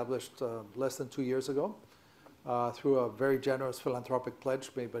was established less than 2 years ago through a very generous philanthropic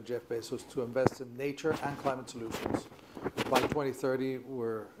pledge made by Jeff Bezos to invest in nature and climate solutions. By 2030,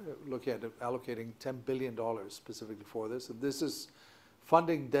 we're looking at allocating $10 billion specifically for this. And this is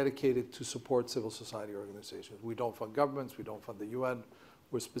funding dedicated to support civil society organizations. We don't fund governments, we don't fund the UN.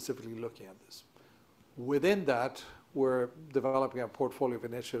 We're specifically looking at this. Within that, we're developing a portfolio of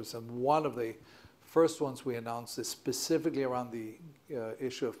initiatives, and one of the first ones we announced is specifically around the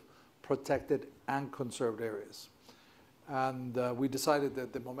issue of protected and conserved areas. And we decided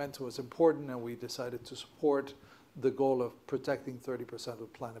that the momentum was important, and we decided to support the goal of protecting 30% of the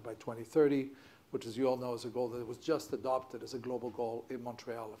planet by 2030, which, as you all know, is a goal that was just adopted as a global goal in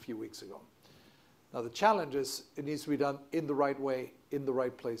Montreal a few weeks ago. Now, the challenge is it needs to be done in the right way, in the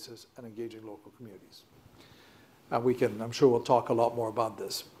right places, and engaging local communities. And we can, I'm sure we'll talk a lot more about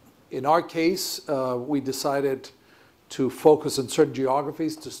this. In our case, we decided to focus on certain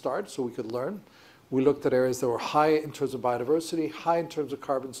geographies to start so we could learn. We looked at areas that were high in terms of biodiversity, high in terms of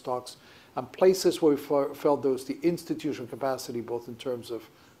carbon stocks, and places where we felt there was the institutional capacity, both in terms of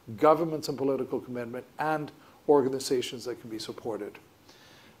governments and political commitment and organizations that can be supported.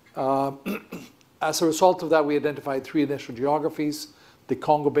 As a result of that, we identified 3 initial geographies: the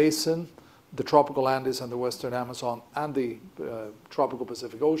Congo Basin, the tropical Andes and the Western Amazon, and the tropical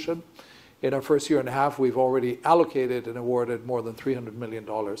Pacific Ocean. In our first year and a half, we've already allocated and awarded more than $300 million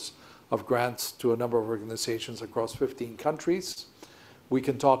of grants to a number of organizations across 15 countries. We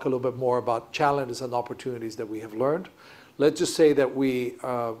can talk a little bit more about challenges and opportunities that we have learned. Let's just say that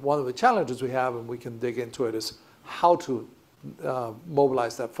one of the challenges we have, and we can dig into it, is how to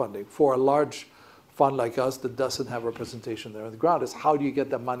mobilize that funding. For a large fund like us that doesn't have representation there on the ground, is how do you get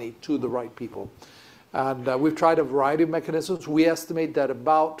that money to the right people? And we've tried a variety of mechanisms. We estimate that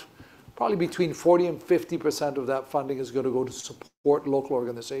about probably between 40 and 50% of that funding is going to go to support local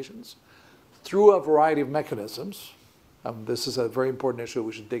organizations through a variety of mechanisms. This is a very important issue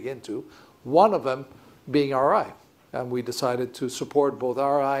we should dig into. One of them being RI. And we decided to support both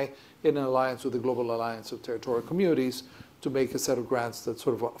RI in an alliance with the Global Alliance of Territorial Communities to make a set of grants that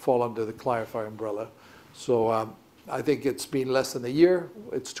sort of fall under the Clarify umbrella. So I think it's been less than a year.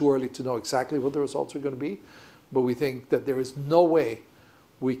 It's too early to know exactly what the results are going to be. But we think that there is no way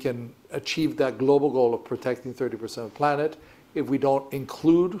we can achieve that global goal of protecting 30% of the planet if we don't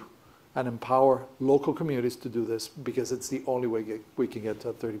include and empower local communities to do this, because it's the only way we can get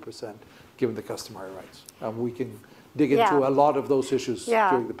to 30% given the customary rights. And we can dig into a lot of those issues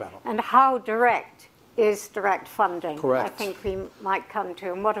during the panel. And how direct is direct funding? Correct. I think we might come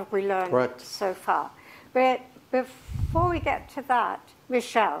to, and what have we learned so far? But before we get to that,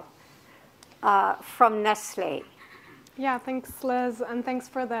 Michelle from Nestle. Yeah, thanks, Liz, and thanks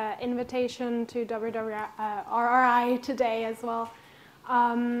for the invitation to WWRI today as well.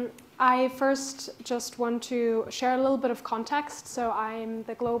 I first just want to share a little bit of context. So I'm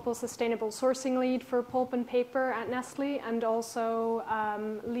the Global Sustainable Sourcing Lead for Pulp and Paper at Nestle, and also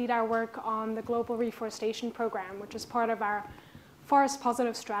lead our work on the Global Reforestation Program, which is part of our Forest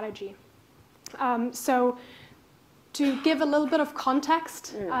Positive strategy. So to give a little bit of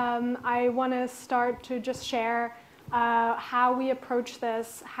context, I want to start to just share how we approach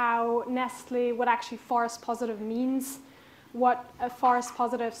this, how Nestle, what actually Forest Positive means, what a forest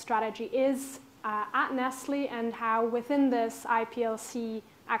positive strategy is at Nestle, and how within this IPLC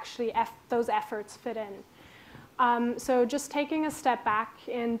actually those efforts fit in. So just taking a step back,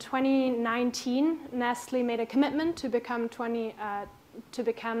 in 2019, Nestle made a commitment to become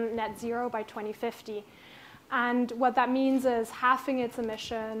net zero by 2050. And what that means is halving its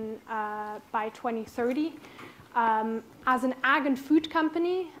emission by 2030. As an ag and food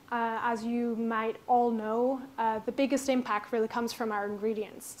company, as you might all know, the biggest impact really comes from our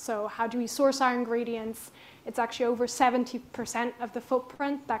ingredients. So how do we source our ingredients? It's actually over 70% of the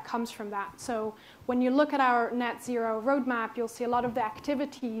footprint that comes from that. So when you look at our net zero roadmap, you'll see a lot of the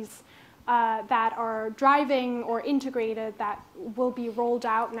activities that are driving or integrated that will be rolled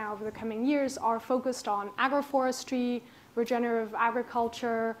out now over the coming years are focused on agroforestry, regenerative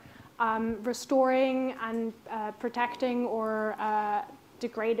agriculture, restoring and protecting or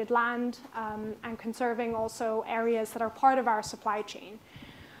degraded land, and conserving also areas that are part of our supply chain.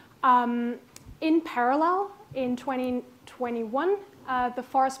 In parallel, in 2021, the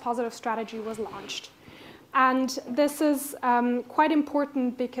Forest Positive Strategy was launched. And this is quite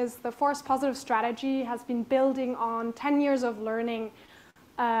important because the Forest Positive Strategy has been building on 10 years of learning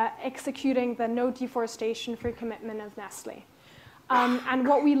executing the no deforestation free commitment of Nestle. And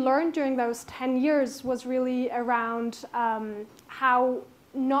what we learned during those 10 years was really around how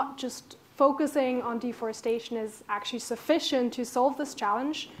not just focusing on deforestation is actually sufficient to solve this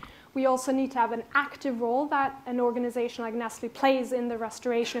challenge. We also need to have an active role that an organization like Nestle plays in the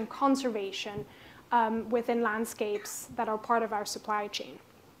restoration and conservation within landscapes that are part of our supply chain.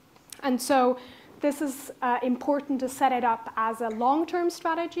 And so this is important to set it up as a long-term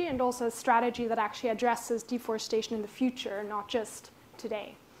strategy and also a strategy that actually addresses deforestation in the future, not just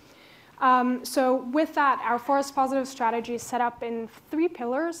today. So with that, our Forest Positive Strategy is set up in 3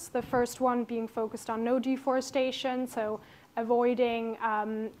 pillars. The first one being focused on no deforestation, so avoiding,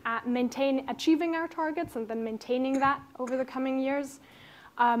 achieving our targets and then maintaining that over the coming years.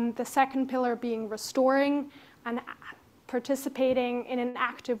 The second pillar being restoring and participating in an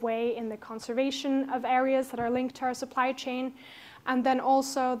active way in the conservation of areas that are linked to our supply chain. And then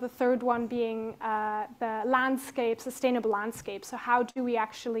also the third one being the landscape, sustainable landscape. So how do we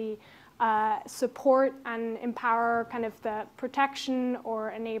actually support and empower kind of the protection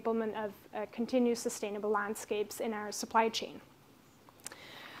or enablement of continuous sustainable landscapes in our supply chain?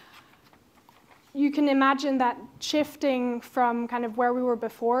 You can imagine that shifting from kind of where we were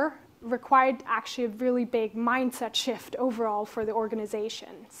before required actually a really big mindset shift overall for the organization.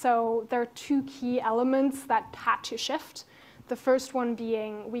 So there are 2 key elements that had to shift. The first one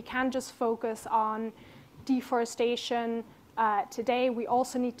being we can't just focus on deforestation today. We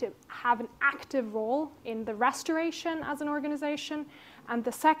also need to have an active role in the restoration as an organization. And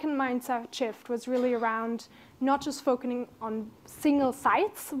the second mindset shift was really around not just focusing on single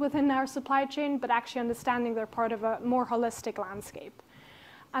sites within our supply chain, but actually understanding they're part of a more holistic landscape.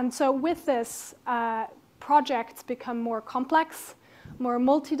 And so with this, projects become more complex, more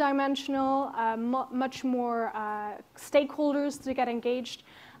multidimensional, much more stakeholders to get engaged.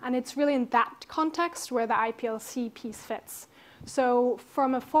 And it's really in that context where the IPLC piece fits. So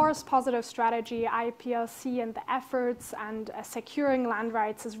from a forest positive strategy, IPLC and the efforts and securing land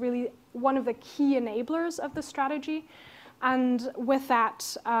rights is really one of the key enablers of the strategy. And with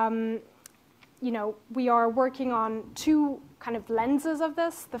that, we are working on 2 kind of lenses of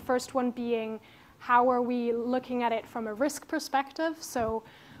this. The first one being how are we looking at it from a risk perspective? So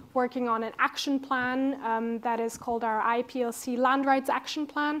working on an action plan that is called our IPLC Land Rights Action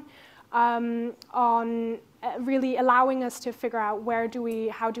Plan on really allowing us to figure out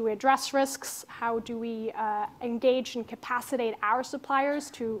how do we address risks, how do we engage and capacitate our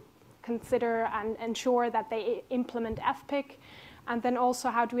suppliers to consider and ensure that they implement FPIC, and then also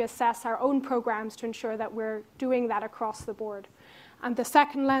how do we assess our own programs to ensure that we're doing that across the board. And the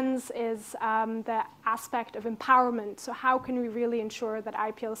second lens is the aspect of empowerment. So how can we really ensure that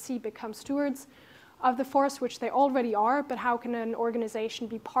IPLC becomes stewards of the forest, which they already are, but how can an organization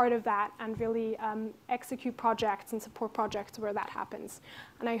be part of that and really execute projects and support projects where that happens?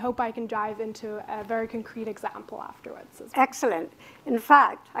 And I hope I can dive into a very concrete example afterwards as well. Excellent. In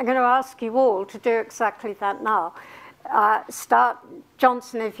fact, I'm going to ask you all to do exactly that now.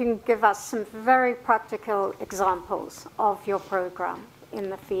 Johnson, if you can give us some very practical examples of your program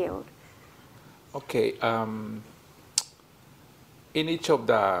in the field. Okay. In each of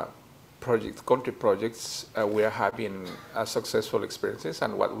the country projects, we are having successful experiences,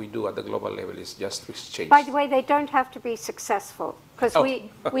 and what we do at the global level is just to exchange. By the way, they don't have to be successful, because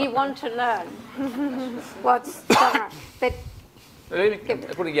we want to learn what's done. But let me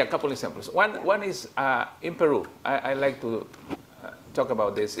put a couple examples. One is in Peru. I like to talk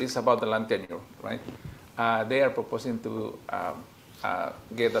about this. It's about the land tenure, right? They are proposing to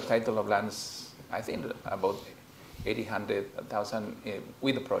get the title of lands, I think about 800,000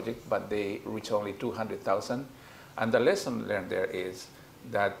 with the project, but they reach only 200,000. And the lesson learned there is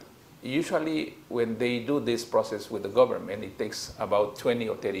that usually when they do this process with the government, it takes about 20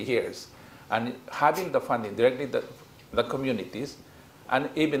 or 30 years. And having the funding directly the communities, and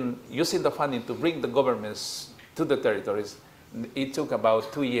even using the funding to bring the governments to the territories, it took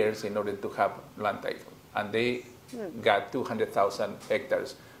about 2 years in order to have land title. And they got 200,000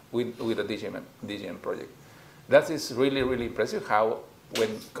 hectares with the DGM project. That is really, really impressive how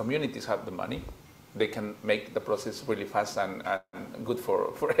when communities have the money, they can make the process really fast and good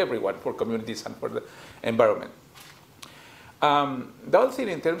for everyone, for communities and for the environment. The other thing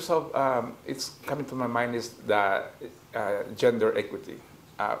in terms of, it's coming to my mind is the gender equity.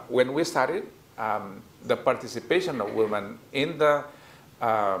 When we started, the participation of women in the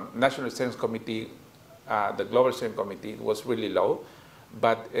National Standards Committee the Global Steering Committee, it was really low.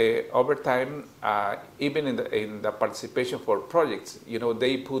 But over time, even in the participation for projects,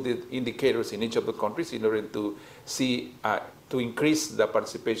 they put indicators in each of the countries in order to see, to increase the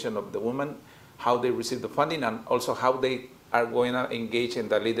participation of the women, how they receive the funding, and also how they are going to engage in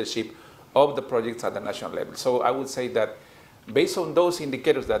the leadership of the projects at the national level. So I would say that based on those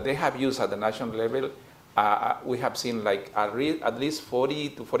indicators that they have used at the national level, we have seen like at least 40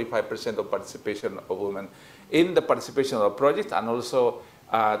 to 45% of participation of women in the participation of the project, and also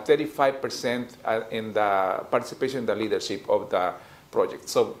 35% in the participation in the leadership of the project.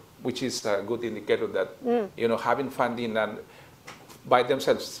 So, which is a good indicator that having funding and by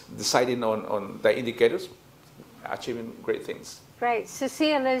themselves deciding on the indicators, achieving great things. Great.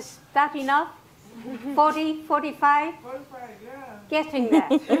 Cecile, is that enough? 40, 45? 45, yeah. Getting there.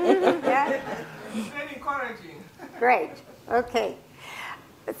 Yeah? It's very encouraging. Great. Okay.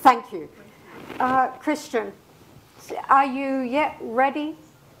 Thank you. Christian, are you yet ready?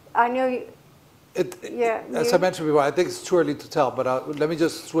 I know you... As I mentioned before, I think it's too early to tell, but let me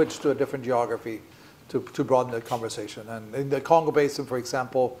just switch to a different geography to broaden the conversation. And in the Congo Basin, for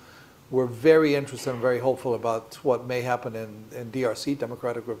example, we're very interested and very hopeful about what may happen in DRC,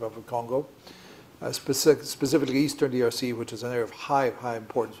 Democratic Republic of Congo, specifically Eastern DRC, which is an area of high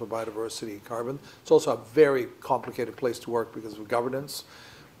importance for biodiversity and carbon. It's also a very complicated place to work because of governance.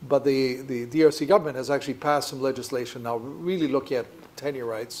 But the DRC government has actually passed some legislation now really looking at tenure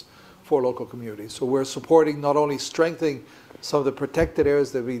rights for local communities. So we're supporting not only strengthening some of the protected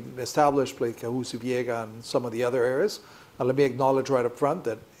areas that we established, like Kahuzi-Biega and some of the other areas. And let me acknowledge right up front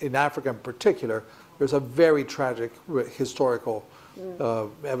that in Africa in particular, there's a very tragic historical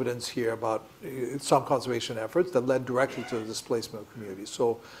evidence here about some conservation efforts that led directly to the displacement of communities.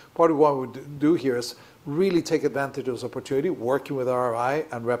 So part of what we do here is really take advantage of this opportunity, working with RRI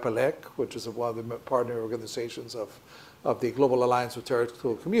and REPELEC, which is one of the partner organizations of the Global Alliance of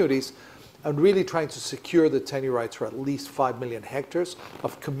Territorial Communities, and really trying to secure the tenure rights for at least 5 million hectares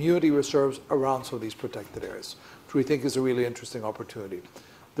of community reserves around some of these protected areas, which we think is a really interesting opportunity.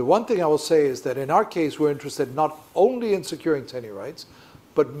 The one thing I will say is that in our case, we're interested not only in securing tenure rights,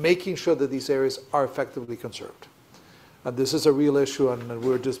 but making sure that these areas are effectively conserved. And this is a real issue, and we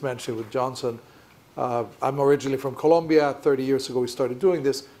were just mentioning with Johnson. I'm originally from Colombia. 30 years ago, we started doing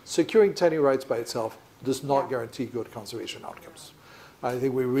this. Securing tenure rights by itself does not guarantee good conservation outcomes. I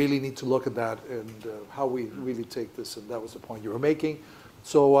think we really need to look at that and how we really take this, and that was the point you were making.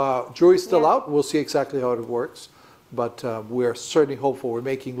 So jury's still out. We'll see exactly how it works, but we're certainly hopeful. We're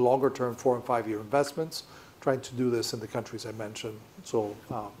making longer-term 4- and 5-year investments, trying to do this in the countries I mentioned. So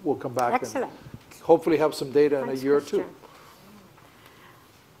we'll come back and hopefully have some data in a year or two.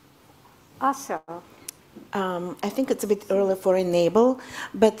 Also, I think it's a bit early for Enable,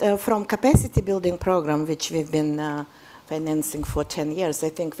 but from capacity building program, which we've been financing for 10 years, I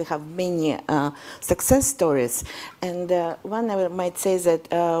think we have many success stories. And one I might say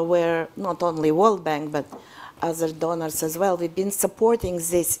that where not only World Bank, but other donors as well, we've been supporting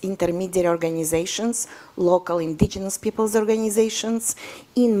these intermediary organizations, local indigenous peoples organizations,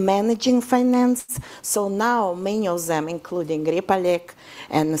 in managing finance. So now many of them, including REPELEC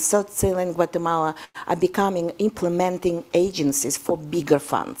and SOTSIL in Guatemala, are becoming implementing agencies for bigger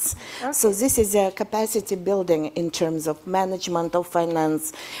funds. Okay. So this is a capacity building in terms of management of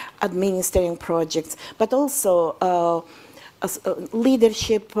finance, administering projects, but also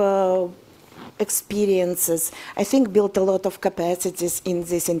leadership experiences, I think, built a lot of capacities in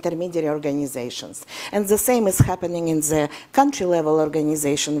these intermediary organizations. And the same is happening in the country level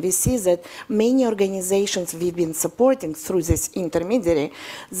organization. We see that many organizations we've been supporting through this intermediary,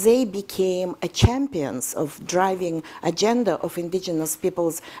 they became champions of driving agenda of indigenous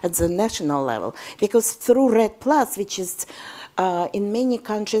peoples at the national level. Because through RED Plus, which is in many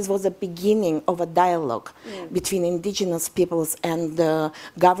countries was the beginning of a dialogue between indigenous peoples and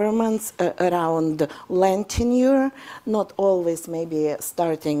governments around land tenure, not always maybe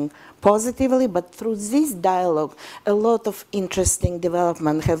starting positively, but through this dialogue, a lot of interesting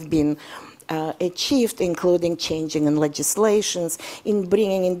development have been achieved, including changing in legislations, in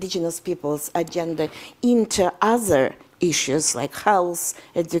bringing indigenous peoples' agenda into other issues like health,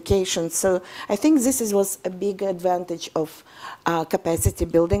 education. So I think this was a big advantage of capacity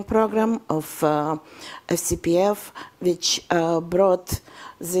building program of CPF, which brought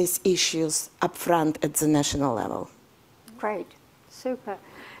these issues up front at the national level. Great, super.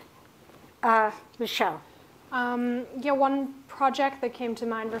 Michelle. Yeah, one project that came to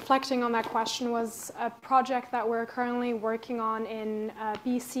mind reflecting on that question was a project that we're currently working on in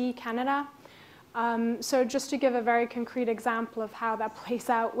BC, Canada. So just to give a very concrete example of how that plays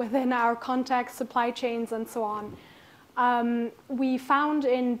out within our context, supply chains, and so on. We found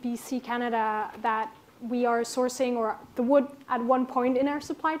in BC, Canada, that we are sourcing, or the wood at one point in our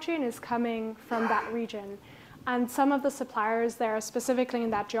supply chain is coming from that region. And some of the suppliers there, specifically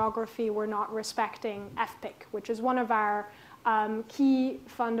in that geography, were not respecting FPIC, which is one of our key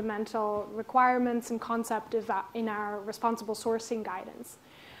fundamental requirements and concept in our responsible sourcing guidance.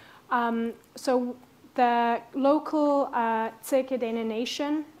 So the local Tsekedene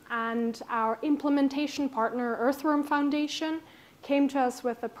Nation and our implementation partner, Earthworm Foundation, came to us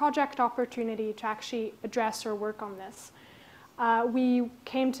with a project opportunity to actually address or work on this. We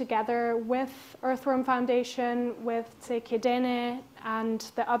came together with Earthworm Foundation, with Tsekedene,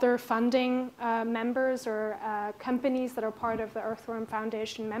 and the other funding members or companies that are part of the Earthworm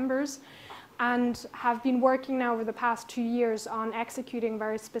Foundation members, and have been working now over the past 2 years on executing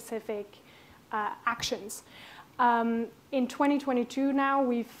very specific actions. In 2022 now,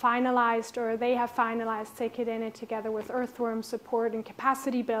 we've finalized, or they have finalized, Tsekedene together with Earthworm support and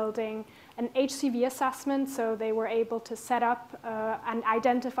capacity building, an HCV assessment, so they were able to set up and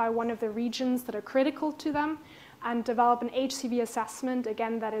identify one of the regions that are critical to them and develop an HCV assessment.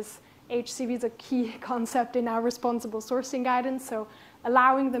 Again, that is, HCV is a key concept in our responsible sourcing guidance, so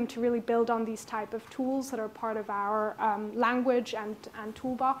allowing them to really build on these type of tools that are part of our language and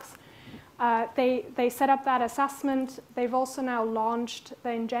toolbox. They set up that assessment. They've also now launched the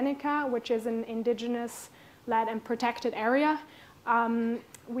Ingenica, which is an Indigenous-led and protected area.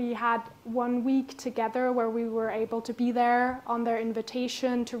 We had 1 week together where we were able to be there on their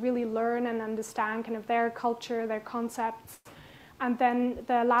invitation to really learn and understand kind of their culture, their concepts. And then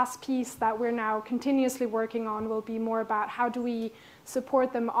the last piece that we're now continuously working on will be more about how do we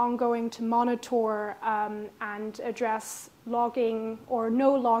support them ongoing to monitor and address logging or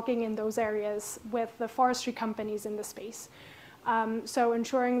no logging in those areas with the forestry companies in the space. So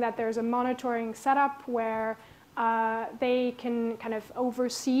ensuring that there's a monitoring setup where they can kind of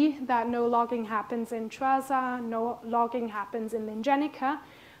oversee that no logging happens in Chuaza, no logging happens in the Ingenica,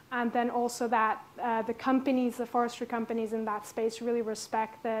 and then also that the companies, the forestry companies in that space really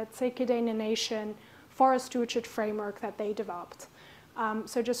respect the Tsekedene Nation forest stewardship framework that they developed.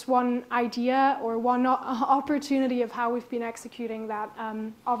 So just one idea or one opportunity of how we've been executing that.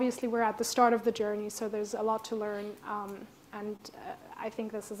 Obviously, we're at the start of the journey, so there's a lot to learn, and I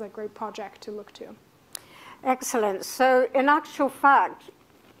think this is a great project to look to. Excellent. So in actual fact,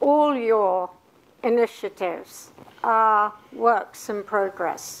 all your initiatives are works in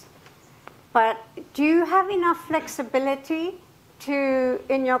progress. But do you have enough flexibility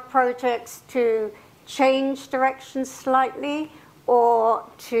in your projects to change direction slightly, or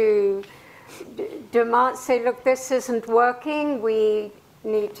to demand, say, look, this isn't working, we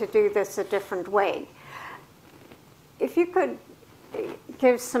need to do this a different way? If you could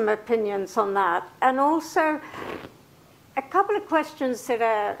give some opinions on that. And also, a couple of questions that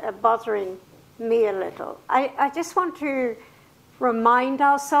are bothering me a little. I just want to remind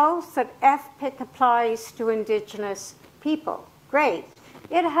ourselves that FPIC applies to Indigenous people. Great.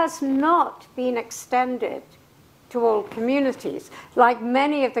 It has not been extended to all communities. Like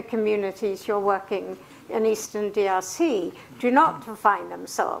many of the communities you're working in Eastern DRC do not define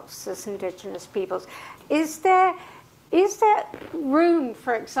themselves as Indigenous peoples. Is there room,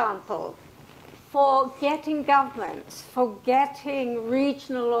 for example, for getting governments, for getting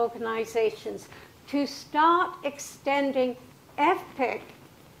regional organizations to start extending FPIC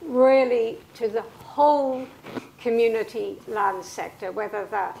really to the whole community land sector, whether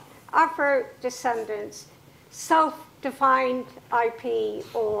they're Afro-descendants, self-defined IP,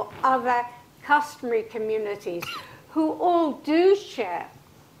 or other customary communities who all do share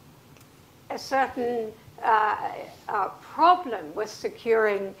a certain problem with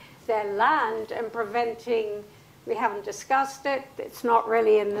securing their land and preventing, we haven't discussed it, it's not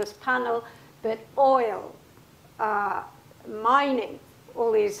really in this panel, but oil, mining,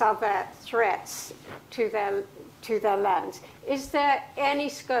 all these other threats to their lands. Is there any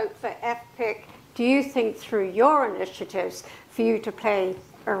scope for FPIC, do you think, through your initiatives, for you to play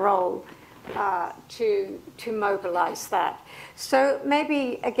a role to mobilize that? So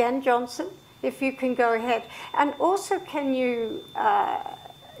maybe, again, Johnson, if you can go ahead. And also, can you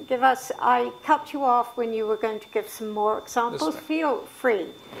give us, I cut you off when you were going to give some more examples. Feel free.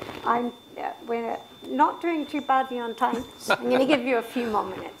 We're not doing too badly on time, so I'm going to give you a few more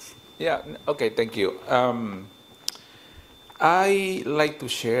minutes. Yeah, okay, thank you. I like to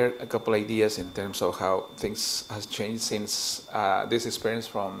share a couple ideas in terms of how things has changed since this experience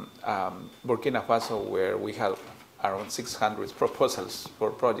from Burkina Faso, where we have around 600 proposals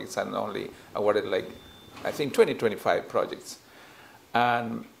for projects and only awarded like, I think, 25 projects.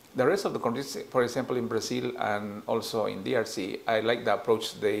 And the rest of the countries, for example, in Brazil and also in DRC, I like the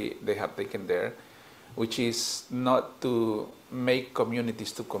approach they have taken there, which is not to make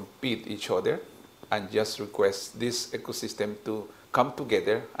communities to compete each other and just request this ecosystem to come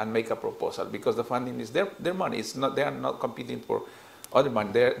together and make a proposal, because the funding is their money. It's not, they are not competing for other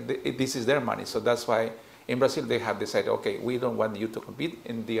money. This is their money. So that's why in Brazil they have decided, okay, we don't want you to compete.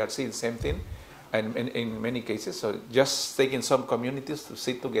 In DRC, the same thing. And in many cases, so just taking some communities to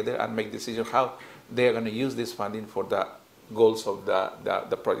sit together and make decisions how they are going to use this funding for the goals of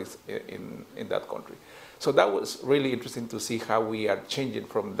the projects in that country. So that was really interesting to see how we are changing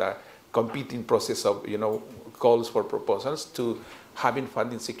from the competing process of, you know, calls for proposals to having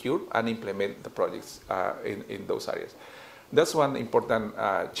funding secured and implement the projects in those areas. That's one important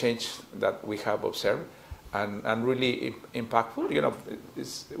change that we have observed. And really impactful. You know,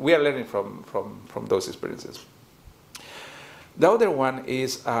 we are learning from those experiences. The other one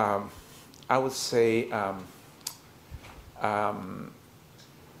is, I would say,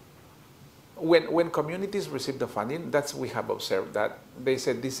 when communities receive the funding, that's we have observed that they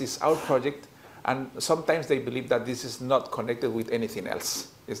said this is our project, and sometimes they believe that this is not connected with anything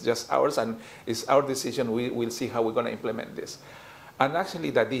else. It's just ours, and it's our decision. We'll see how we're going to implement this. And actually,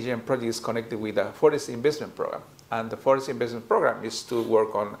 the DGM project is connected with the Forest Investment Program. And the Forest Investment Program is to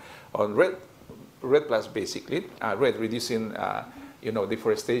work on REDD plus, basically, REDD, reducing you know,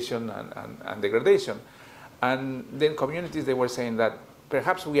 deforestation and degradation. And then communities, they were saying that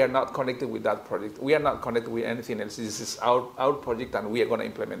perhaps we are not connected with that project. We are not connected with anything else. This is our project, and we are going to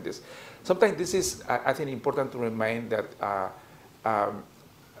implement this. Sometimes this is, I think, important to remind that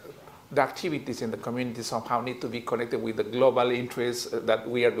the activities in the community somehow need to be connected with the global interests that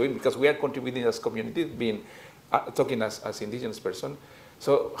we are doing, because we are contributing as communities, being talking as indigenous person.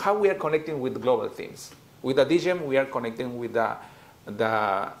 So how we are connecting with global things? With the DGM, we are connecting with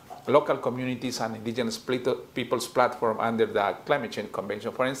the local communities and indigenous people's platform under the Climate Change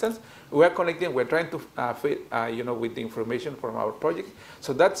Convention, for instance. We are connecting, we're trying to fit, you know, with the information from our project.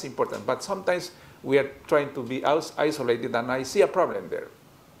 So that's important. But sometimes we are trying to be isolated, and I see a problem there.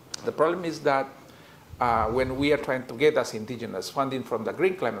 The problem is that when we are trying to get as indigenous funding from the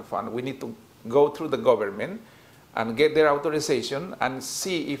Green Climate Fund, we need to go through the government and get their authorization and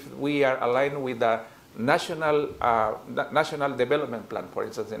see if we are aligned with the national development plan, for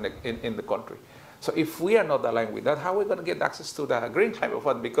instance, in the country. So if we are not aligned with that, how are we going to get access to the Green Climate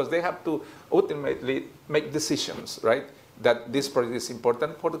Fund? Because they have to ultimately make decisions, right, that this project is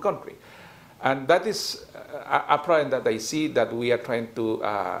important for the country. And that is a problem that I see, that we are trying to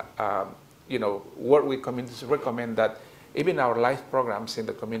you know, work with communities, recommend that even our life programs in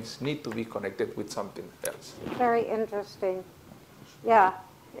the communities need to be connected with something else. Very interesting. Yeah,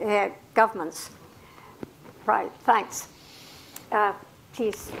 governments. Right, thanks.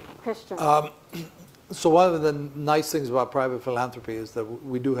 Please, Christian. So one of the nice things about private philanthropy is that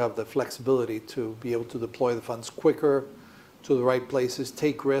we do have the flexibility to be able to deploy the funds quicker, to the right places,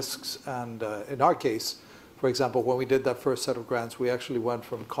 take risks, and in our case, for example, when we did that first set of grants, we actually went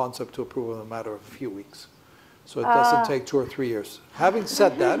from concept to approval in a matter of a few weeks. So it doesn't take 2 or 3 years. Having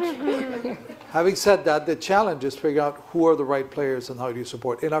said that, the challenge is figuring out who are the right players and how do you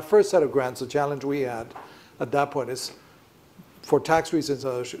support. In our first set of grants, the challenge we had at that point is, for tax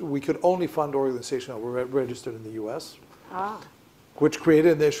reasons, we could only fund organizations that were registered in the US. Which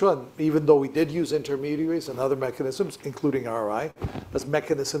created an issue, and even though we did use intermediaries and other mechanisms, including RI, as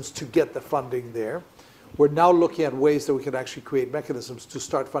mechanisms to get the funding there, we're now looking at ways that we can actually create mechanisms to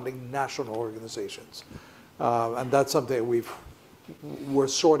start funding national organizations. And that's something we're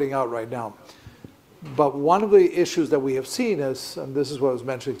sorting out right now. But one of the issues that we have seen is, and this is what I was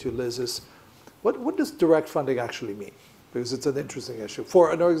mentioning to Liz, is what does direct funding actually mean? Because it's an interesting issue.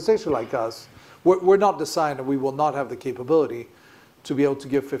 For an organization like us, we're not designed, and we will not have the capability to be able to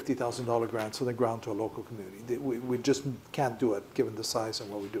give $50,000 grants on the ground to a local community. We just can't do it, given the size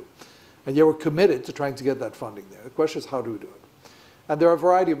and what we do. And yet we're committed to trying to get that funding there. The question is, how do we do it? And there are a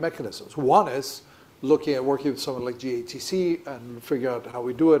variety of mechanisms. One is looking at working with someone like GATC and figure out how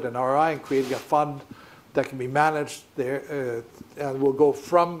we do it, and RI, and creating a fund that can be managed there, and will go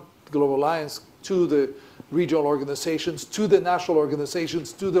from the Global Alliance to the regional organizations, to the national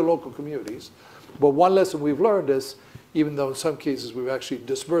organizations, to the local communities. But one lesson we've learned is, even though in some cases we've actually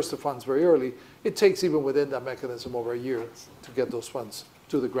dispersed the funds very early, it takes even within that mechanism over a year to get those funds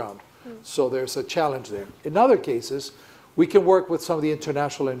to the ground. So there's a challenge there. In other cases, we can work with some of the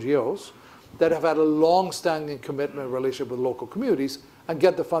international NGOs that have had a long-standing commitment relationship with local communities and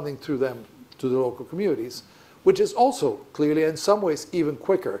get the funding through them to the local communities, which is also clearly, in some ways, even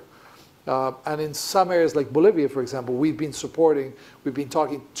quicker. And in some areas like Bolivia, for example, we've been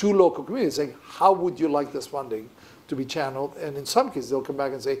talking to local communities saying, how would you like this funding to be channeled? And in some cases, they'll come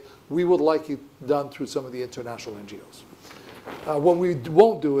back and say, we would like it done through some of the international NGOs. What we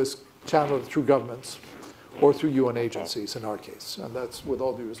won't do is channel it through governments or through UN agencies in our case. And that's with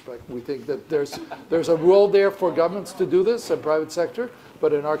all due respect. We think that there's a role there for governments to do this and private sector,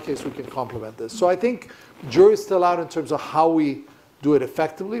 but in our case, we can complement this. So I think jury's still out in terms of how we do it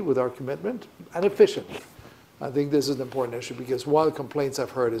effectively with our commitment and efficiently. I think this is an important issue because one of the complaints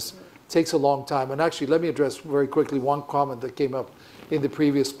I've heard is it takes a long time. And actually, let me address very quickly one comment that came up in the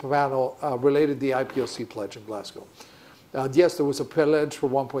previous panel related to the IPOC pledge in Glasgow. Yes, there was a pledge for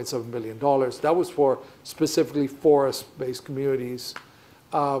 $1.7 billion. That was for specifically forest-based communities.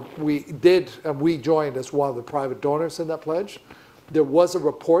 We joined as one of the private donors in that pledge. There was a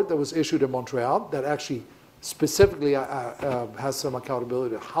report that was issued in Montreal that actually specifically has some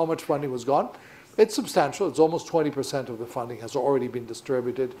accountability of how much funding was gone. It's substantial. It's almost 20% of the funding has already been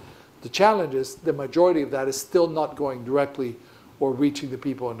distributed. The challenge is the majority of that is still not going directly or reaching the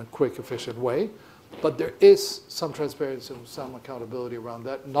people in a quick, efficient way. But there is some transparency and some accountability around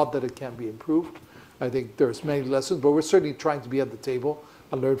that. Not that it can be improved. I think there's many lessons, but we're certainly trying to be at the table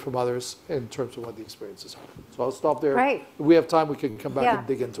and learn from others in terms of what the experiences are. So I'll stop there. Right. If we have time, we can come back and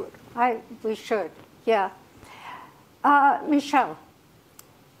dig into it. We should, yeah. Michelle.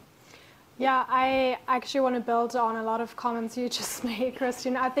 Yeah, I actually want to build on a lot of comments you just made,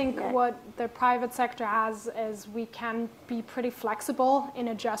 Christian. I think what the private sector has is we can be pretty flexible in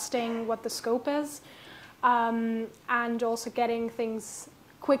adjusting what the scope is, and also getting things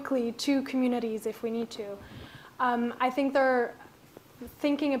quickly to communities if we need to. I think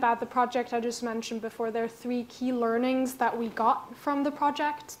thinking about the project I just mentioned before, there are 3 key learnings that we got from the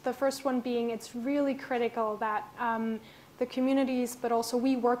project. The first one being it's really critical that the communities, but also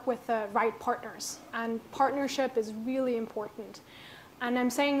we work with the right partners. And partnership is really important. And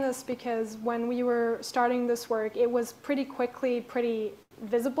I'm saying this because when we were starting this work, it was pretty quickly, pretty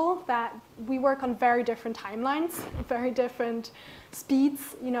visible that we work on very different timelines, very different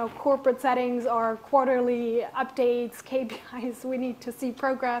speeds. You know, corporate settings are quarterly updates, KPIs, we need to see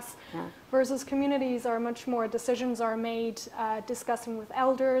progress, versus communities are much more, decisions are made, discussing with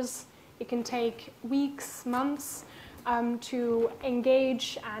elders. It can take weeks, months to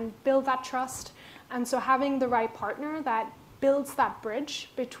engage and build that trust. And so having the right partner that builds that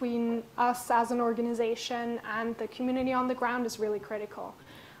bridge between us as an organization and the community on the ground is really critical.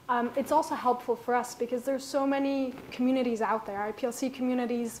 It's also helpful for us because there's so many communities out there, IPLC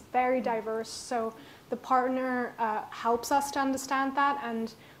communities, very diverse. So the partner helps us to understand that,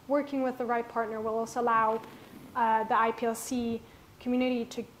 and working with the right partner will also allow the IPLC community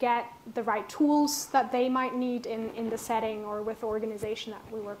to get the right tools that they might need in the setting or with the organization that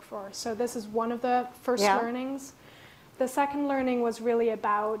we work for. So this is one of the first learnings. The second learning was really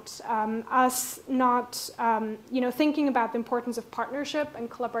about us not, thinking about the importance of partnership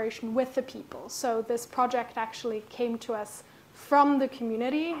and collaboration with the people. So this project actually came to us from the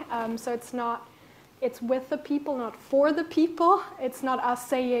community. So it's with the people, not for the people. It's not us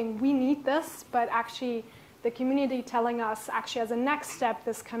saying we need this, but actually the community telling us, actually, as a next step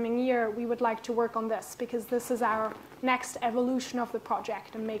this coming year, we would like to work on this because this is our next evolution of the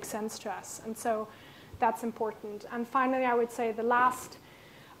project and makes sense to us. And so that's important. And finally, I would say the last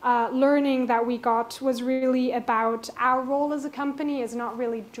learning that we got was really about our role as a company is not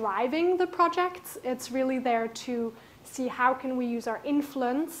really driving the projects. It's really there to see how can we use our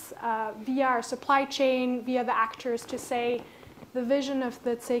influence via our supply chain, via the actors to say, the vision of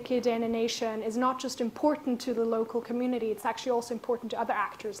the Tseke Dene Nation is not just important to the local community, it's actually also important to other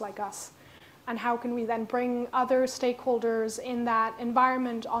actors like us. And how can we then bring other stakeholders in that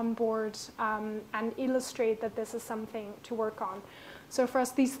environment on board and illustrate that this is something to work on. So for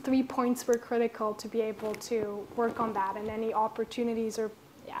us, these 3 points were critical to be able to work on that, and any opportunities or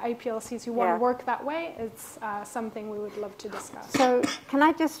IPLCs who want to work that way, it's something we would love to discuss. So can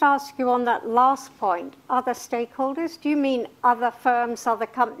I just ask you on that last point, other stakeholders, do you mean other firms, other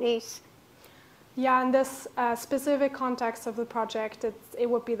companies? Yeah, in this specific context of the project, it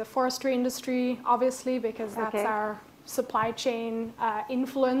would be the forestry industry, obviously, because that's our supply chain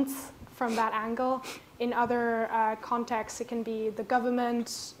influence from that angle. In other contexts, it can be the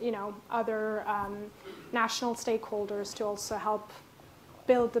government, other national stakeholders to also help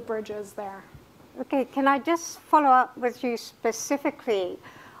build the bridges there. Okay, can I just follow up with you specifically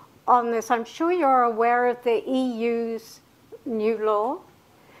on this? I'm sure you're aware of the EU's new law,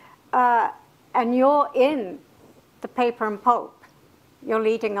 and you're in the paper and pulp. You're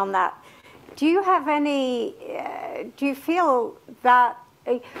leading on that. do you have any, do you feel that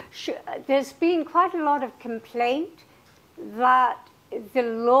there's been quite a lot of complaint that the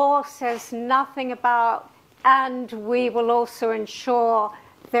law says nothing about, and we will also ensure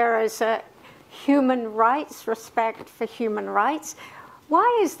there is a human rights, respect for human rights.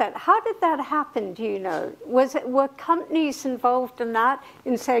 Why is that? How did that happen, do you know? Were companies involved in that,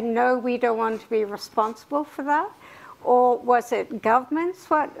 in saying, no, we don't want to be responsible for that? Or was it governments?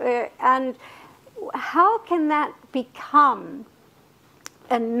 And how can that become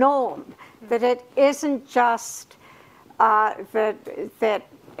a norm, that it isn't just that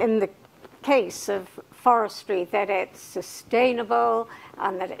in the case of forestry, that it's sustainable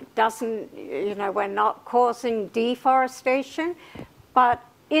and that it doesn't, we're not causing deforestation, but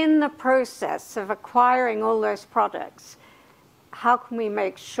in the process of acquiring all those products, how can we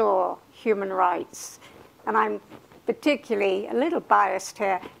make sure human rights, and I'm particularly a little biased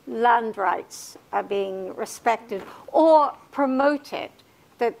here, land rights are being respected or promoted,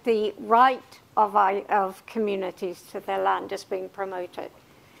 that the right of communities to their land is being promoted?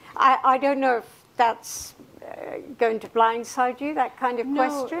 I don't know if that's going to blindside you, that kind of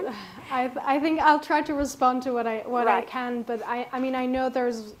question. I think I'll try to respond to what I can, but I mean, I know there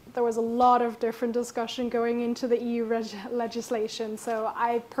was a lot of different discussion going into the EU legislation, so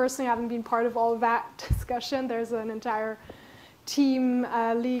I personally haven't been part of all that discussion. There's an entire team,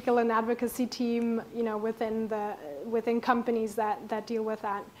 legal and advocacy team, within companies that deal with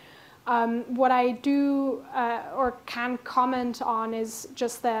that. What I do or can comment on is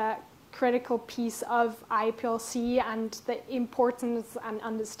just the critical piece of IPLC and the importance and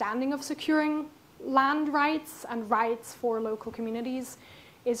understanding of securing land rights and rights for local communities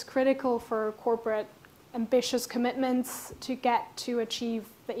is critical for corporate ambitious commitments to get to achieve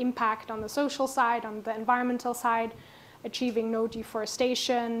the impact on the social side, on the environmental side, achieving no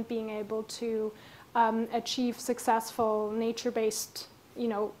deforestation, being able to achieve successful nature-based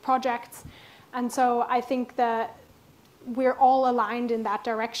projects. And so I think that we're all aligned in that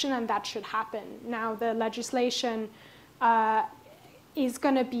direction, and that should happen. Now, the legislation is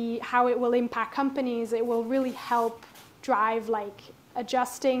going to be how it will impact companies. It will really help drive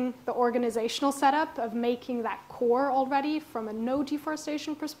adjusting the organizational setup of making that core already from a no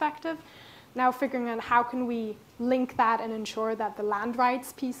deforestation perspective. Now figuring out how can we link that and ensure that the land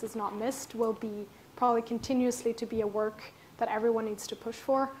rights piece is not missed will be probably continuously to be a work that everyone needs to push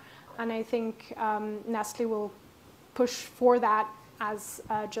for. And I think Nestle will push for that, as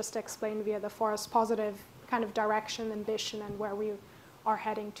just explained, via the Forest Positive kind of direction, ambition, and where we are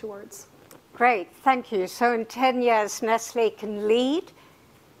heading towards. Great, thank you. So in 10 years, Nestle can lead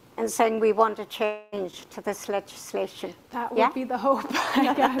in saying we want to change to this legislation. That would be the hope,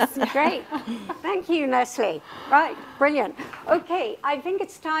 I guess. Yeah. Great, thank you, Nestle. Right, brilliant. Okay, I think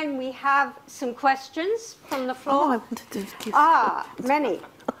it's time we have some questions from the floor. Oh, I wanted to give... many.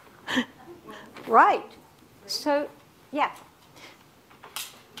 Right, so, yeah.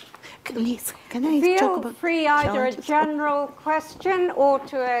 Can I Feel talk about free either a general question or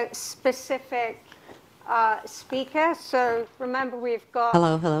to a specific speaker. So remember, we've got...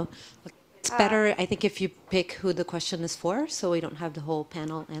 Hello. It's better, I think, if you pick who the question is for, so we don't have the whole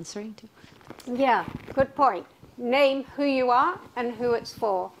panel answering to. Yeah, good point. Name who you are and who it's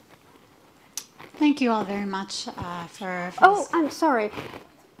for. Thank you all very much for Oh, I'm sorry.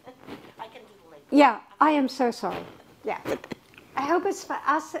 Yeah, I am so sorry. Yeah. I hope it's for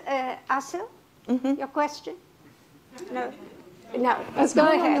Asil, your question? No? No. Go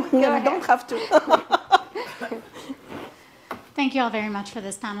ahead. You don't have to. Thank you all very much for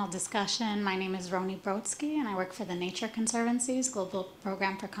this panel discussion. My name is Roni Brodsky, and I work for the Nature Conservancy's Global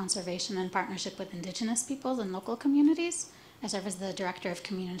Program for Conservation and Partnership with Indigenous Peoples and Local Communities. I serve as the Director of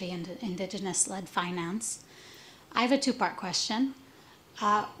Community and Indigenous-led Finance. I have a two-part question.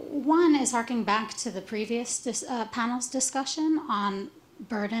 One is harking back to the previous panel's discussion on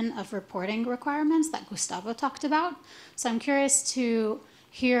burden of reporting requirements that Gustavo talked about. So I'm curious to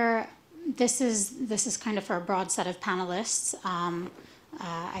hear, this is kind of for a broad set of panelists.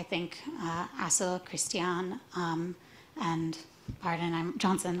 I think Asil, Christian, and I'm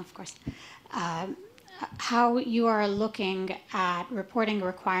Johnson, of course. How you are looking at reporting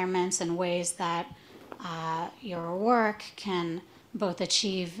requirements and ways that your work can both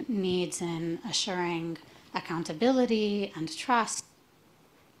achieve needs in assuring accountability and trust.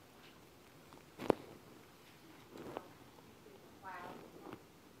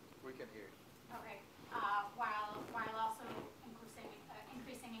 We can hear you. Okay. While also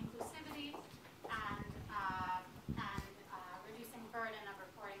increasing inclusivity and reducing burden of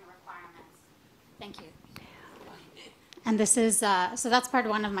reporting requirements. Thank you. And this is, so that's part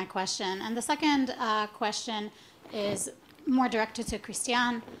one of my question. And the second question is more directed to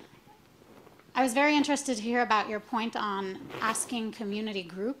Christian. I was very interested to hear about your point on asking community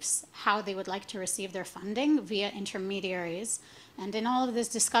groups how they would like to receive their funding via intermediaries. And in all of this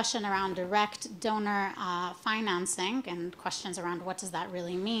discussion around direct donor financing and questions around what does that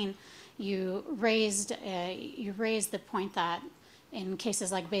really mean, you raised the point that in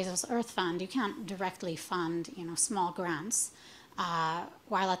cases like Bezos Earth Fund, you can't directly fund, small grants.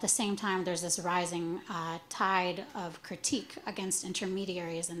 While at the same time, there's this rising tide of critique against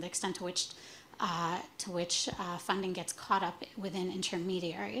intermediaries and the extent to which funding gets caught up within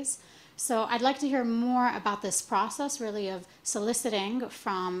intermediaries. So I'd like to hear more about this process, really, of soliciting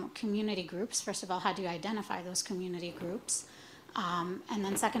from community groups. First of all, how do you identify those community groups? And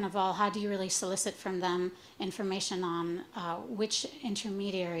then second of all, how do you really solicit from them information on which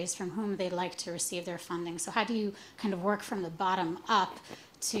intermediaries from whom they'd like to receive their funding? So how do you kind of work from the bottom up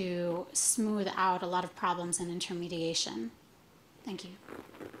to smooth out a lot of problems in intermediation? Thank you.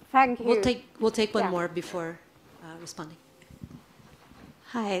 Thank you. We'll take one more before responding.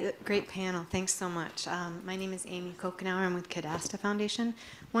 Hi, great panel. Thanks so much. My name is Amy Kokenauer. I'm with Cadasta Foundation.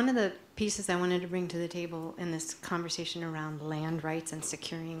 One of the pieces I wanted to bring to the table in this conversation around land rights and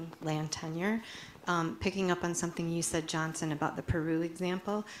securing land tenure, picking up on something you said, Johnson, about the Peru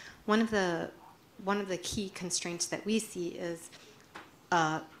example, one of the key constraints that we see is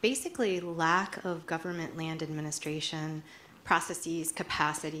basically lack of government land administration processes,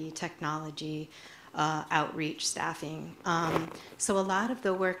 capacity, technology, outreach, staffing. So a lot of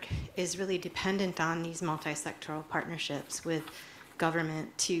the work is really dependent on these multi-sectoral partnerships with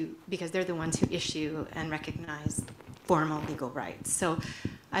government because they're the ones who issue and recognize formal legal rights. So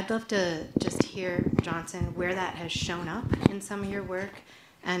I'd love to just hear, Johnson, where that has shown up in some of your work,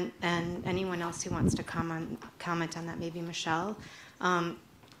 and anyone else who wants to comment on that, maybe Michelle.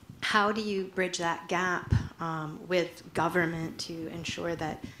 How do you bridge that gap with government to ensure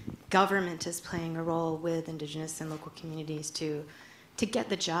that government is playing a role with Indigenous and local communities to get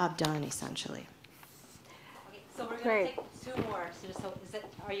the job done, essentially? Okay, so we're going to take two more. So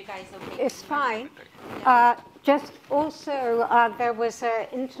are you guys okay? It's fine. Just also, there was an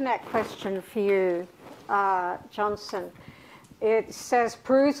internet question for you, Johnson. It says,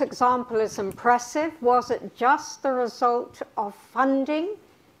 Peru's example is impressive. Was it just the result of funding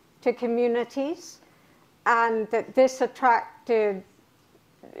to communities, and that this attracted,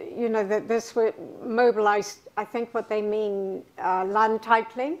 that this would mobilize, I think what they mean, land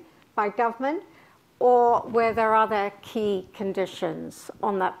titling by government, or were there other key conditions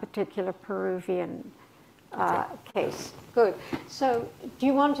on that particular Peruvian case? Good. So do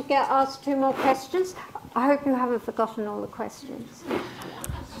you want to ask two more questions? I hope you haven't forgotten all the questions.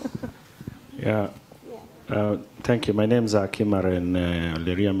 Yeah. Thank you. My name is Akimaren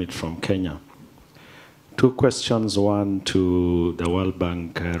Leriamit from Kenya. Two questions, one to the World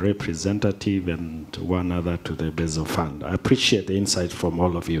Bank representative and one other to the Bezos Fund. I appreciate the insight from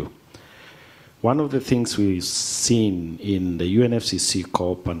all of you. One of the things we've seen in the UNFCCC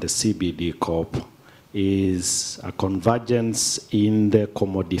COP and the CBD COP is a convergence in the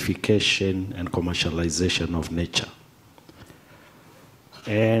commodification and commercialization of nature.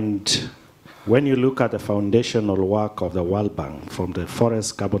 And when you look at the foundational work of the World Bank, from the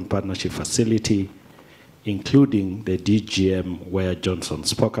Forest Carbon Partnership Facility, including the DGM where Johnson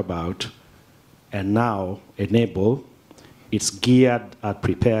spoke about, and now Enable, it's geared at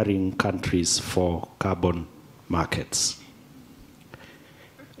preparing countries for carbon markets.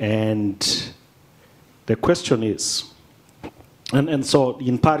 And the question is, and so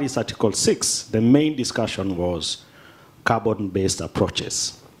in Paris Article 6, the main discussion was carbon-based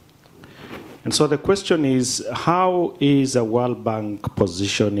approaches. And so the question is, how is the World Bank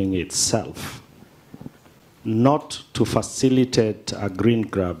positioning itself not to facilitate green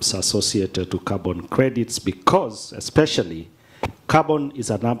grabs associated to carbon credits, because especially carbon is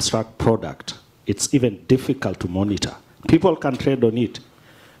an abstract product. It's even difficult to monitor. People can trade on it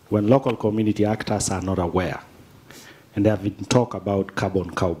when local community actors are not aware. And there have been talk about carbon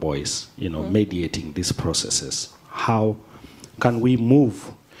cowboys, mediating these processes. How can we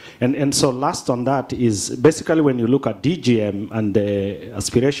move? And so last on that is basically when you look at DGM and the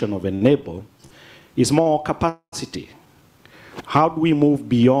aspiration of Enable, is more capacity. How do we move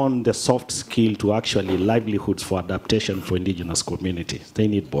beyond the soft skill to actually livelihoods for adaptation for Indigenous communities? They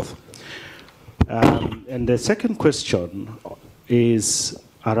need both. And the second question is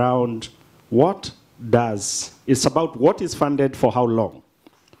around it's about what is funded for how long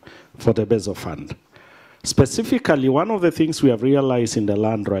for the Bezos Fund. Specifically, one of the things we have realized in the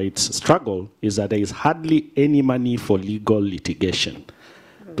land rights struggle is that there is hardly any money for legal litigation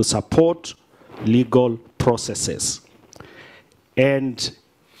to support legal processes. And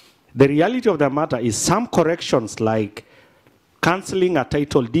the reality of the matter is some corrections like cancelling a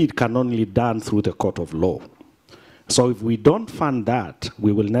title deed can only be done through the court of law. So if we don't fund that,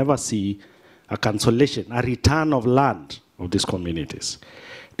 we will never see a cancellation, a return of land of these communities.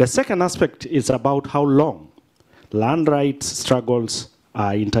 The second aspect is about how long. Land rights struggles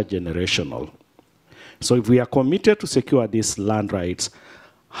are intergenerational. So if we are committed to secure these land rights,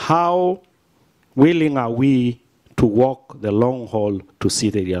 how willing are we to walk the long haul to see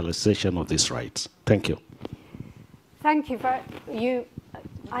the realization of these rights? Thank you. Thank you.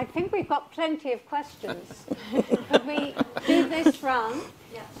 I think we've got plenty of questions. Could we do this round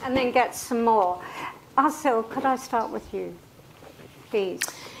and then get some more? Asil, could I start with you, please?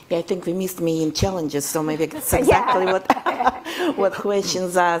 Yeah, I think we missed me in challenges, so maybe it's exactly what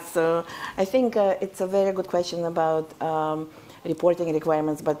questions are. So I think it's a very good question about reporting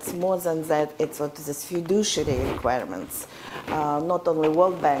requirements, but more than that, it's what this fiduciary requirements. Not only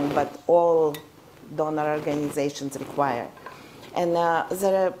World Bank, but all donor organizations require. And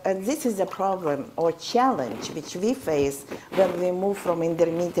this is a problem or challenge which we face when we move from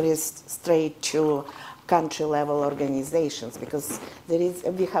intermediaries straight to country-level organizations, because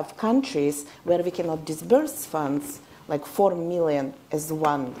we have countries where we cannot disburse funds like 4 million as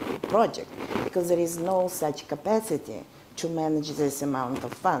one project, because there is no such capacity to manage this amount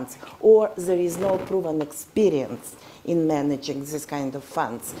of funds, or there is no proven experience in managing this kind of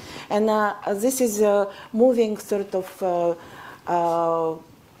funds. And this is moving sort of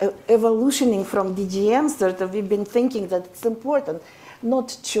evolutioning from DGM, sort of. We've been thinking that it's important not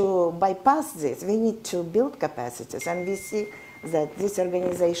to bypass this. We need to build capacities, and we see that these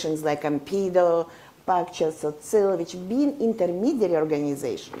organizations like Ampido, PACCHA, SOCIL, which being intermediary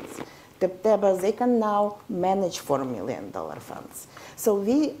organizations, they can now manage $4 million funds. So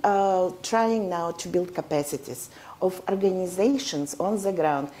we are trying now to build capacities of organizations on the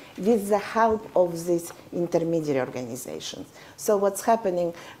ground with the help of these intermediary organizations. So what's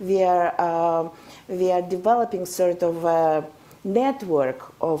happening, we are developing sort of a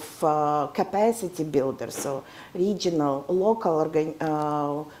network of capacity builders, so regional, local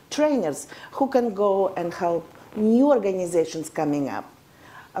trainers who can go and help new organizations coming up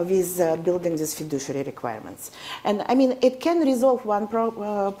with building these fiduciary requirements. And I mean, it can resolve one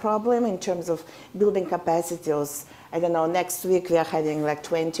problem in terms of building capacities. I don't know, next week we are having like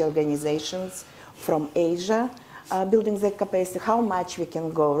 20 organizations from Asia building their capacity, how much we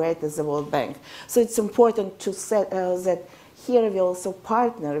can go, right, as the World Bank. So it's important to set that here we also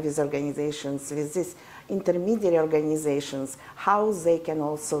partner with organizations, with these intermediary organizations, how they can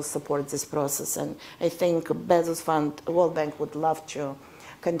also support this process. And I think Bezos Fund, World Bank would love to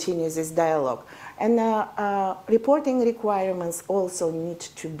continue this dialogue. And reporting requirements also need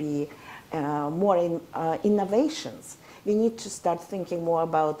to be more in innovations. We need to start thinking more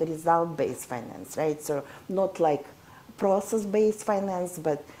about the result-based finance, right? So not like process-based finance,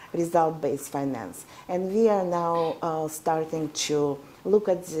 but result-based finance. And we are now starting to look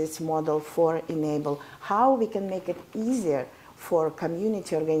at this model for Enable, how we can make it easier for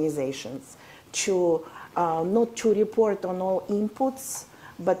community organizations to not to report on all inputs,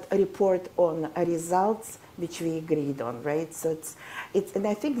 but report on results which we agreed on, right? So and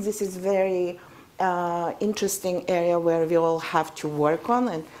I think this is very interesting area where we all have to work on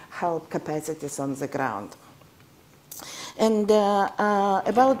and help capacities on the ground. And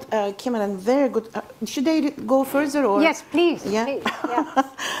about Cameron, very good. Should I go further? Or? Yes, please. Yeah. Please.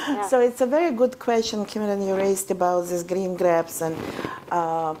 Yeah. So it's a very good question, Cameron, you raised about these green grabs, and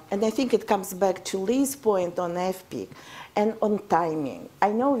I think it comes back to Lee's point on FPIC and on timing.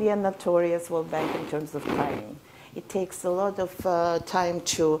 I know we are notorious, World Bank, in terms of timing. It takes a lot of time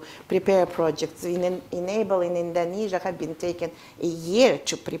to prepare projects. In Enable in Indonesia have been taken a year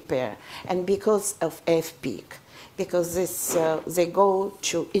to prepare, and because of FPIC. Because they go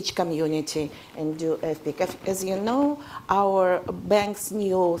to each community and do FPIC. As you know, our bank's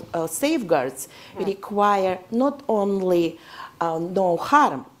new safeguards require not only no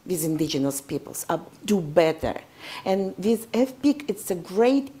harm with indigenous peoples, do better. And with FPIC, it's a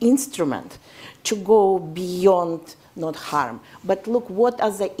great instrument to go beyond not harm, but look what are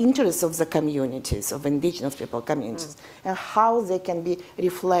the interests of the communities, of indigenous people communities, and how they can be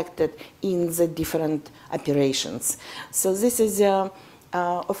reflected in the different operations. So this is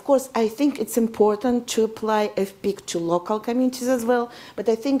Of course, I think it's important to apply FPIC to local communities as well, but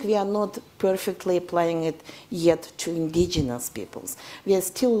I think we are not perfectly applying it yet to indigenous peoples. We are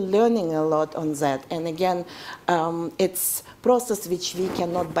still learning a lot on that, and again, it's a process which we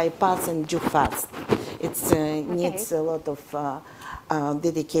cannot bypass and do fast. It needs a lot of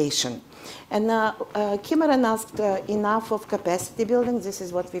dedication. And Cameron asked enough of capacity building. This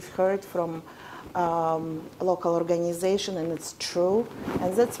is what we've heard from local organization, and it's true.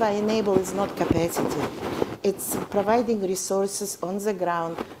 And that's why Enable is not capacity. It's providing resources on the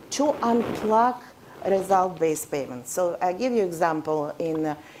ground to unplug result-based payments. So I give you example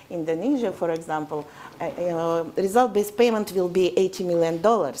in Indonesia, for example, result-based payment will be $80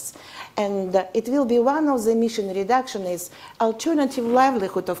 million. And it will be one of the mission reduction is alternative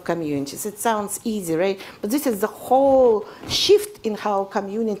livelihood of communities. It sounds easy, right? But this is the whole shift in how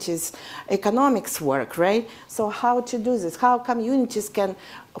communities' economics work, right? So how to do this, how communities can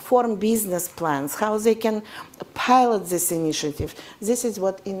form business plans, how they can pilot this initiative. This is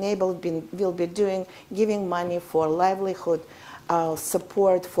what Enable will be doing, giving money for livelihood,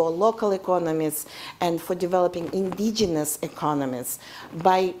 support for local economies and for developing indigenous economies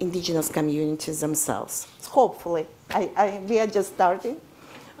by indigenous communities themselves. Hopefully. We are just starting,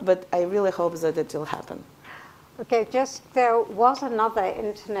 but I really hope that it will happen. Okay, there was another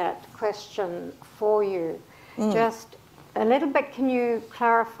internet question for you. Just a little bit, can you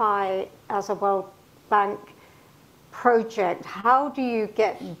clarify, as a World Bank project, how do you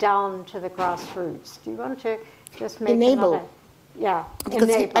get down to the grassroots? Do you want to just make Enable. Yeah, because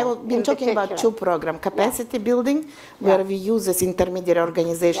I've been talking about two programs, capacity building, where we use these intermediary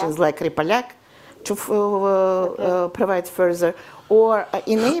organizations like Ripolak to provide further, or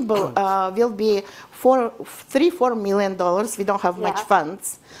Enable will be $3-4 million. We don't have much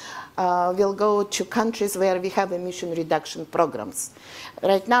funds. Will go to countries where we have emission reduction programs.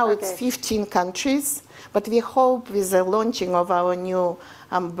 Right now it's 15 countries, but we hope with the launching of our new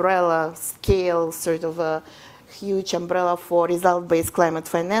umbrella scale, sort of a huge umbrella for result-based climate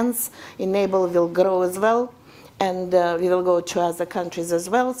finance, Enable will grow as well, and we will go to other countries as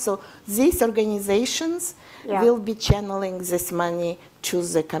well. So these organizations will be channeling this money to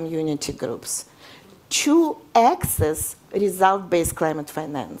the community groups to access result-based climate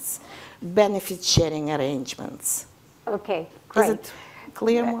finance, benefit sharing arrangements. Okay, great. Is it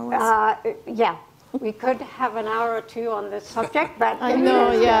clear more or less? Yeah. We could have an hour or two on this subject, but I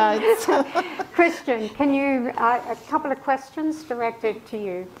know, yeah. Christian, can you, a couple of questions directed to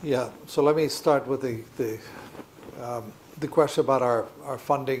you. Yeah, so let me start with the question about our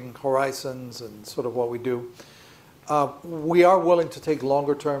funding horizons and sort of what we do. We are willing to take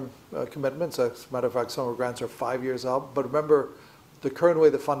longer term commitments. As a matter of fact, some of our grants are 5 years out, but remember, the current way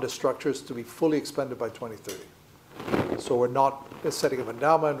the fund is structured is to be fully expended by 2030. So we're not setting up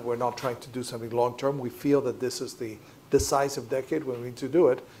endowment, we're not trying to do something long-term. We feel that this is the decisive decade when we need to do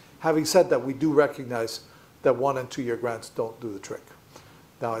it. Having said that, we do recognize that 1- and 2-year grants don't do the trick.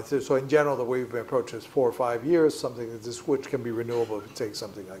 Now, so in general, the way we've been approaching is 4 or 5 years, something like this, which can be renewable if it takes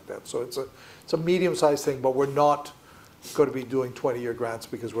something like that. So it's a medium-sized thing, but we're not going to be doing 20-year grants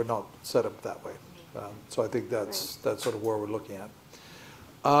because we're not set up that way. So I think that's sort of where we're looking at.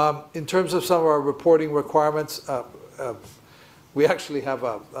 In terms of some of our reporting requirements, we actually have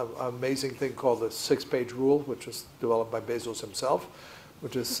an amazing thing called the 6-page rule, which was developed by Bezos himself,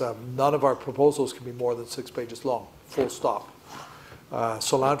 which is none of our proposals can be more than 6 pages long, full stop.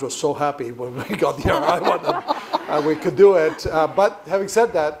 Solange was so happy when we got the RI one, we could do it. But having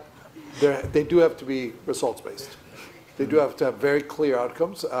said that, they do have to be results-based. They do have to have very clear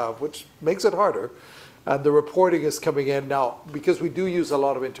outcomes, which makes it harder. And the reporting is coming in now, because we do use a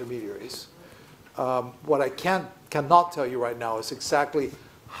lot of intermediaries. What I cannot tell you right now is exactly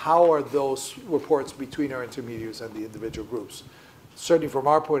how are those reports between our intermediaries and the individual groups. Certainly from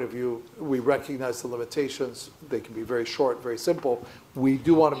our point of view, we recognize the limitations. They can be very short, very simple. We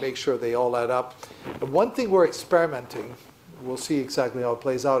do want to make sure they all add up. And one thing we're experimenting, we'll see exactly how it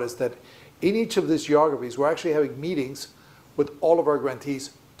plays out, is that in each of these geographies, we're actually having meetings with all of our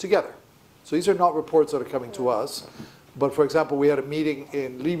grantees together. So these are not reports that are coming to us. But for example, we had a meeting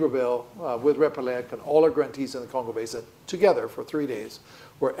in Libreville with Repelec and all our grantees in the Congo Basin together for 3 days,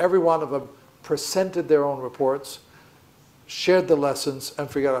 where every one of them presented their own reports, shared the lessons,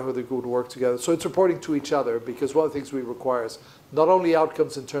 and figured out how they could work together. So it's reporting to each other, because one of the things we require is not only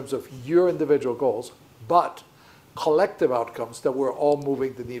outcomes in terms of your individual goals, but collective outcomes that we're all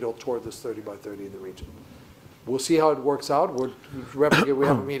moving the needle toward this 30 by 30 in the region. We'll see how it works out. We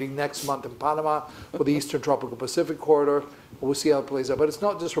have a meeting next month in Panama for the Eastern Tropical Pacific Corridor. We'll see how it plays out. But it's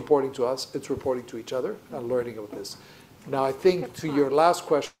not just reporting to us, it's reporting to each other and learning about this. Now, I think to your last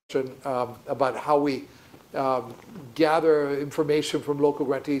question about how we gather information from local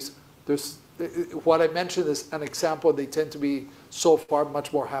grantees, what I mentioned is an example. They tend to be, so far,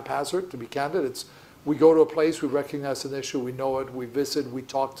 much more haphazard, to be candid. We go to a place, we recognize an issue, we know it, we visit, we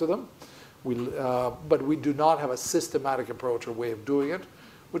talk to them. But we do not have a systematic approach or way of doing it,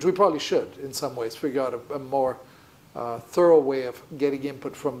 which we probably should, in some ways, figure out a more thorough way of getting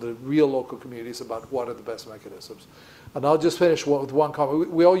input from the real local communities about what are the best mechanisms. And I'll just finish with one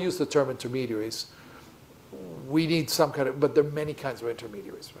comment. We all use the term intermediaries. We need some kind of, but there are many kinds of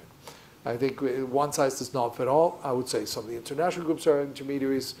intermediaries, right? I think one size does not fit all. I would say some of the international groups are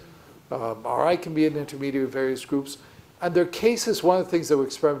intermediaries. RI can be an intermediary of various groups. And there are cases, one of the things that we're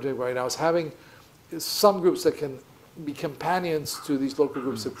experimenting right now is having some groups that can be companions to these local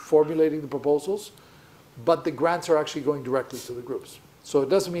groups in formulating the proposals, but the grants are actually going directly to the groups. So it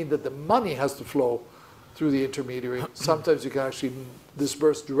doesn't mean that the money has to flow through the intermediary. Sometimes you can actually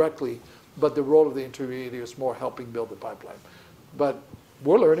disperse directly, but the role of the intermediary is more helping build the pipeline. But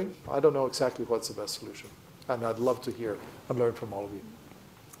we're learning. I don't know exactly what's the best solution. And I'd love to hear and learn from all of you.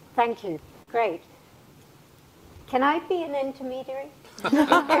 Thank you. Great. Can I be an intermediary?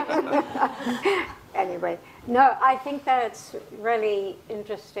 Anyway, no, I think that's really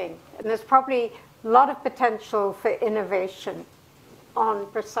interesting. And there's probably a lot of potential for innovation on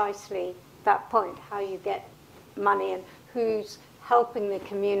precisely that point, how you get money and who's helping the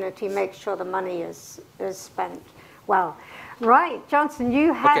community make sure the money is spent well. Right, Johnson,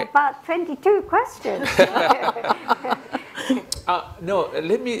 you had about 22 questions. No,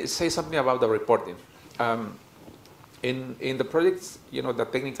 let me say something about the reporting. In the projects, you know, the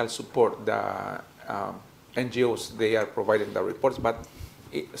technical support, the NGOs, they are providing the reports, but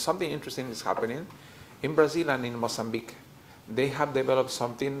something interesting is happening. In Brazil and in Mozambique, they have developed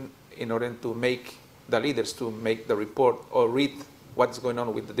something in order to make the leaders to make the report or read what's going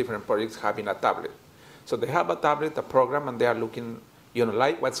on with the different projects having a tablet. So they have a tablet, a program, and they are looking, you know,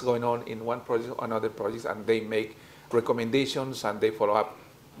 like what's going on in one project or another project, and they make recommendations and they follow up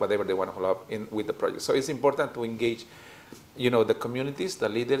whatever they want to follow up with the project. So it's important to engage, you know, the communities, the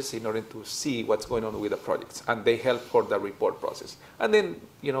leaders, in order to see what's going on with the projects, and they help for the report process. And then,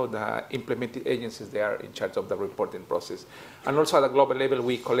 you know, the implementing agencies, they are in charge of the reporting process. And also at the global level,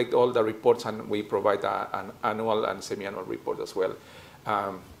 we collect all the reports and we provide an annual and semi-annual report as well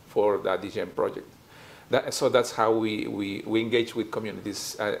for the DGM project. So that's how we engage with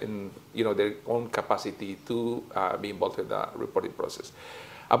communities in, you know, their own capacity to be involved in the reporting process.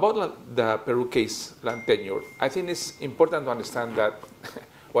 About the Peru case, land tenure, I think it's important to understand that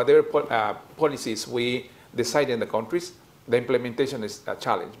whatever policies we decide in the countries, the implementation is a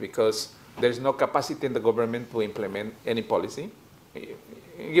challenge because there's no capacity in the government to implement any policy.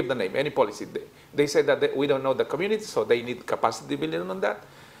 Give the name, any policy. They say that we don't know the community, so they need capacity building on that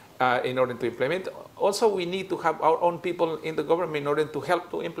in order to implement. Also, we need to have our own people in the government in order to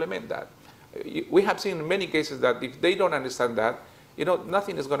help to implement that. We have seen in many cases that if they don't understand that, you know,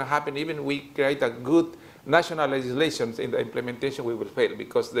 nothing is going to happen. Even we create a good national legislation, in the implementation we will fail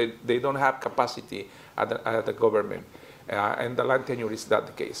because they don't have capacity at the government. And the land tenure is not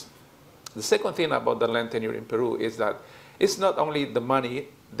the case. The second thing about the land tenure in Peru is that it's not only the money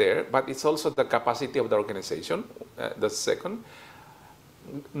there, but it's also the capacity of the organization. The second,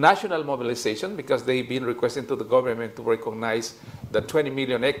 national mobilization, because they've been requesting to the government to recognize the 20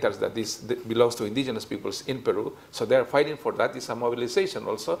 million hectares that belongs to indigenous peoples in Peru. So they're fighting for that. It's a mobilization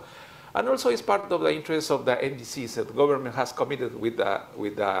also. And also it's part of the interest of the NDCs that the government has committed with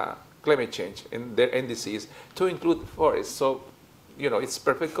the climate change in their NDCs to include forests. So, you know, it's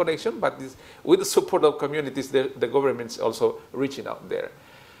perfect connection, but with the support of communities, the government's also reaching out there.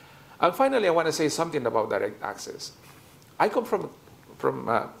 And finally, I want to say something about direct access. I come from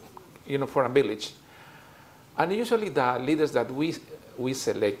you know, from a village, and usually the leaders that we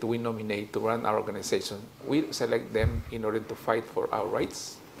select, we nominate to run our organization, we select them in order to fight for our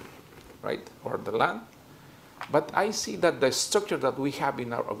rights, right, or the land. But I see that the structure that we have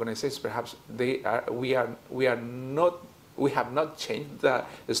in our organization, perhaps we have not changed the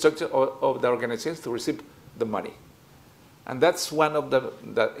structure of the organization to receive the money. And that's one of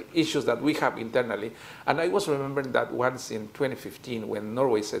the issues that we have internally. And I was remembering that once in 2015 when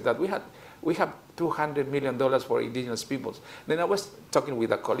Norway said that we have $200 million for indigenous peoples. Then I was talking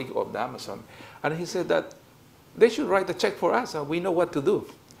with a colleague of the Amazon, and he said that they should write a check for us and we know what to do.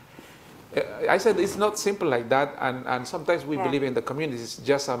 I said it's not simple like that, and sometimes we believe in the communities, it's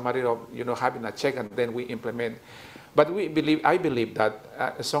just a matter of, you know, having a check and then we implement. But I believe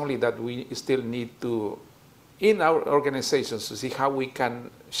that strongly that we still need to, in our organizations, to see how we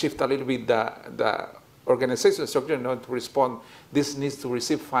can shift a little bit the organizational structure in order to respond, this needs to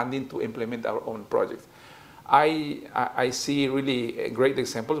receive funding to implement our own projects. I see really great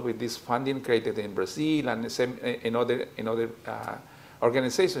examples with this funding created in Brazil and in other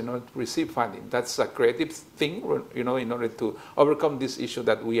organizations in order to receive funding. That's a creative thing, in order to overcome this issue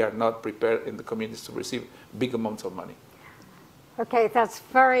that we are not prepared in the communities to receive big amounts of money. Okay, that's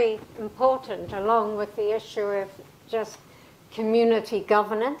very important, along with the issue of just community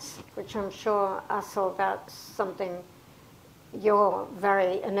governance, which I'm sure, Asel, that's something you're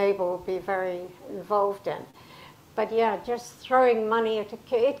very enabled, be very involved in. But yeah, just throwing money at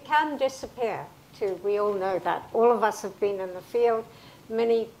it can disappear too. We all know that. All of us have been in the field.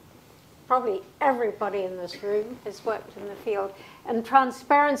 Probably everybody in this room has worked in the field. And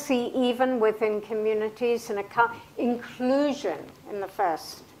transparency, even within communities, and inclusion in the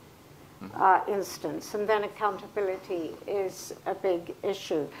first instance, and then accountability is a big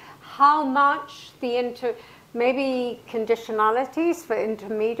issue. How much maybe conditionalities for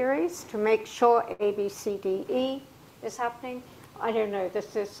intermediaries to make sure A, B, C, D, E is happening. I don't know,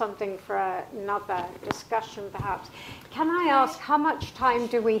 this is something for another discussion perhaps. Can I ask, how much time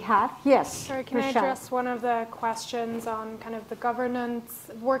do we have? Yes, Sorry, can Michelle. I address one of the questions on kind of the governance,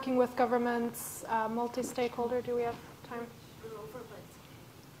 working with governments, multi-stakeholder? Do we have time?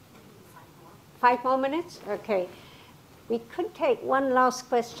 5 more minutes? Okay. We could take one last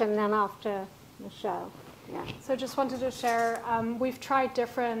question then after Michelle. Yeah. So just wanted to share, we've tried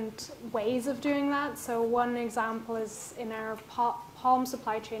different ways of doing that. So one example is in our palm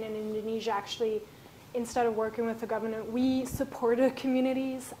supply chain in Indonesia, actually, instead of working with the government, we supported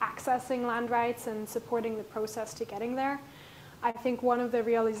communities accessing land rights and supporting the process to getting there. I think one of the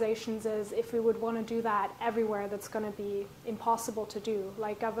realizations is if we would want to do that everywhere, that's going to be impossible to do.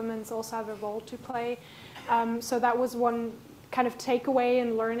 Like, governments also have a role to play. So that was one kind of takeaway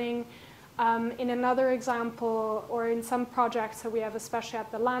and learning. In another example, or in some projects that we have, especially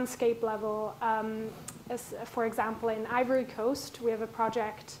at the landscape level, for example, in Ivory Coast, we have a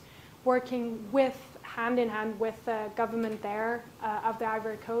project working hand in hand with the government there of the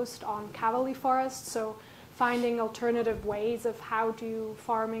Ivory Coast on Cavally forests. So finding alternative ways of how do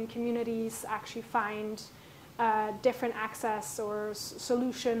farming communities actually find different access or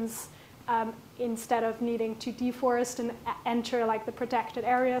solutions instead of needing to deforest and enter like the protected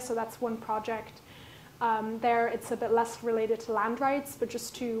area. So that's one project. There it's a bit less related to land rights, but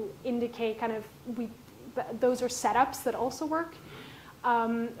just to indicate kind of those are setups that also work.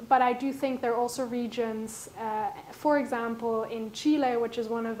 But I do think there are also regions, for example, in Chile, which is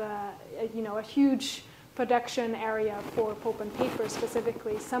one of a huge production area for pulp and paper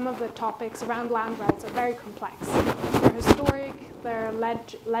specifically. Some of the topics around land rights are very complex. They're historic, they're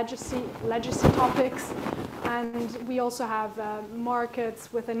legacy topics, and we also have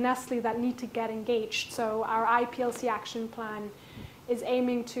markets within Nestle that need to get engaged. So our IPLC action plan is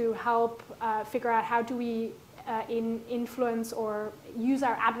aiming to help figure out how do we influence or use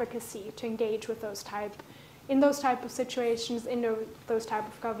our advocacy to engage with those type of situations, in those type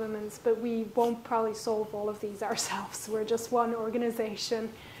of governments, but we won't probably solve all of these ourselves. We're just one organization.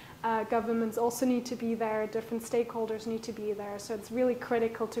 Governments also need to be there, different stakeholders need to be there, so it's really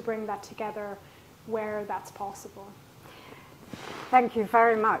critical to bring that together where that's possible. Thank you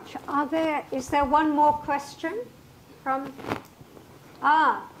very much. Is there one more question from?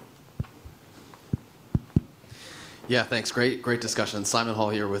 Yeah, thanks. Great discussion. Simon Hall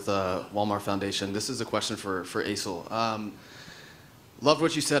here with Walmart Foundation. This is a question for Asel. Loved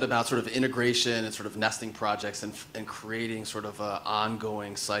what you said about sort of integration and sort of nesting projects and creating sort of an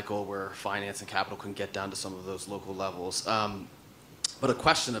ongoing cycle where finance and capital can get down to some of those local levels. But a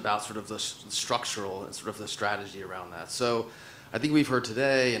question about sort of the structural and sort of the strategy around that. So I think we've heard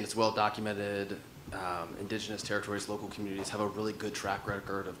today, and it's well documented, indigenous territories, local communities have a really good track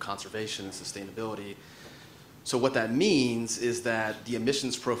record of conservation and sustainability. So what that means is that the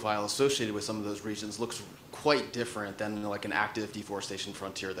emissions profile associated with some of those regions looks quite different than like an active deforestation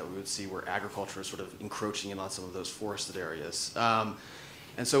frontier that we would see where agriculture is sort of encroaching in on some of those forested areas.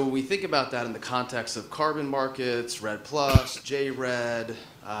 And so when we think about that in the context of carbon markets, REDD+, JRED,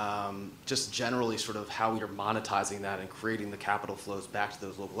 just generally sort of how we are monetizing that and creating the capital flows back to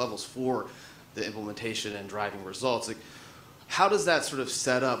those local levels for the implementation and driving results, like, how does that sort of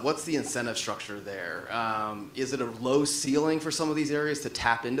set up? What's the incentive structure there? Is it a low ceiling for some of these areas to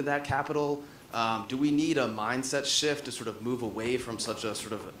tap into that capital? Do we need a mindset shift to sort of move away from such a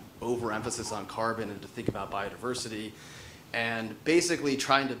sort of overemphasis on carbon and to think about biodiversity? And basically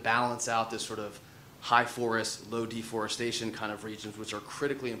trying to balance out this sort of high forest, low deforestation kind of regions, which are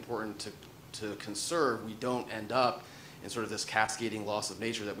critically important to conserve. We don't end up in sort of this cascading loss of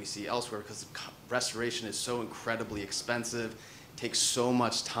nature that we see elsewhere, because restoration is so incredibly expensive, takes so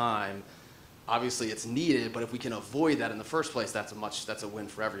much time. Obviously it's needed, but if we can avoid that in the first place, that's a win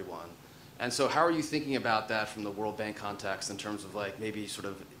for everyone. And so how are you thinking about that from the World Bank context in terms of like maybe sort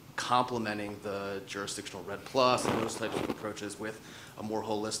of complementing the jurisdictional REDD+ and those types of approaches with a more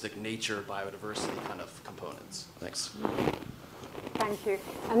holistic nature biodiversity kind of components? Thanks. Thank you.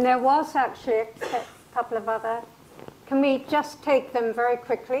 And there was actually a couple of other. Can we just take them very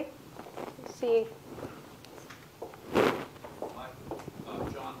quickly? See. John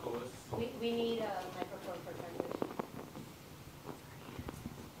Lewis. We need a microphone for translation.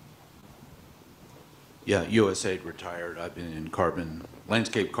 Yeah, USAID retired. I've been in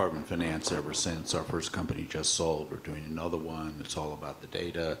landscape carbon finance ever since. Our first company just sold. We're doing another one. It's all about the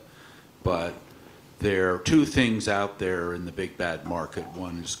data. But there are two things out there in the big bad market.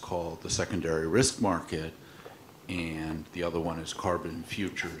 One is called the secondary risk market, and the other one is carbon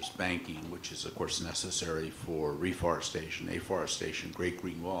futures banking, which is, of course, necessary for reforestation, afforestation, Great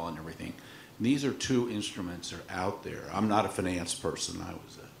Green Wall, and everything. And these are two instruments that are out there. I'm not a finance person. I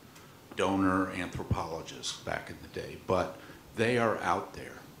was a donor anthropologist back in the day, but they are out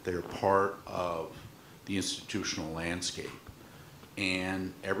there. They're part of the institutional landscape.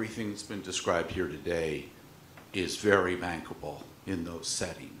 And everything that's been described here today is very bankable in those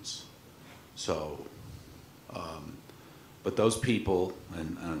settings. So, but those people,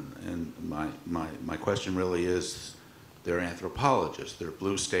 and my question really is, they're anthropologists, they're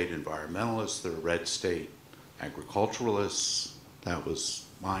blue state environmentalists, they're red state agriculturalists. That was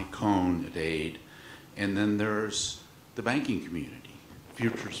my cone at AID. And then there's the banking community,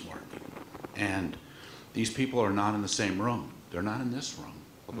 futures market. And these people are not in the same room. They're not in this room.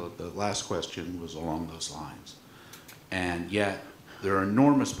 Although the last question was along those lines. And yet, there are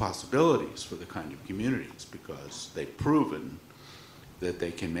enormous possibilities for the kind of communities because they've proven that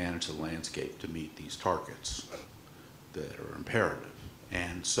they can manage the landscape to meet these targets that are imperative.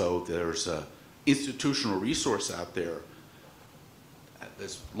 And so there's an institutional resource out there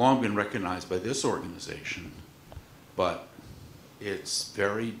that's long been recognized by this organization, but it's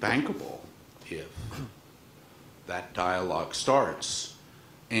very bankable if that dialogue starts.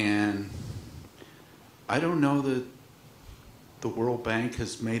 And I don't know that the World Bank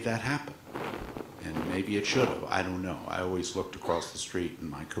has made that happen. And maybe it should have. I don't know. I always looked across the street in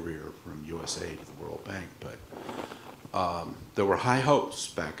my career from USA to the World Bank, but there were high hopes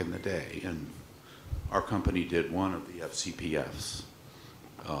back in the day, and our company did one of the FCPFs,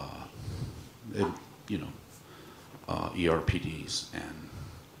 ERPDs,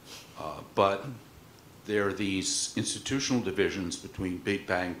 but there are these institutional divisions between big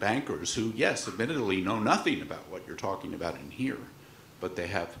bang bankers who, yes, admittedly know nothing about what you're talking about in here, but they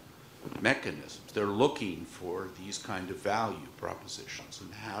have mechanisms. They're looking for these kind of value propositions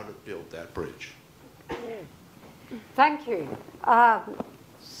and how to build that bridge. Thank you.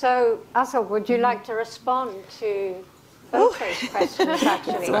 So, Asa, would you like to respond to both those questions,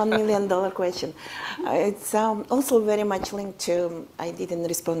 actually? It's $1 million question. It's also very much linked to, I didn't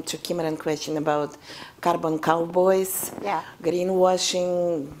respond to Kimmeren's question about carbon cowboys,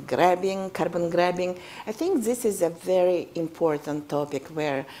 greenwashing, carbon grabbing. I think this is a very important topic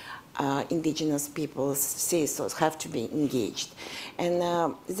where indigenous peoples, CISOs, have to be engaged.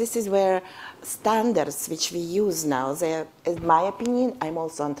 And this is where standards which we use now, they, in my opinion, I'm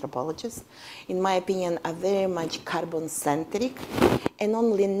also an anthropologist, in my opinion, are very much carbon-centric. And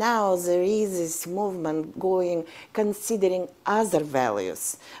only now there is this movement going, considering other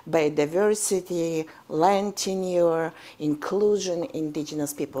values, biodiversity, land tenure, inclusion,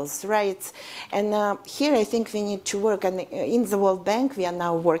 indigenous people's rights. And here I think we need to work, and in the World Bank we are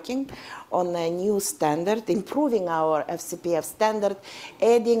now working on a new standard, improving our FCPF standard,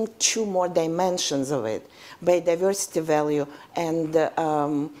 adding 2 more dimensions of it, biodiversity value and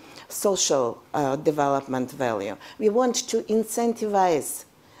social development value. We want to incentivize,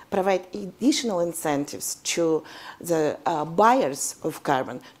 provide additional incentives to the buyers of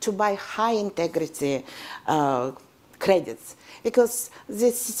carbon to buy high integrity credits. Because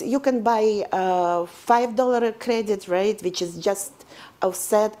this, you can buy a $5 credit, right, which is just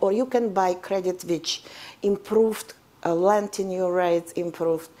offset, or you can buy credit which improved land tenure rights,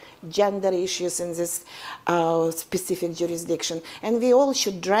 improved gender issues in this specific jurisdiction. And we all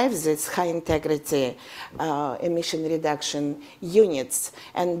should drive this high integrity emission reduction units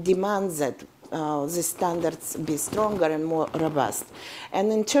and demand that the standards be stronger and more robust.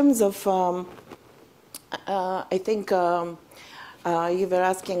 And in terms of, I think, you were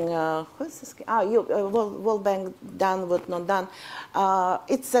asking, who's this? World Bank done, what not done.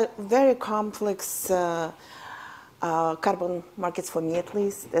 It's a very complex carbon markets for me, at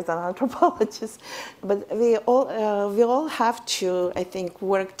least, as an anthropologist. But we all have to, I think,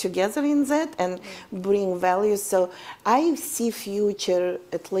 work together in that and bring value. So I see future,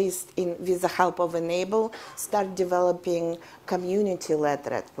 at least with the help of Enable, start developing community-led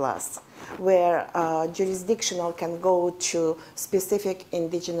RED+, where jurisdictional can go to specific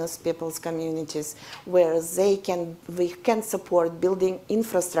indigenous peoples' communities, where we can support building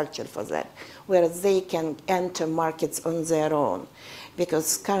infrastructure for that, where they can enter markets on their own.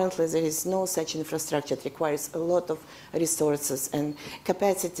 Because currently there is no such infrastructure. It requires a lot of resources and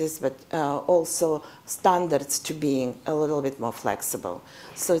capacities, but also standards to being a little bit more flexible.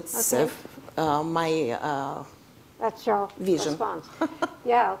 So it's my That's your vision. response.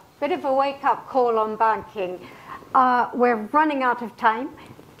 Yeah, bit of a wake-up call on banking. We're running out of time.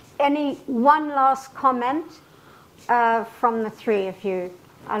 One last comment from the three of you?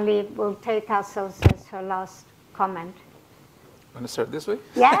 Ali will take ourselves as her last comment. Want to start this way?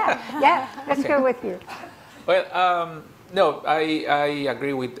 Yeah, let's go with you. Well, no, I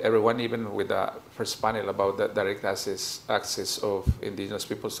agree with everyone, even with the first panel about the direct access of indigenous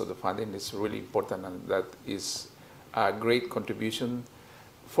peoples to the funding. It's really important, and that is a great contribution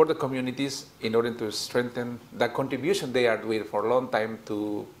for the communities in order to strengthen the contribution they are doing for a long time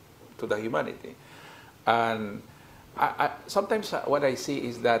to the humanity. And sometimes what I see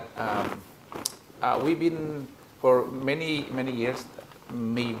is that we've been for many years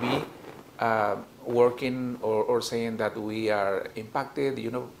maybe working or saying that we are impacted,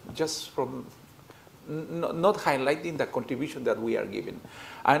 just from not highlighting the contribution that we are giving.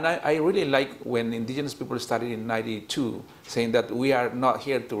 And I really like when indigenous people started in '92 saying that we are not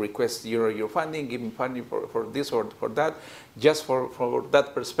here to request your funding, giving funding for this or for that, just for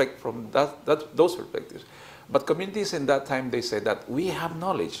that perspective, from those perspectives. But communities in that time, they said that we have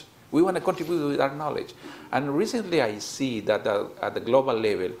knowledge. We want to contribute with our knowledge. And recently I see that at the global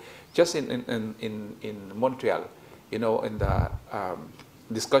level, just in Montreal, in the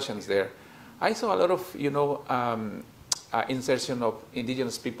discussions there, I saw a lot of, insertion of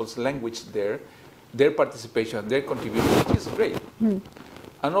indigenous people's language there, their participation, their contribution, which is great.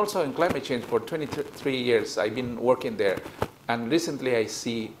 And also in climate change, for 23 years, I've been working there. And recently I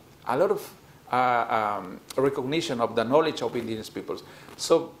see a lot of recognition of the knowledge of indigenous peoples.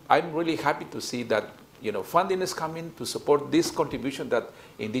 So I'm really happy to see that funding is coming to support this contribution that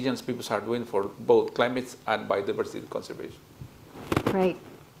indigenous peoples are doing for both climate and biodiversity conservation. Great,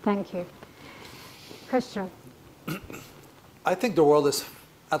 thank you. Christian. I think the world is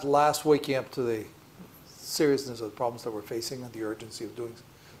at last waking up to the seriousness of the problems that we're facing and the urgency of doing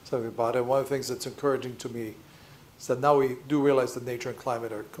something about it. One of the things that's encouraging to me is that now we do realize that nature and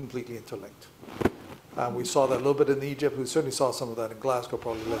climate are completely interlinked. We saw that a little bit in Egypt. We certainly saw some of that in Glasgow,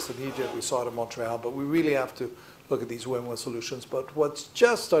 probably less in Egypt. We saw it in Montreal. But we really have to look at these win-win solutions. But what's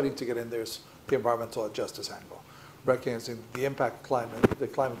just starting to get in there is the environmental justice angle, recognizing the impact climate, the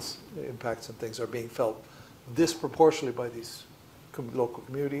climate's impacts and things are being felt disproportionately by these local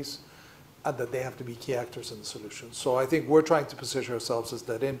communities, and that they have to be key actors in the solution. So I think we're trying to position ourselves as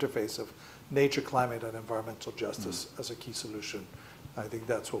that interface of nature, climate, and environmental justice as a key solution. I think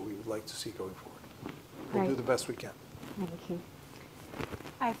that's what we would like to see going forward. We'll do the best we can. Thank you.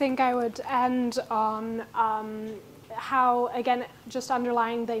 I think I would end on how, again, just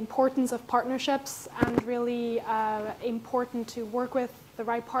underlying the importance of partnerships and really important to work with the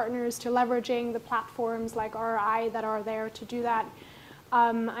right partners, to leveraging the platforms like RI that are there to do that.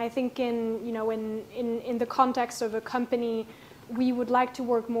 I think in the context of a company, we would like to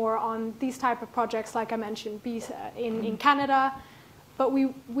work more on these type of projects, like I mentioned, in Canada. But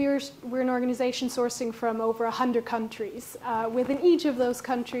we're an organization sourcing from over 100 countries. Within each of those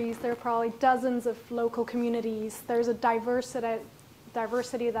countries, there are probably dozens of local communities. There's a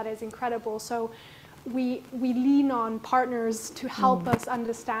diversity that is incredible. So we lean on partners to help us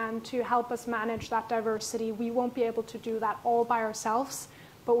understand, to help us manage that diversity. We won't be able to do that all by ourselves,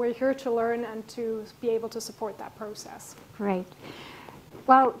 but we're here to learn and to be able to support that process. Great.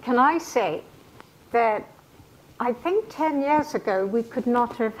 Well, can I say that I think 10 years ago, we could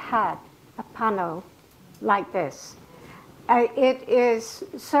not have had a panel like this.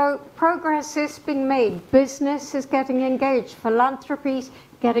 So progress is being made. Business is getting engaged. Philanthropy's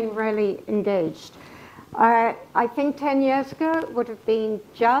getting really engaged. I think 10 years ago, it would have been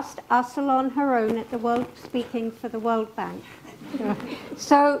just Ursula on her own at the World, speaking for the World Bank.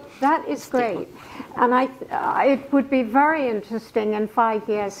 So that is great. And it would be very interesting in 5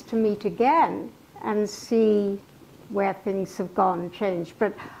 years to meet again and see where things have gone, changed.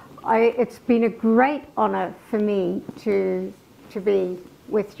 But it's been a great honor for me to be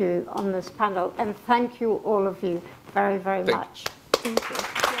with you on this panel. And thank you, all of you, very, very much. Thank you.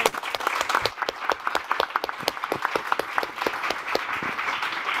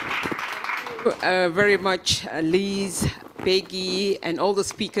 Very much, Liz, Peggy, and all the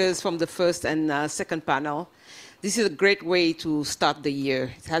speakers from the first and second panel. This is a great way to start the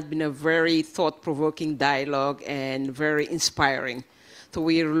year. It has been a very thought-provoking dialogue and very inspiring. So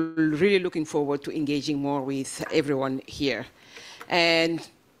we're really looking forward to engaging more with everyone here. And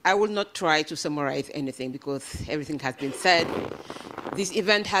I will not try to summarize anything because everything has been said. This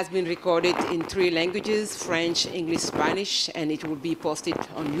event has been recorded in 3 languages, French, English, Spanish, and it will be posted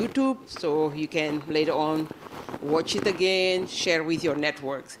on YouTube, so you can later on watch it again, share with your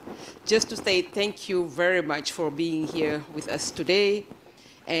networks. Just to say thank you very much for being here with us today.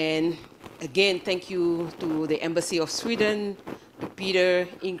 And again, thank you to the Embassy of Sweden, to Peter,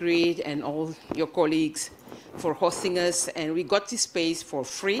 Ingrid, and all your colleagues for hosting us. And we got this space for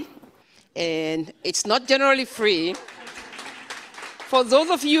free, and it's not generally free. For those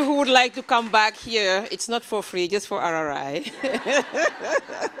of you who would like to come back here, it's not for free, just for RRI.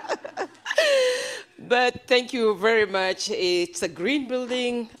 But thank you very much. It's a green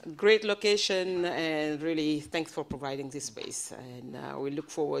building, great location, and really thanks for providing this space. And we look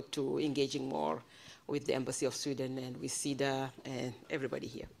forward to engaging more with the Embassy of Sweden and with CEDA and everybody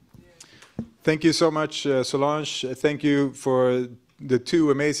here. Thank you so much, Solange. Thank you for the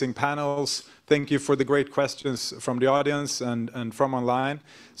 2 amazing panels. Thank you for the great questions from the audience and from online.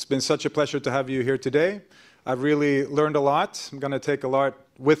 It's been such a pleasure to have you here today. I've really learned a lot. I'm going to take a lot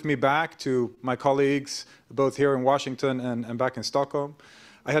with me back to my colleagues, both here in Washington and back in Stockholm.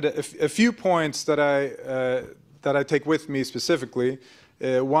 I had a few points that I take with me specifically.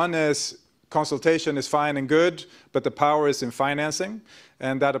 One is consultation is fine and good, but the power is in financing.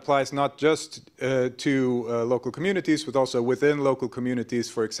 And that applies not just to local communities, but also within local communities,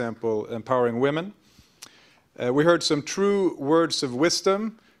 for example, empowering women. We heard some true words of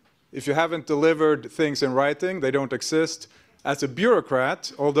wisdom. If you haven't delivered things in writing, they don't exist. As a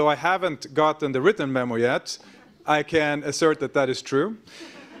bureaucrat, although I haven't gotten the written memo yet, I can assert that that is true.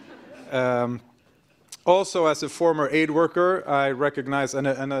 Also, as a former aid worker, I recognize, and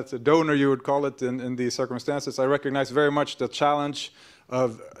as a donor you would call it in these circumstances, I recognize very much the challenge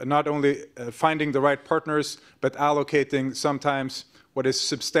of not only finding the right partners, but allocating sometimes what is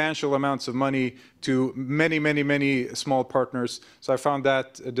substantial amounts of money to many, many, many small partners. So I found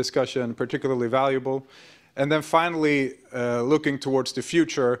that discussion particularly valuable. And then finally, looking towards the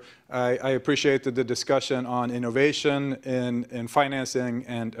future, I appreciated the discussion on innovation in financing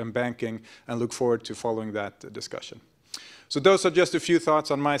and banking, and look forward to following that discussion. So those are just a few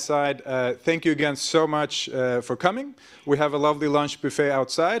thoughts on my side. Thank you again so much for coming. We have a lovely lunch buffet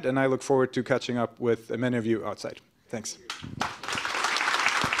outside, and I look forward to catching up with many of you outside. Thanks.